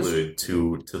the prelude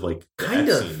to like kind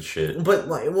of shit. But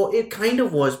it kind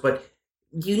of was. But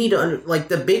you need to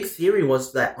the big theory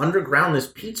was that underground, this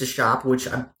pizza shop, which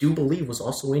I do believe was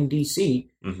also in DC,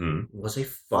 was a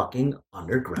fucking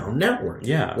underground network.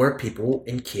 Yeah, where people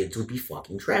and kids would be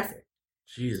fucking trafficked.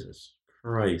 Jesus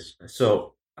Christ!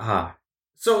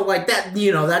 So like that,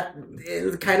 that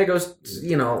it kind of goes,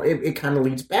 it kind of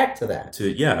leads back to that.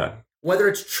 Whether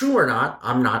it's true or not,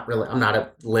 I'm not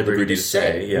at liberty to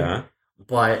say. Yeah.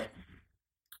 But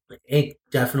it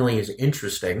definitely is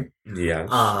interesting. Yeah,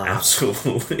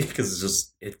 absolutely.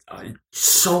 Because it's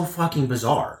so fucking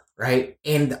bizarre, right?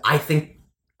 And I think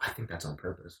that's on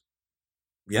purpose.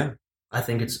 Yeah. I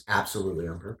think it's absolutely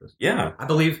on purpose. Yeah. I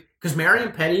believe, because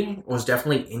Marion Petty was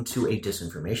definitely into a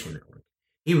disinformation network.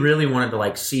 He really wanted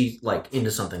to see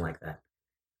into something like that.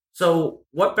 So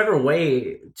what better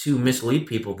way to mislead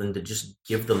people than to just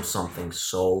give them something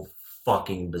so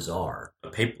fucking bizarre?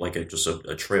 A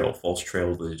trail, false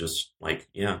trail to just a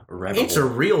rabbit hole. It's a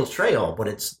real trail, but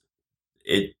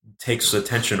it takes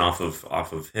attention off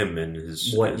of him and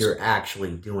his you're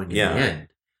actually doing in the end.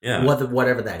 Yeah.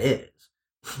 Whatever that is.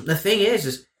 The thing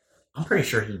is I'm pretty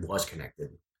sure he was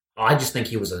connected. I just think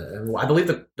he was I believe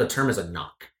the term is a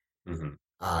knock. Mm-hmm.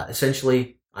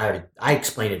 Essentially, I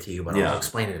explained it to you, but I'll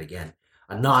explain it again.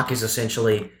 A knock is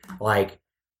essentially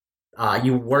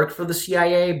you work for the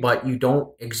CIA, but you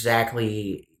don't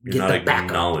exactly get the backup.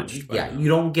 Acknowledged by them. You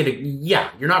don't get it. Yeah,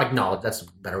 you're not acknowledged. That's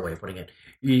a better way of putting it.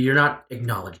 You're not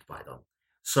acknowledged by them.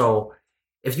 So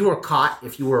if you were caught,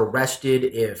 if you were arrested,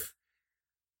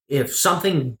 if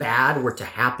something bad were to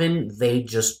happen, they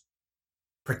just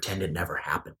pretend it never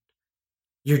happened.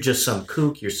 You're just some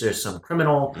kook. You're just some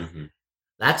criminal. Mm-hmm.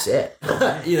 That's it.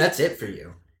 That's it for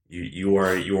you. You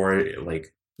are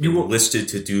enlisted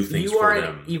to do things for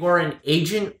them. You are an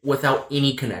agent without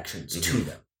any connections to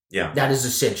them. Yeah. That is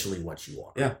essentially what you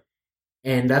are. Yeah.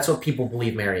 And that's what people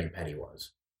believe Marion Petty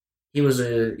was. He was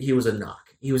a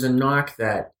knock. He was a knock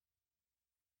that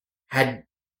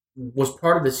was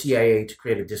part of the CIA to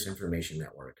create a disinformation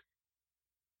network.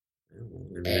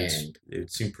 And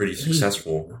it seemed pretty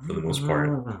successful for the most part.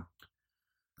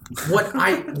 What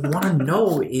I want to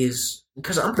know is,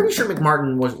 because I'm pretty sure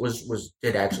McMartin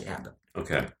did actually happen.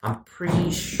 Okay. I'm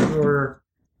pretty sure,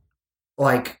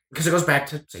 because it goes back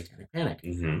to Satanic Panic.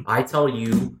 Mm-hmm. I tell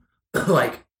you,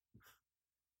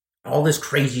 all this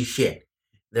crazy shit.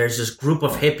 There's this group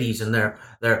of hippies, and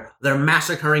they're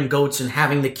massacring goats and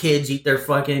having the kids eat their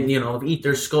fucking, eat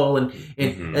their skull, and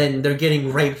they're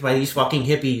getting raped by these fucking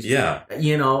hippies. Yeah.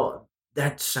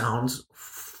 That sounds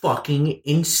fucking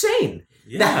insane.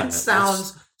 Yeah, that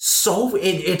sounds so.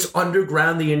 It's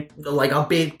underground, a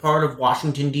big part of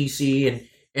Washington D.C.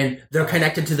 and they're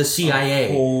connected to the CIA.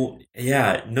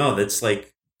 That's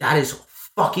that is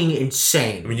fucking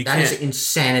insane. I mean, that is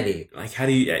insanity. How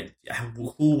do you?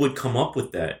 Who would come up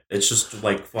with that? It's just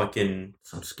fucking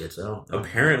some schizo.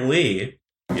 Apparently,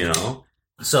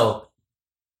 So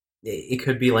it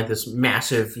could be this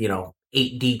massive,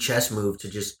 8D chess move to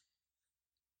just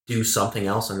do something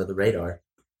else under the radar.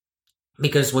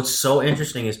 Because what's so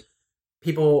interesting is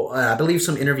people, I believe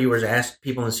some interviewers asked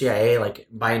people in the CIA,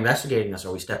 by investigating us,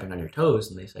 are we stepping on your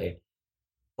toes? And they say,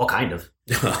 well, kind of.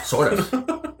 Sort of.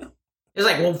 It's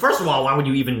well, first of all, why would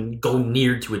you even go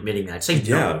near to admitting that? Say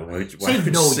no. Why would you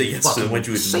fucking,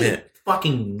 say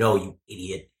fucking no, you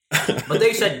idiot. But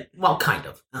they said, well, kind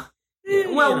of.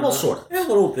 Well, sort of. A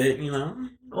little bit,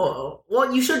 Well,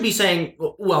 you should be saying,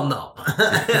 well, no.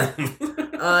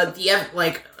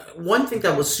 One thing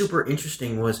that was super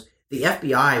interesting was the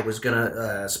FBI was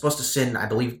supposed to send, I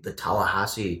believe, the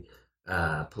Tallahassee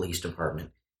police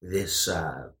department this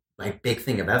big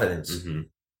thing of evidence, mm-hmm.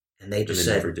 and they just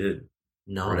said never did.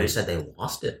 No, right? They said they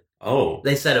lost it. Oh,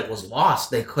 they said it was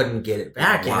lost. They couldn't get it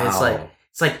back, wow. And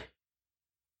it's like,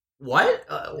 what?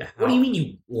 What do you mean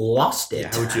you lost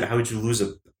it? Yeah, how would you lose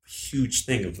a huge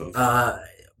thing of?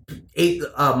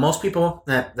 Most people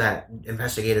that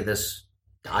investigated this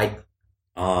died.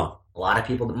 A lot of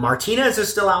people. Martinez is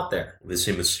still out there. The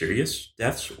same mysterious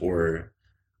deaths, or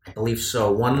I believe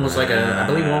so. One was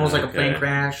a plane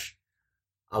crash.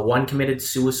 One committed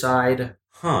suicide.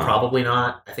 Probably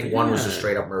not. I think one was just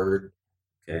straight up murdered.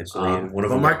 Okay, so one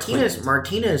of them. But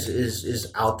Martinez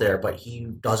is out there, but he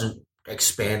doesn't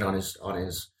expand on his.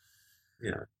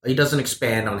 Yeah. He doesn't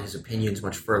expand on his opinions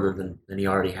much further than he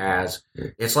already has.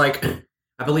 It's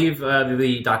I believe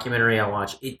the documentary I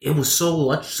watched, it was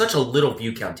such a little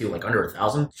view count too, under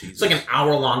 1,000. Jesus. It's an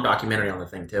hour-long documentary on the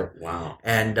thing too. Wow.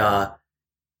 And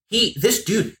This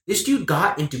dude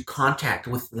got into contact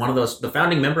with one of the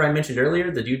founding member I mentioned earlier,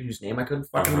 the dude whose name I couldn't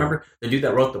fucking remember, the dude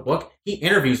that wrote the book. He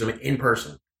interviews him in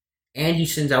person, and he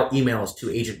sends out emails to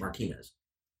Agent Martinez.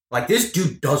 Like, this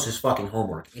dude does his fucking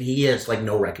homework, and he has, like,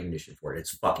 no recognition for it.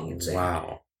 It's fucking insane.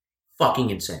 Wow. Fucking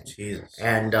insane. Jesus.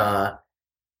 And,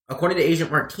 according to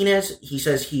Agent Martinez, he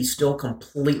says he still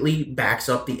completely backs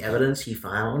up the evidence he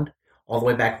found all the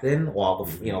way back then, while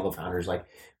the founder's like,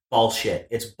 bullshit.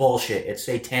 It's bullshit. It's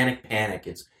satanic panic.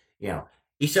 It's,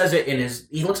 he says it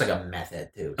he looks like a meth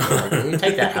head, too. So, like, you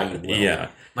take that how you will. Yeah.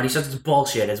 But he says it's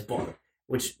bullshit. It's bullshit.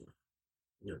 Which,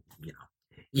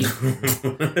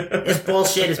 it's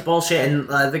bullshit. It's bullshit. And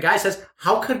the guy says,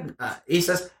 how could, he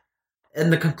says, in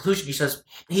the conclusion, he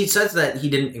says that he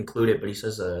didn't include it, but he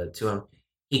says to him,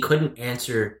 he couldn't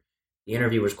answer the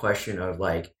interviewer's question of,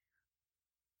 like,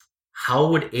 how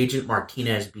would Agent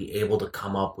Martinez be able to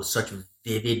come up with such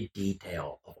vivid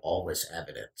detail of all this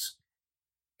evidence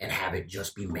and have it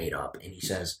just be made up? And he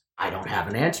says, I don't have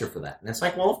an answer for that. And it's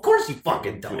like, well, of course you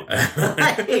fucking don't.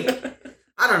 I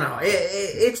don't know.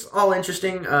 It's all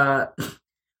interesting. I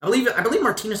believe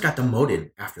Martinez got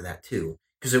demoted after that too,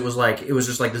 because it was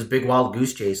just like this big wild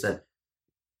goose chase that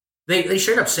they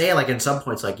straight up say, like, in some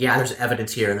points, like, yeah, there's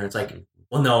evidence here, and then it's like,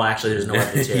 well, no, actually, there's no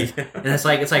evidence here. Yeah. And it's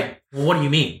like, well, what do you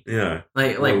mean? Yeah.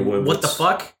 Like what the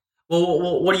fuck?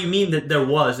 Well, what do you mean that there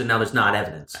was and now there's not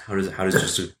evidence? How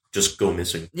does it just go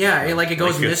missing? Yeah, like, it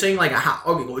goes missing. Like,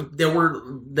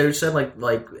 they said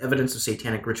like evidence of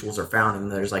satanic rituals are found,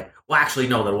 and there's like, well, actually,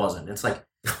 no, there wasn't. It's like,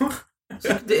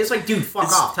 it's like, dude,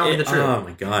 fuck off. Tell me the truth. Oh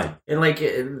my god. And like,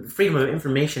 freedom of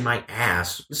information, my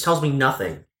ass. This tells me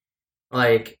nothing.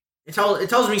 Like, it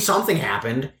tells me something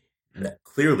happened.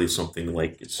 Clearly something,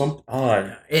 like, some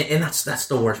odd. And that's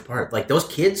the worst part. Like, those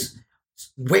kids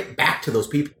went back to those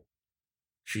people.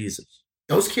 Jesus.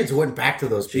 Those kids went back to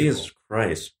those people. Jesus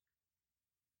Christ.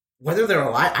 Whether they're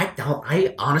alive,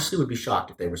 I honestly would be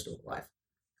shocked if they were still alive.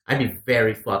 I'd be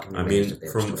very fucking amazed if they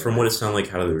were still alive. From what it sounded like,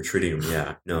 how they were treating them,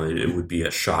 yeah. No, it would be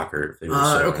a shocker if they were still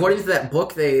alive. According to that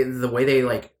book, the way they,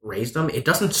 like, raised them, it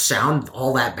doesn't sound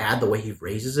all that bad the way he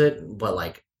raises it, but,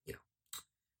 like,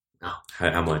 no.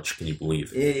 How much can you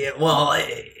believe? Well,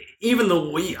 even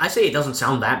though I say it doesn't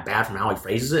sound that bad from how he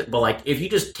phrases it, but, like, if you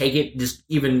just take it just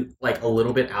even, like, a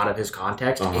little bit out of his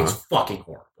context, it's fucking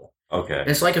horrible. Okay.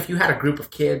 It's like if you had a group of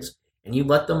kids and you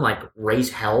let them, like, raise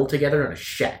hell together in a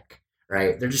shack,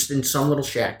 right? They're just in some little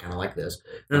shack, kind of like this.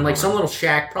 And then, like, some little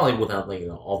shack, probably without, like,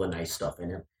 all the nice stuff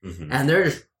in it. Mm-hmm. And they're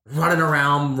just running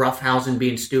around, roughhousing,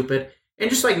 being stupid. And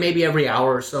just, like, maybe every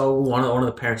hour or so, one of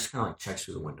the parents kind of, like, checks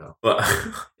through the window.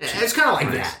 It's kind of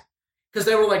like that. Because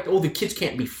they were like, oh, the kids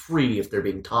can't be free if they're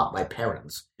being taught by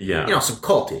parents. Yeah. Some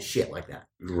cultist shit like that.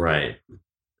 Right.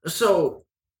 So,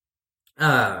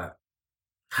 I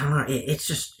don't know. It's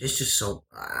just so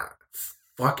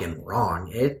fucking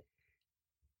wrong.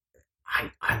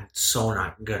 I'm so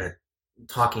not good at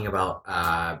talking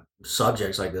about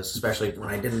subjects like this, especially when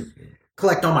I didn't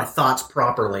collect all my thoughts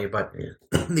properly. But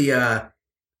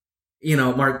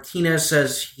Martinez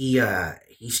says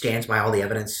he stands by all the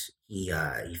evidence he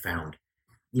found,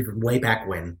 even way back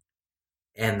when,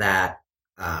 and that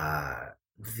I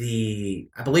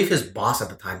believe his boss at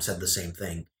the time said the same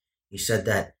thing. He said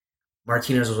that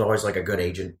Martinez was always, like, a good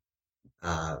agent,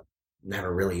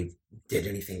 never really did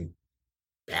anything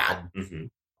bad,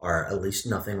 or at least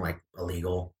nothing, like,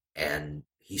 illegal, and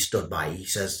he stood by. He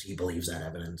says he believes that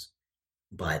evidence,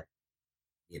 but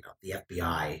the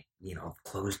FBI,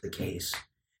 closed the case.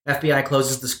 FBI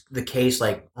closes the case,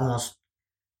 like, almost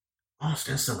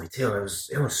instantly too.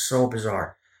 It was so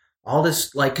bizarre. All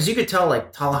this, like, because you could tell,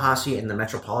 like, Tallahassee and the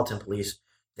Metropolitan Police,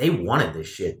 they wanted this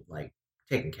shit, like,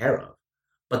 taken care of,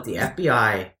 but the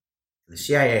FBI and the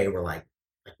CIA were like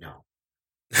no.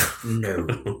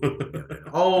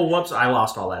 Oh, whoops! I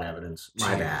lost all that evidence.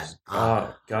 My bad.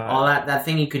 Oh God! All that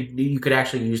thing you could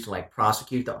actually use to, like,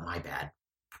 prosecute. My bad.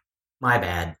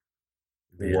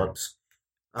 Yeah. Whoops.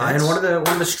 And one of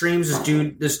the streams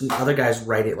is this other guy's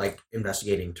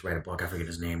investigating to write a book. I forget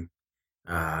his name.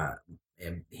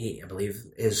 And I believe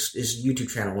his YouTube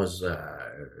channel was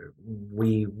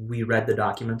we read the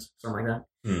documents, something like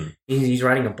that. He's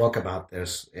writing a book about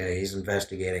this. He's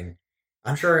investigating.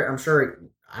 I'm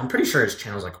pretty sure his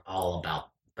channel's, like, all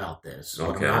about this. So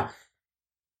okay. I'm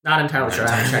not entirely sure.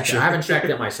 I haven't checked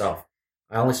it myself.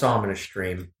 I only saw him in a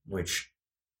stream, which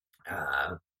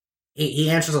he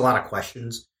answers a lot of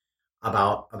questions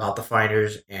about the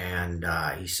finders, and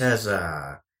he says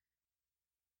that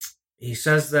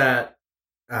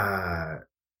fuck,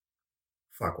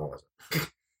 what was it?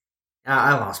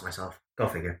 I lost myself. Go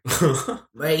figure.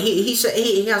 But he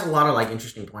has a lot of like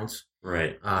interesting points.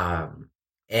 Right.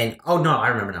 And oh no, I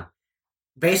remember now.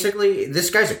 Basically, this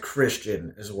guy's a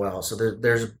Christian as well, so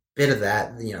there's a bit of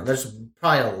that. There's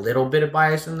probably a little bit of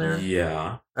bias in there.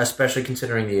 Yeah. Especially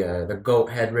considering the goat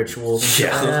head rituals and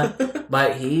shit like Yeah. that.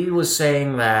 But he was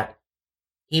saying that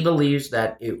he believes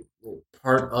that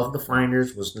part of the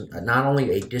finders was not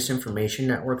only a disinformation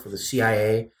network for the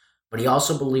CIA, but he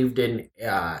also believed in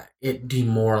it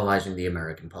demoralizing the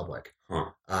American public,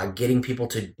 getting people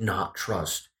to not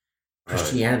trust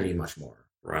Christianity much more.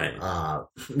 Right.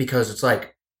 Because it's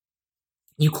like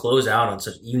you close out on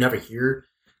such you never hear.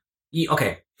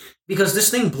 Okay, because this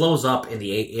thing blows up in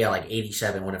the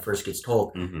 87 when it first gets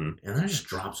told, and then it just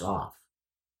drops off.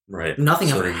 Right. Nothing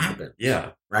ever happens.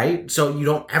 Yeah. Right. So you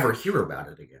don't ever hear about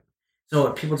it again.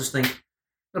 So people just think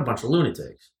they're a bunch of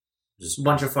lunatics, just a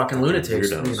bunch of fucking lunatics,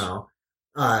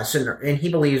 weirdos. Sitting there. And he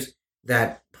believes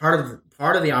that part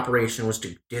of the operation was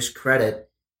to discredit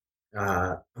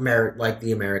the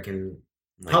American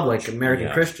public,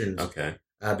 American Christians,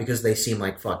 because they seem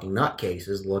like fucking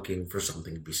nutcases looking for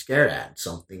something to be scared at,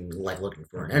 something like looking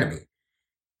for an enemy.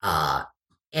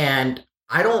 And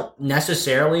I don't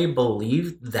necessarily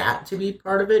believe that to be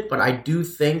part of it, but I do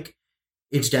think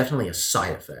it's definitely a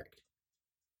side effect.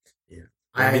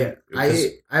 Yeah,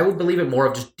 I would believe it more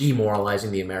of just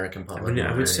demoralizing the American public.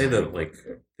 I would say that like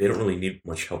they don't really need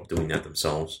much help doing that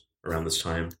themselves around this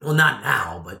time. Well, not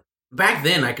now, but back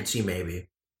then I could see maybe.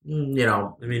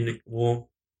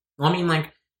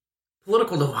 Like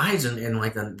political divides in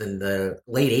like the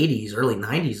late 80s, early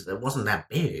 90s, that wasn't that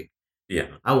big. Yeah,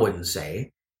 I wouldn't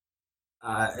say.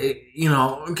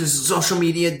 Because social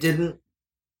media didn't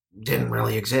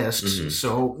really exist,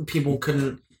 so people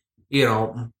couldn't,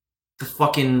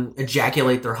 fucking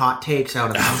ejaculate their hot takes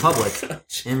out in the public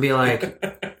and be like,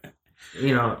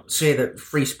 say that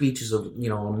free speech is a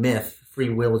myth, free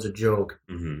will is a joke,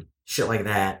 shit like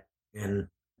that, and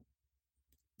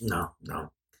no.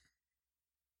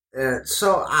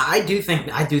 So I do think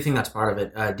that's part of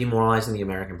it. Demoralizing the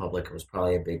American public was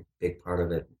probably a big part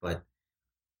of it, but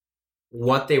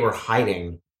what they were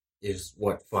hiding is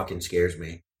what fucking scares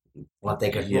me. What they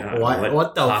could,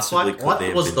 what the fuck, what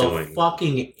was the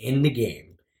fucking end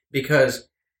game? Because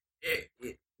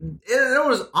there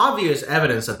was obvious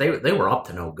evidence that they were up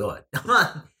to no good.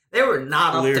 They were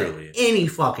not up to any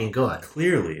fucking good.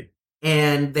 Clearly.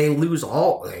 And they lose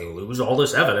all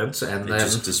this evidence, and then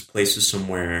just displaces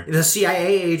somewhere. The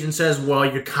CIA agent says, "Well,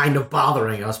 you're kind of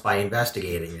bothering us by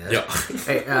investigating this."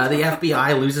 Yeah. The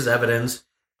FBI loses evidence.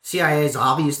 CIA is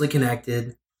obviously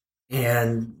connected,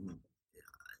 and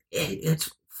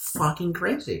it's fucking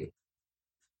crazy.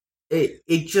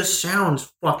 It just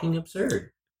sounds fucking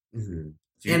absurd,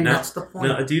 that's the point.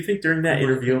 Now, do you think during that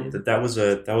interview that was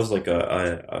like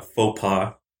a faux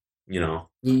pas?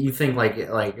 You think like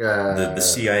the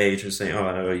CIA agent saying,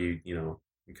 "Oh, you're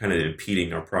kind of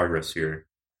impeding our progress here.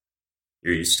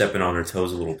 You're stepping on our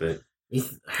toes a little bit." Do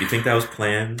you think that was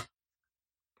planned?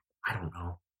 I don't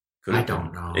know. I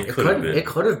don't know. It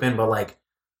could have been, but like,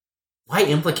 why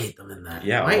implicate them in that?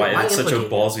 Yeah, why it's such a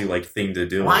ballsy like thing to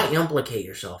do. Why implicate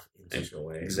yourself in such a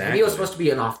way? Exactly. Maybe it was supposed to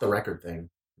be an off the record thing,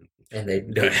 and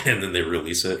and then they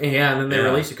release it. Yeah, and then they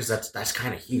release it because that's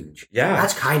kind of huge. Yeah,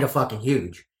 that's kind of fucking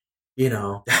huge.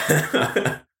 But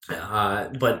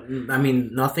I mean,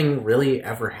 nothing really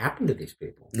ever happened to these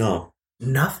people. No,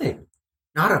 nothing,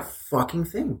 not a fucking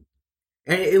thing,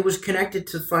 and it was connected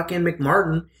to fucking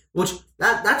McMartin. Which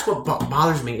that's what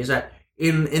bothers me is that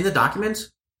in the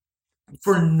documents,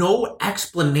 for no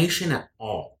explanation at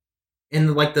all,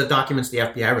 in like the documents the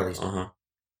FBI released,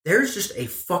 there's just a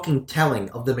fucking telling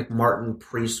of the McMartin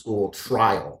preschool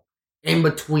trial in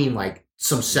between like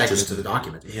some segments of the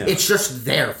document. Yeah. It's just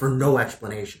there for no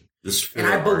explanation, and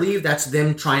I believe that's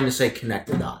them trying to say connect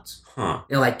the dots.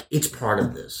 Like it's part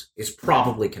of this. It's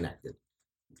probably connected.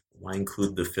 Why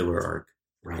include the filler arc?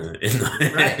 Right.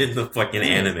 In the fucking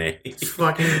anime. It's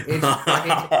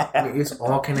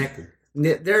all connected.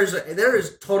 There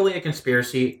is totally a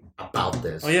conspiracy about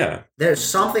this. Oh yeah. There's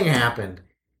something happened.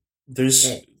 There's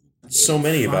so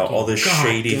many about all the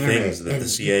shady things that the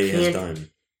CIA has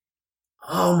done.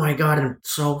 Oh my god,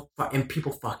 and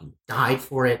people fucking died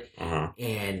for it.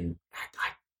 And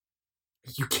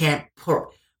you can't put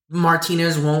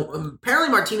Martinez won't. Apparently,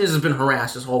 Martinez has been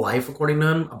harassed his whole life, according to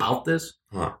him, about this.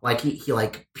 Like he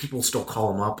like people still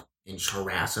call him up and just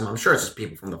harass him. I'm sure it's just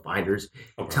people from the finders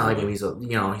telling him he's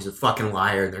a fucking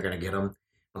liar and they're gonna get him.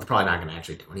 But they're probably not gonna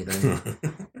actually do anything.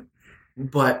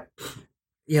 But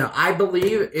I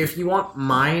believe if you want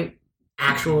my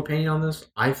actual opinion on this,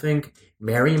 I think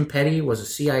Marion Petty was a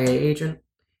CIA agent.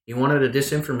 He wanted a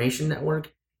disinformation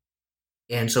network,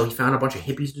 and so he found a bunch of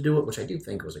hippies to do it, which I do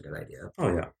think was a good idea.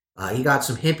 Oh yeah. He got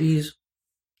some hippies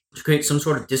to create some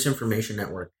sort of disinformation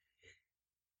network,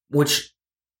 which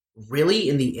really,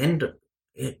 in the end,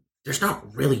 there's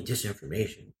not really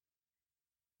disinformation.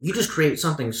 You just create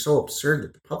something so absurd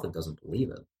that the public doesn't believe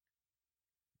it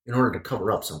in order to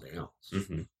cover up something else.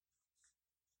 Mm-hmm.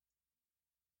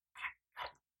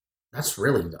 That's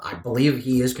really, I believe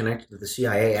he is connected to the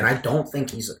CIA, and I don't think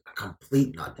he's a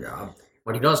complete nut job.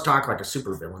 But he does talk like a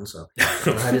supervillain, so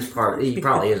that is part. He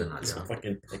probably is a nut job. He's a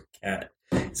fucking cat.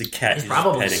 He's a cat. He's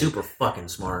probably super fucking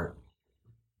smart.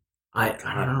 I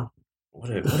don't know.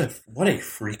 What a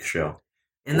freak show.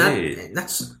 And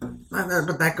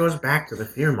that goes back to the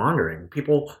fear mongering.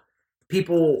 People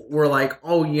were like,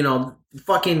 oh,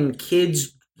 fucking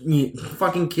kids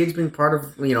being part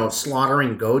of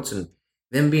slaughtering goats and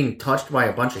them being touched by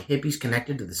a bunch of hippies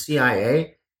connected to the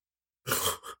CIA.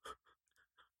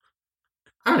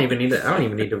 I don't even need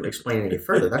to explain any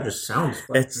further. That just sounds.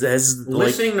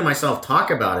 Listening to myself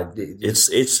talk about it. It's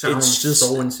just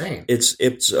so insane.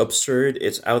 It's absurd.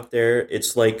 It's out there.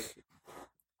 It's like,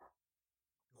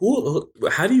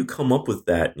 how do you come up with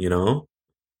that?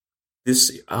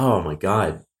 This. Oh my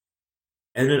god.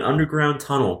 And an underground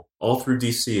tunnel all through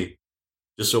DC,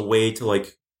 just a way to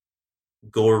like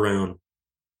go around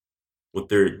with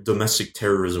their domestic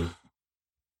terrorism.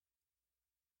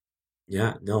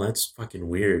 Yeah, no, that's fucking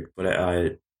weird. But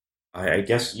I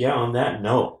guess, yeah, on that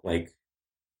note, like,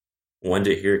 wanted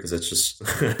to hear because it's just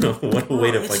what a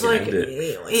way to fucking end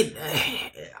it.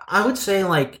 I would say,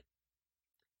 like,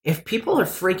 if people are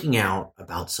freaking out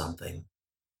about something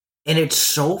and it's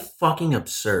so fucking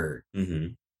absurd,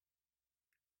 mm-hmm.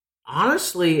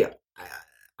 honestly,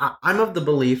 I'm of the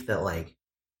belief that, like,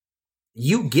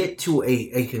 you get to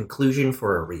a conclusion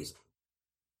for a reason.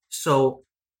 So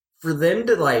for them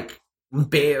to, like,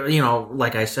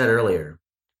 like I said earlier,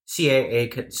 CIA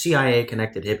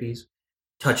connected hippies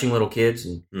touching little kids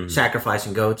and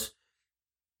sacrificing goats,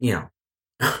 that's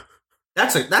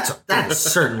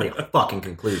certainly a fucking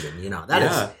conclusion.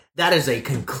 That is a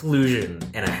conclusion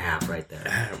and a half right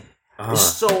there.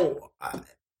 So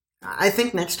I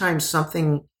think next time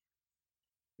something,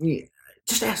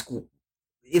 just ask.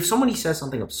 If somebody says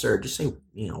something absurd, just say,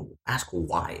 ask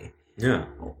why. Yeah.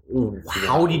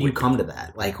 How did you come to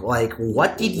that? Like,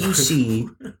 what did you see?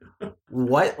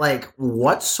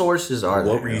 What sources are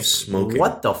there? What were you smoking?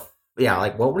 What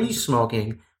were you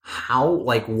smoking? How,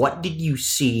 what did you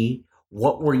see?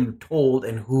 What were you told,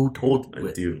 and who told you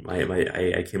it? Dude,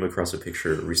 I came across a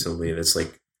picture recently, and it's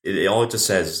like, all it just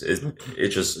says is, it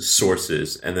just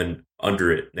sources, and then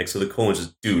under it, next to the colon,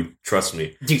 just, dude, trust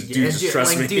me. Dude, just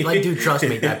trust me. Dude, trust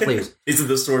me, God, please. These are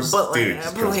the sources, dude,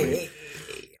 just trust me.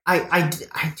 I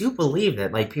do believe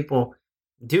that, like, people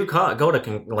do go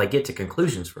to get to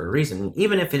conclusions for a reason,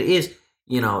 even if it is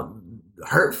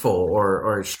hurtful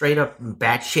or straight up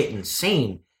batshit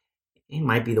insane. It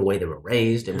might be the way they were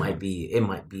raised. It might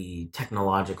be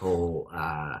technological.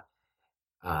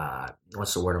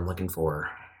 What's the word I'm looking for?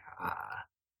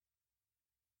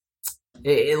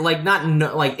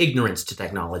 Not ignorance to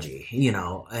technology,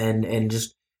 and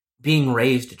just being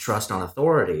raised to trust on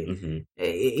authority,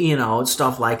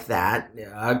 stuff like that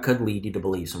could lead you to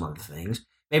believe some other things.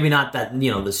 Maybe not that,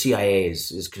 the CIA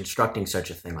is constructing such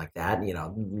a thing like that,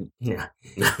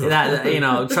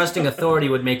 that, trusting authority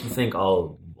would make you think,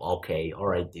 oh, okay, all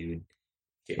right, dude.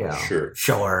 Yeah, sure.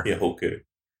 Yeah, okay.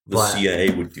 The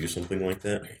CIA would do something like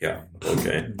that? Yeah,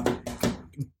 okay.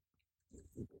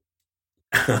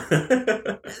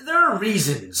 There are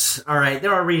reasons, all right?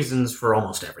 There are reasons for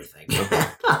almost everything.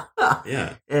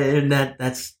 Yeah. And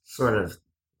that's sort of,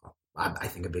 I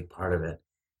think, a big part of it.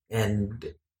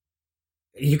 And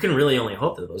you can really only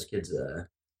hope that those kids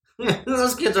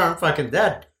aren't fucking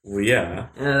dead. Well, yeah.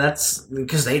 That's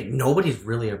because nobody's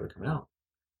really ever come out.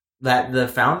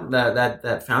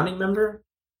 That founding member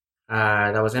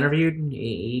that was interviewed,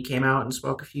 he came out and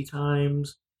spoke a few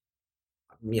times.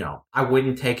 I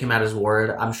wouldn't take him at his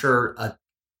word. I'm sure a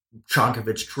chunk of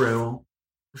it's true.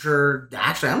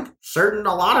 I'm certain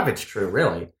a lot of it's true,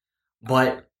 really.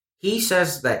 But he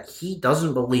says that he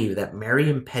doesn't believe that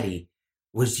Marion Petty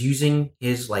was using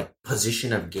his,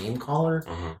 position of game caller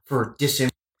for disinformation.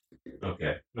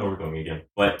 Okay. No, we're going again.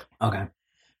 But, okay.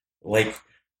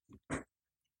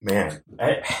 Man,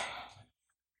 I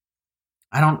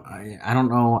don't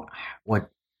know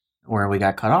where we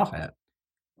got cut off at.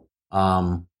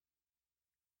 I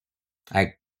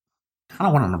kind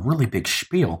of went on a really big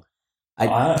spiel. I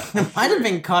might have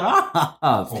been cut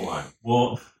off. Hold on.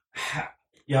 Well,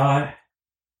 yeah,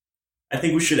 I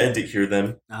think we should end it here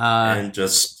then, and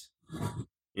just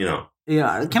You know.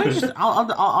 Yeah, can I just?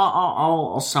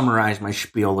 I'll summarize my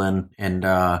spiel then, and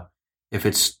if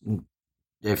it's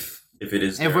if it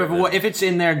is if it's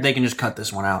in there, they can just cut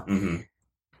this one out.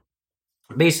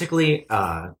 Mm-hmm. Basically,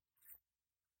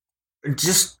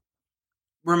 just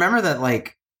remember that,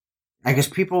 like, I guess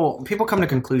people come to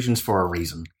conclusions for a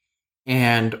reason,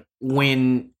 and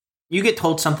when you get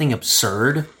told something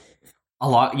absurd,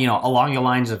 along the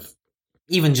lines of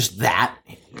even just that,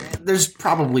 there's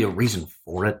probably a reason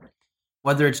for it.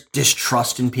 Whether it's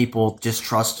distrust in people,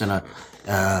 distrust in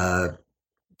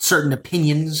certain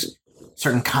opinions,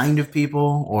 certain kind of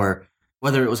people, or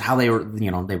whether it was how they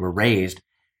were raised.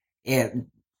 It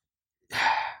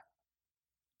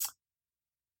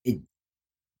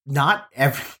not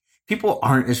every people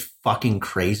aren't as fucking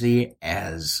crazy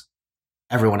as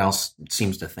everyone else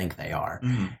seems to think they are.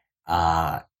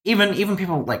 Mm-hmm. Even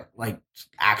people like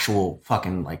actual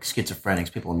fucking like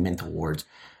schizophrenics, people in mental wards.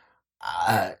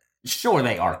 Sure,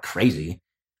 they are crazy,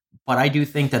 but I do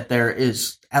think that there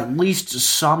is at least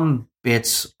some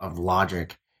bits of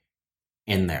logic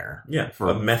in there. Yeah, for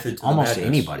a method to almost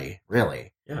anybody,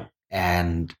 really. Yeah,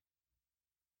 and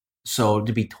so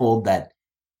to be told that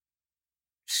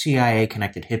CIA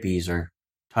connected hippies are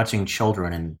touching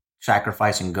children and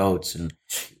sacrificing goats and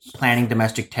planning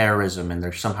domestic terrorism, and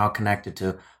they're somehow connected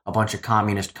to a bunch of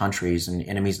communist countries and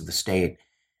enemies of the state,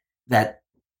 that,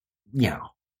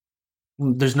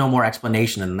 there's no more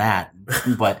explanation than that.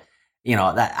 But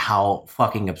that how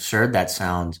fucking absurd that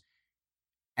sounds,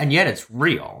 and yet it's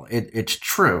real. It's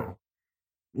true.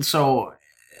 So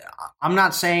I'm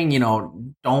not saying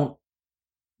don't.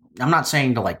 I'm not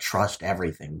saying to like trust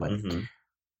everything, but mm-hmm.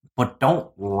 but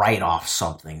don't write off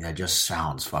something that just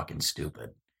sounds fucking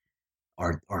stupid,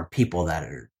 or people that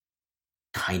are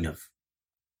kind of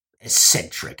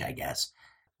eccentric, I guess.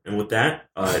 And with that,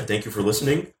 thank you for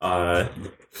listening.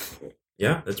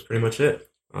 Yeah, that's pretty much it.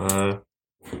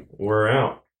 We're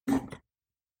out.